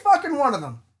ignores every fucking one of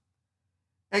them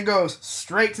and goes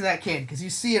straight to that kid because you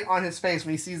see it on his face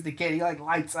when he sees the kid. He like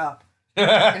lights up.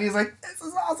 And he's like, this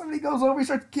is awesome. And he goes over, he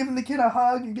starts giving the kid a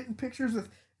hug and getting pictures with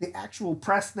the actual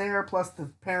press there, plus the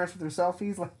parents with their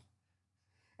selfies. Like,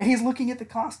 and he's looking at the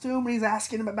costume and he's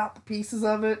asking him about the pieces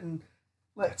of it. And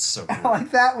like, that's so cool.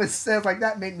 Like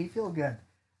that made me feel good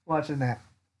watching that.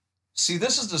 See,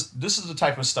 this is the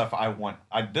type of stuff I want.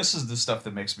 This is the stuff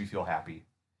that makes me feel happy.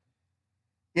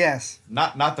 Yes.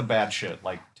 Not the bad shit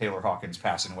like Taylor Hawkins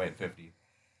passing away at 50,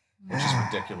 which is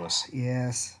ridiculous.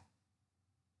 Yes.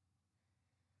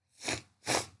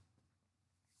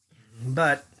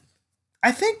 But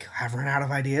I think I've run out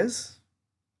of ideas.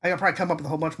 I could probably come up with a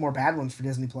whole bunch more bad ones for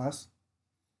Disney Plus.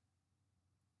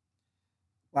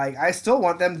 Like, I still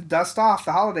want them to dust off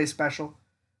the holiday special,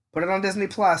 put it on Disney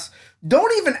Plus.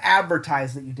 Don't even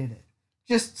advertise that you did it.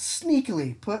 Just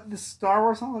sneakily put the Star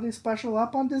Wars holiday special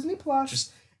up on Disney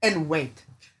Plus and wait.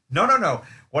 No.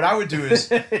 What I would do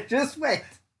is just wait.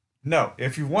 No,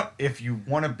 if you want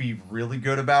to be really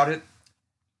good about it,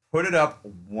 put it up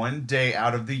one day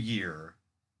out of the year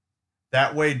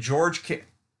That way, George can.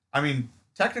 I mean,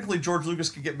 technically, George Lucas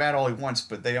can get mad all he wants,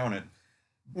 but they own it.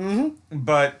 Mm-hmm.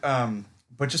 But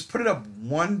just put it up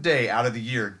one day out of the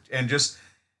year, and just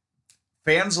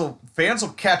fans will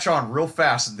catch on real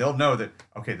fast, and they'll know that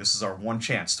okay, this is our one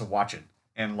chance to watch it,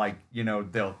 and like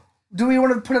they'll. Do we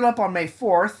want to put it up on May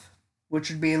 4th, which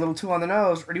would be a little too on the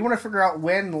nose, or do you want to figure out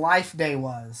when Life Day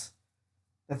was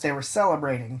that they were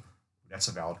celebrating? That's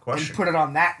a valid question. And put it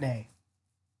on that day.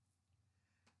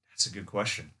 That's a good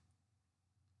question.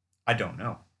 I don't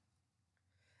know.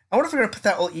 I wonder if they're gonna put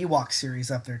that old Ewok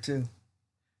series up there too.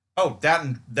 Oh, that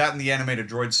and the animated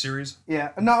Droids series.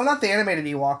 Yeah, no, not the animated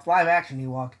Ewok, live action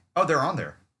Ewok. Oh, they're on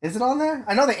there. Is it on there?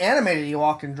 I know the animated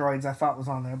Ewok and Droids I thought was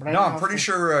on there, but I No, don't I'm know pretty if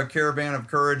sure Caravan of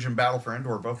Courage and Battle for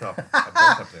Endor are both up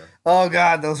there. Oh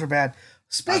god, those are bad.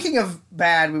 Speaking of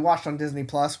bad, we watched on Disney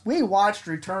Plus. We watched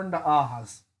Return to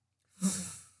Oz.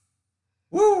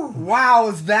 Woo! Wow,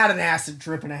 is that an acid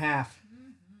trip and a half?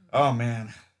 Oh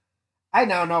man. I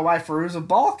now know why Fairuza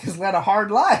Balk has led a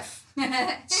hard life.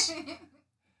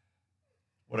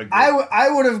 What a I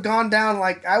would have gone down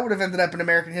like I would have ended up in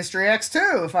American History X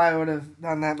too if I would have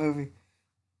done that movie.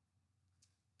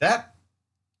 That,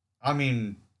 I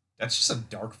mean, that's just a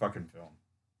dark fucking film.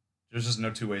 There's just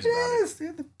no two ways It about it. is.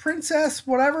 The princess,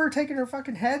 whatever, taking her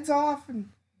fucking heads off, and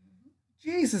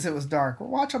Jesus, it was dark. We're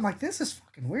watching. I'm like, this is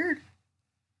fucking weird.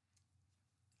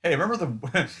 Hey, remember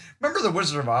the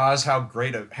Wizard of Oz? How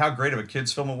great of a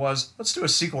kids film it was. Let's do a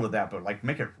sequel to that, but like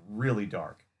make it really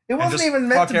dark. It And wasn't just even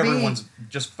meant fuck to be. everyone's-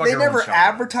 Just fuck They everyone's never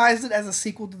childhood. advertised it as a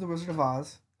sequel to The Wizard of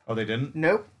Oz. Oh, they didn't.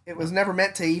 Nope. It was never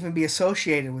meant to even be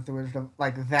associated with the Wizard of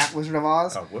that Wizard of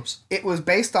Oz. Oh, whoops. It was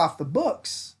based off the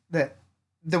books that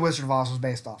the Wizard of Oz was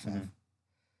based off of. Mhm.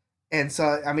 And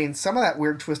so, I mean, some of that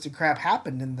weird twisted crap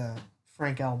happened in the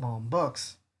Frank L. Baum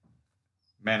books.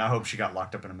 Man, I hope she got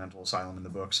locked up in a mental asylum in the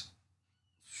books.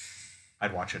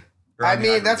 I'd watch it. Or, I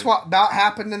mean, I'd that's read it. what about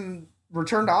happened in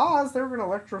Return to Oz. They were going to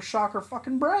electroshock her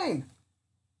fucking brain.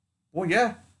 Well,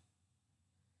 yeah.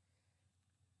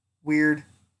 Weird.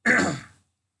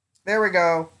 There we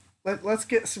go. Let's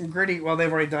get some gritty. Well,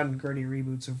 they've already done gritty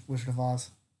reboots of Wizard of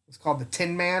Oz. It's called The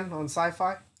Tin Man on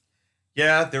Sci-Fi.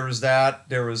 Yeah, there was that.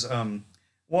 There was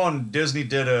one Disney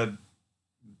did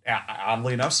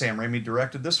oddly enough, Sam Raimi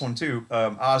directed this one too.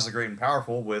 Oz the Great and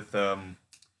Powerful with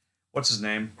what's his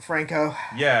name? Franco.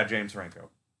 Yeah, James Franco.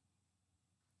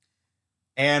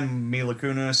 And Mila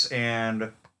Kunis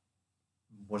and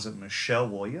was it Michelle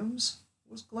Williams?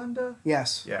 Was Glenda?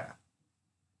 Yes. Yeah.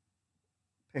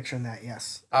 Picturing that,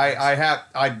 yes.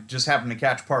 I just happened to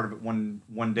catch part of it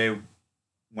one day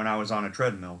when I was on a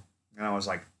treadmill, and I was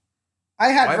like, I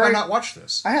had why have I not watched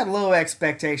this? I had low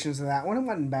expectations of that one. It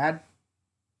wasn't bad.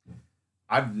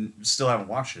 I still haven't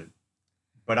watched it,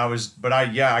 but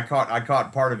I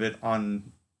caught part of it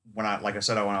on when I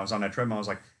was on that treadmill. I was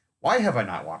like, why have I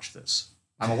not watched this?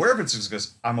 I'm aware of its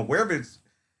existence. I'm aware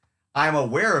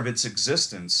of its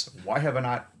existence. Why have I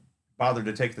not bothered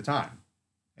to take the time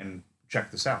and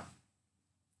check this out?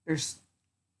 There's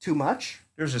too much.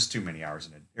 There's just too many hours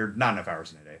in it, or not enough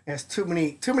hours in a day. There's too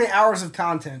many hours of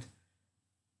content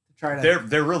to try to.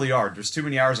 There really are. There's too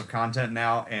many hours of content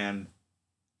now, and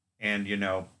and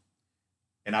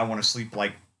I want to sleep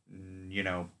 12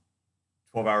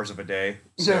 hours of a day.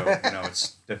 So it's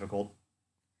difficult.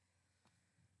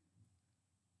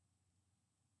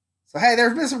 So hey,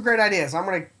 there's been some great ideas. I'm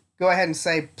gonna go ahead and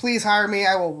say, please hire me.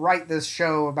 I will write this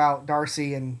show about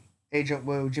Darcy and Agent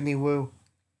Wu, Jimmy Woo.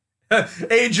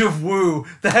 Age of Woo.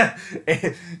 That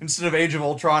instead of Age of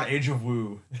Ultron, Age of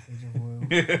Woo. Agent Wu.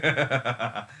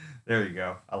 There you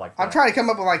go. I like that. I'm trying to come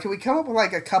up with can we come up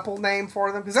with a couple name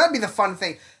for them? Because that'd be the fun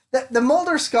thing. The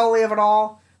Mulder Scully of it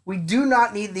all, we do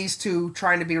not need these two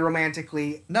trying to be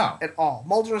romantically No. at all.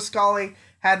 Mulder and Scully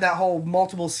had that whole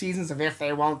multiple seasons of if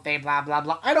they won't, they blah, blah,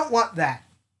 blah. I don't want that.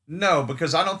 No,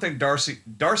 because I don't think Darcy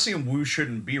and Woo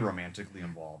shouldn't be romantically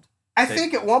involved. I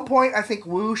think at one point,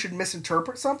 Wu should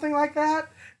misinterpret something like that.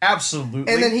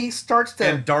 Absolutely. And then he starts to...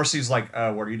 And Darcy's like,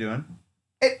 what are you doing?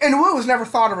 And Wu has never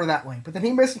thought of her that way. But then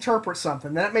he misinterprets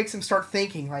something. Then it makes him start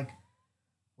thinking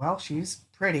well, she's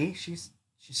pretty. She's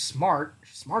smart.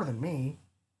 She's smarter than me.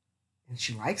 And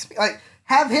she likes me.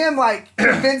 Have him,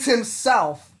 convince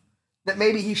himself that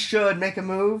maybe he should make a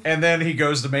move. And then he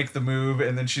goes to make the move,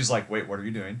 and then she's like, wait, what are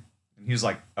you doing? And he's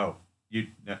like, oh.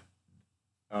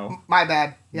 My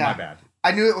bad. Yeah. My bad.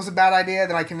 I knew it was a bad idea.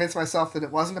 Then I convinced myself that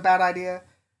it wasn't a bad idea.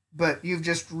 But you've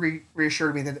just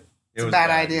reassured me that it's a bad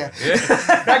idea.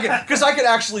 Because I could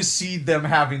actually see them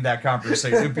having that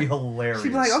conversation. It'd be hilarious. She'd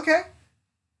be like, okay.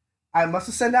 I must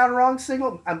have sent out a wrong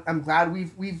signal. I'm glad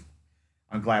we've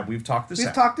I'm glad we've talked this We've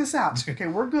out. talked this out. Okay,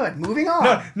 we're good. Moving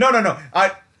on. No.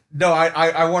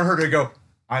 I want her to go.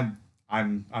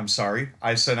 I'm sorry.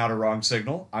 I sent out a wrong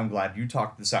signal. I'm glad you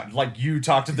talked this out. Like you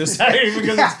talked this out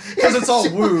because it's all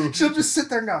woo. She'll just sit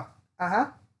there and go,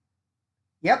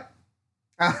 yep.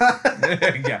 Uh-huh.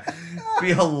 Yeah,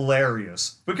 be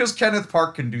hilarious because Kenneth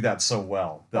Park can do that so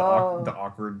well. The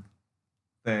awkward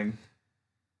thing.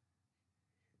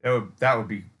 That would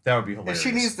be hilarious. And she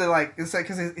needs to like it's like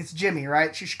because it's Jimmy,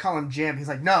 right? She should call him Jim. He's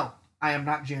like, no, I am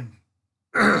not Jim.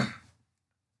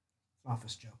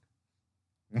 Office joke.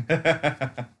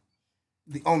 The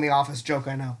only Office joke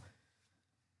I know.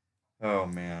 Oh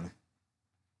man.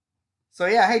 So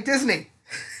yeah, hey Disney,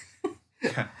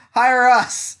 hire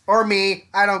us or me.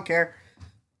 I don't care.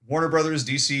 Warner Brothers,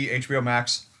 DC, HBO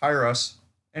Max, hire us.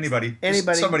 Anybody.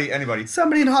 Anybody. Anybody.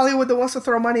 Somebody in Hollywood that wants to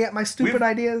throw money at my stupid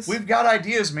ideas. We've got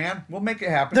ideas, man. We'll make it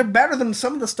happen. They're better than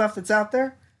some of the stuff that's out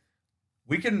there.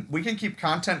 We can keep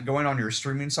content going on your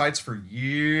streaming sites for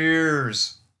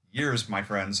years. Years, my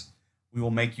friends. We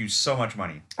will make you so much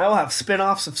money. I will have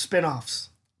spin-offs of spin-offs.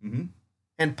 Mm-hmm.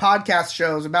 And podcast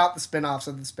shows about the spin-offs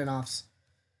of the spin-offs.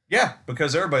 Yeah,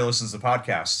 because everybody listens to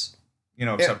podcasts,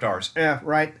 except ours. Yeah,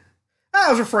 right. I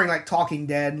was referring like Talking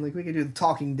Dead. Like we could do the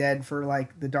Talking Dead for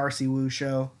like the Darcy Wu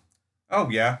show. Oh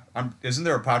yeah, isn't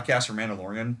there a podcast for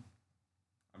Mandalorian?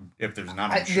 If there's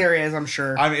not, I'm sure. There is, I'm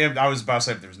sure. I was about to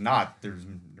say if there's not, you're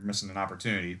missing an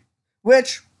opportunity.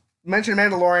 Which mention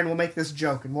Mandalorian, we'll make this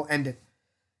joke and we'll end it.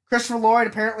 Christopher Lloyd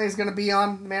apparently is going to be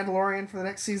on The Mandalorian for the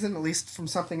next season, at least from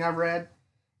something I've read.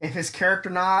 If his character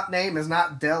name is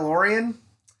not DeLorean,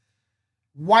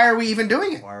 why are we even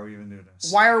doing it? Why are we even doing this?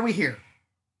 Why are we here?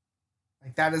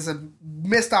 Like, that is a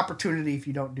missed opportunity if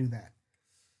you don't do that.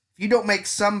 If you don't make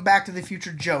some Back to the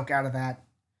Future joke out of that,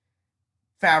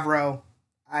 Favreau,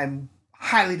 I'm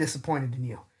highly disappointed in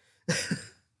you.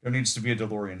 There needs to be a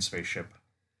DeLorean spaceship.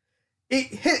 He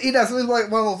does. It's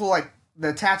like one of those, like,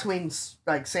 the Tatooine,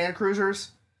 like, sand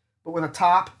cruisers, but with a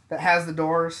top that has the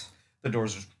doors. The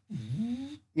doors are...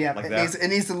 Yeah, like it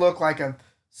needs to look like a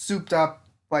souped-up,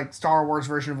 like, Star Wars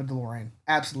version of a DeLorean.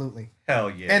 Absolutely. Hell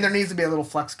yeah. And there needs to be a little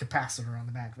flux capacitor on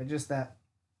the back of it. Just that.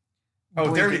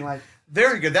 Oh, there blinking,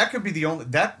 you go. That could be the only...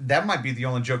 That might be the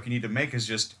only joke you need to make is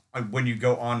just when you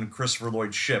go on Christopher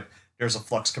Lloyd's ship, there's a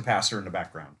flux capacitor in the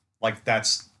background. Like,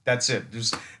 that's it.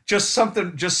 Just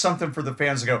something for the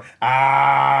fans to go,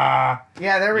 ah.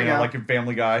 Yeah, there we go. Like in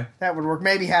Family Guy. That would work.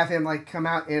 Maybe have him like come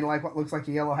out in like what looks like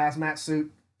a yellow hazmat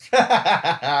suit.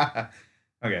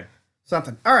 Okay.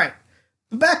 Something. All right.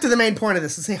 But back to the main point of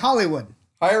this. Is hey, Hollywood.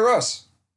 Hire us.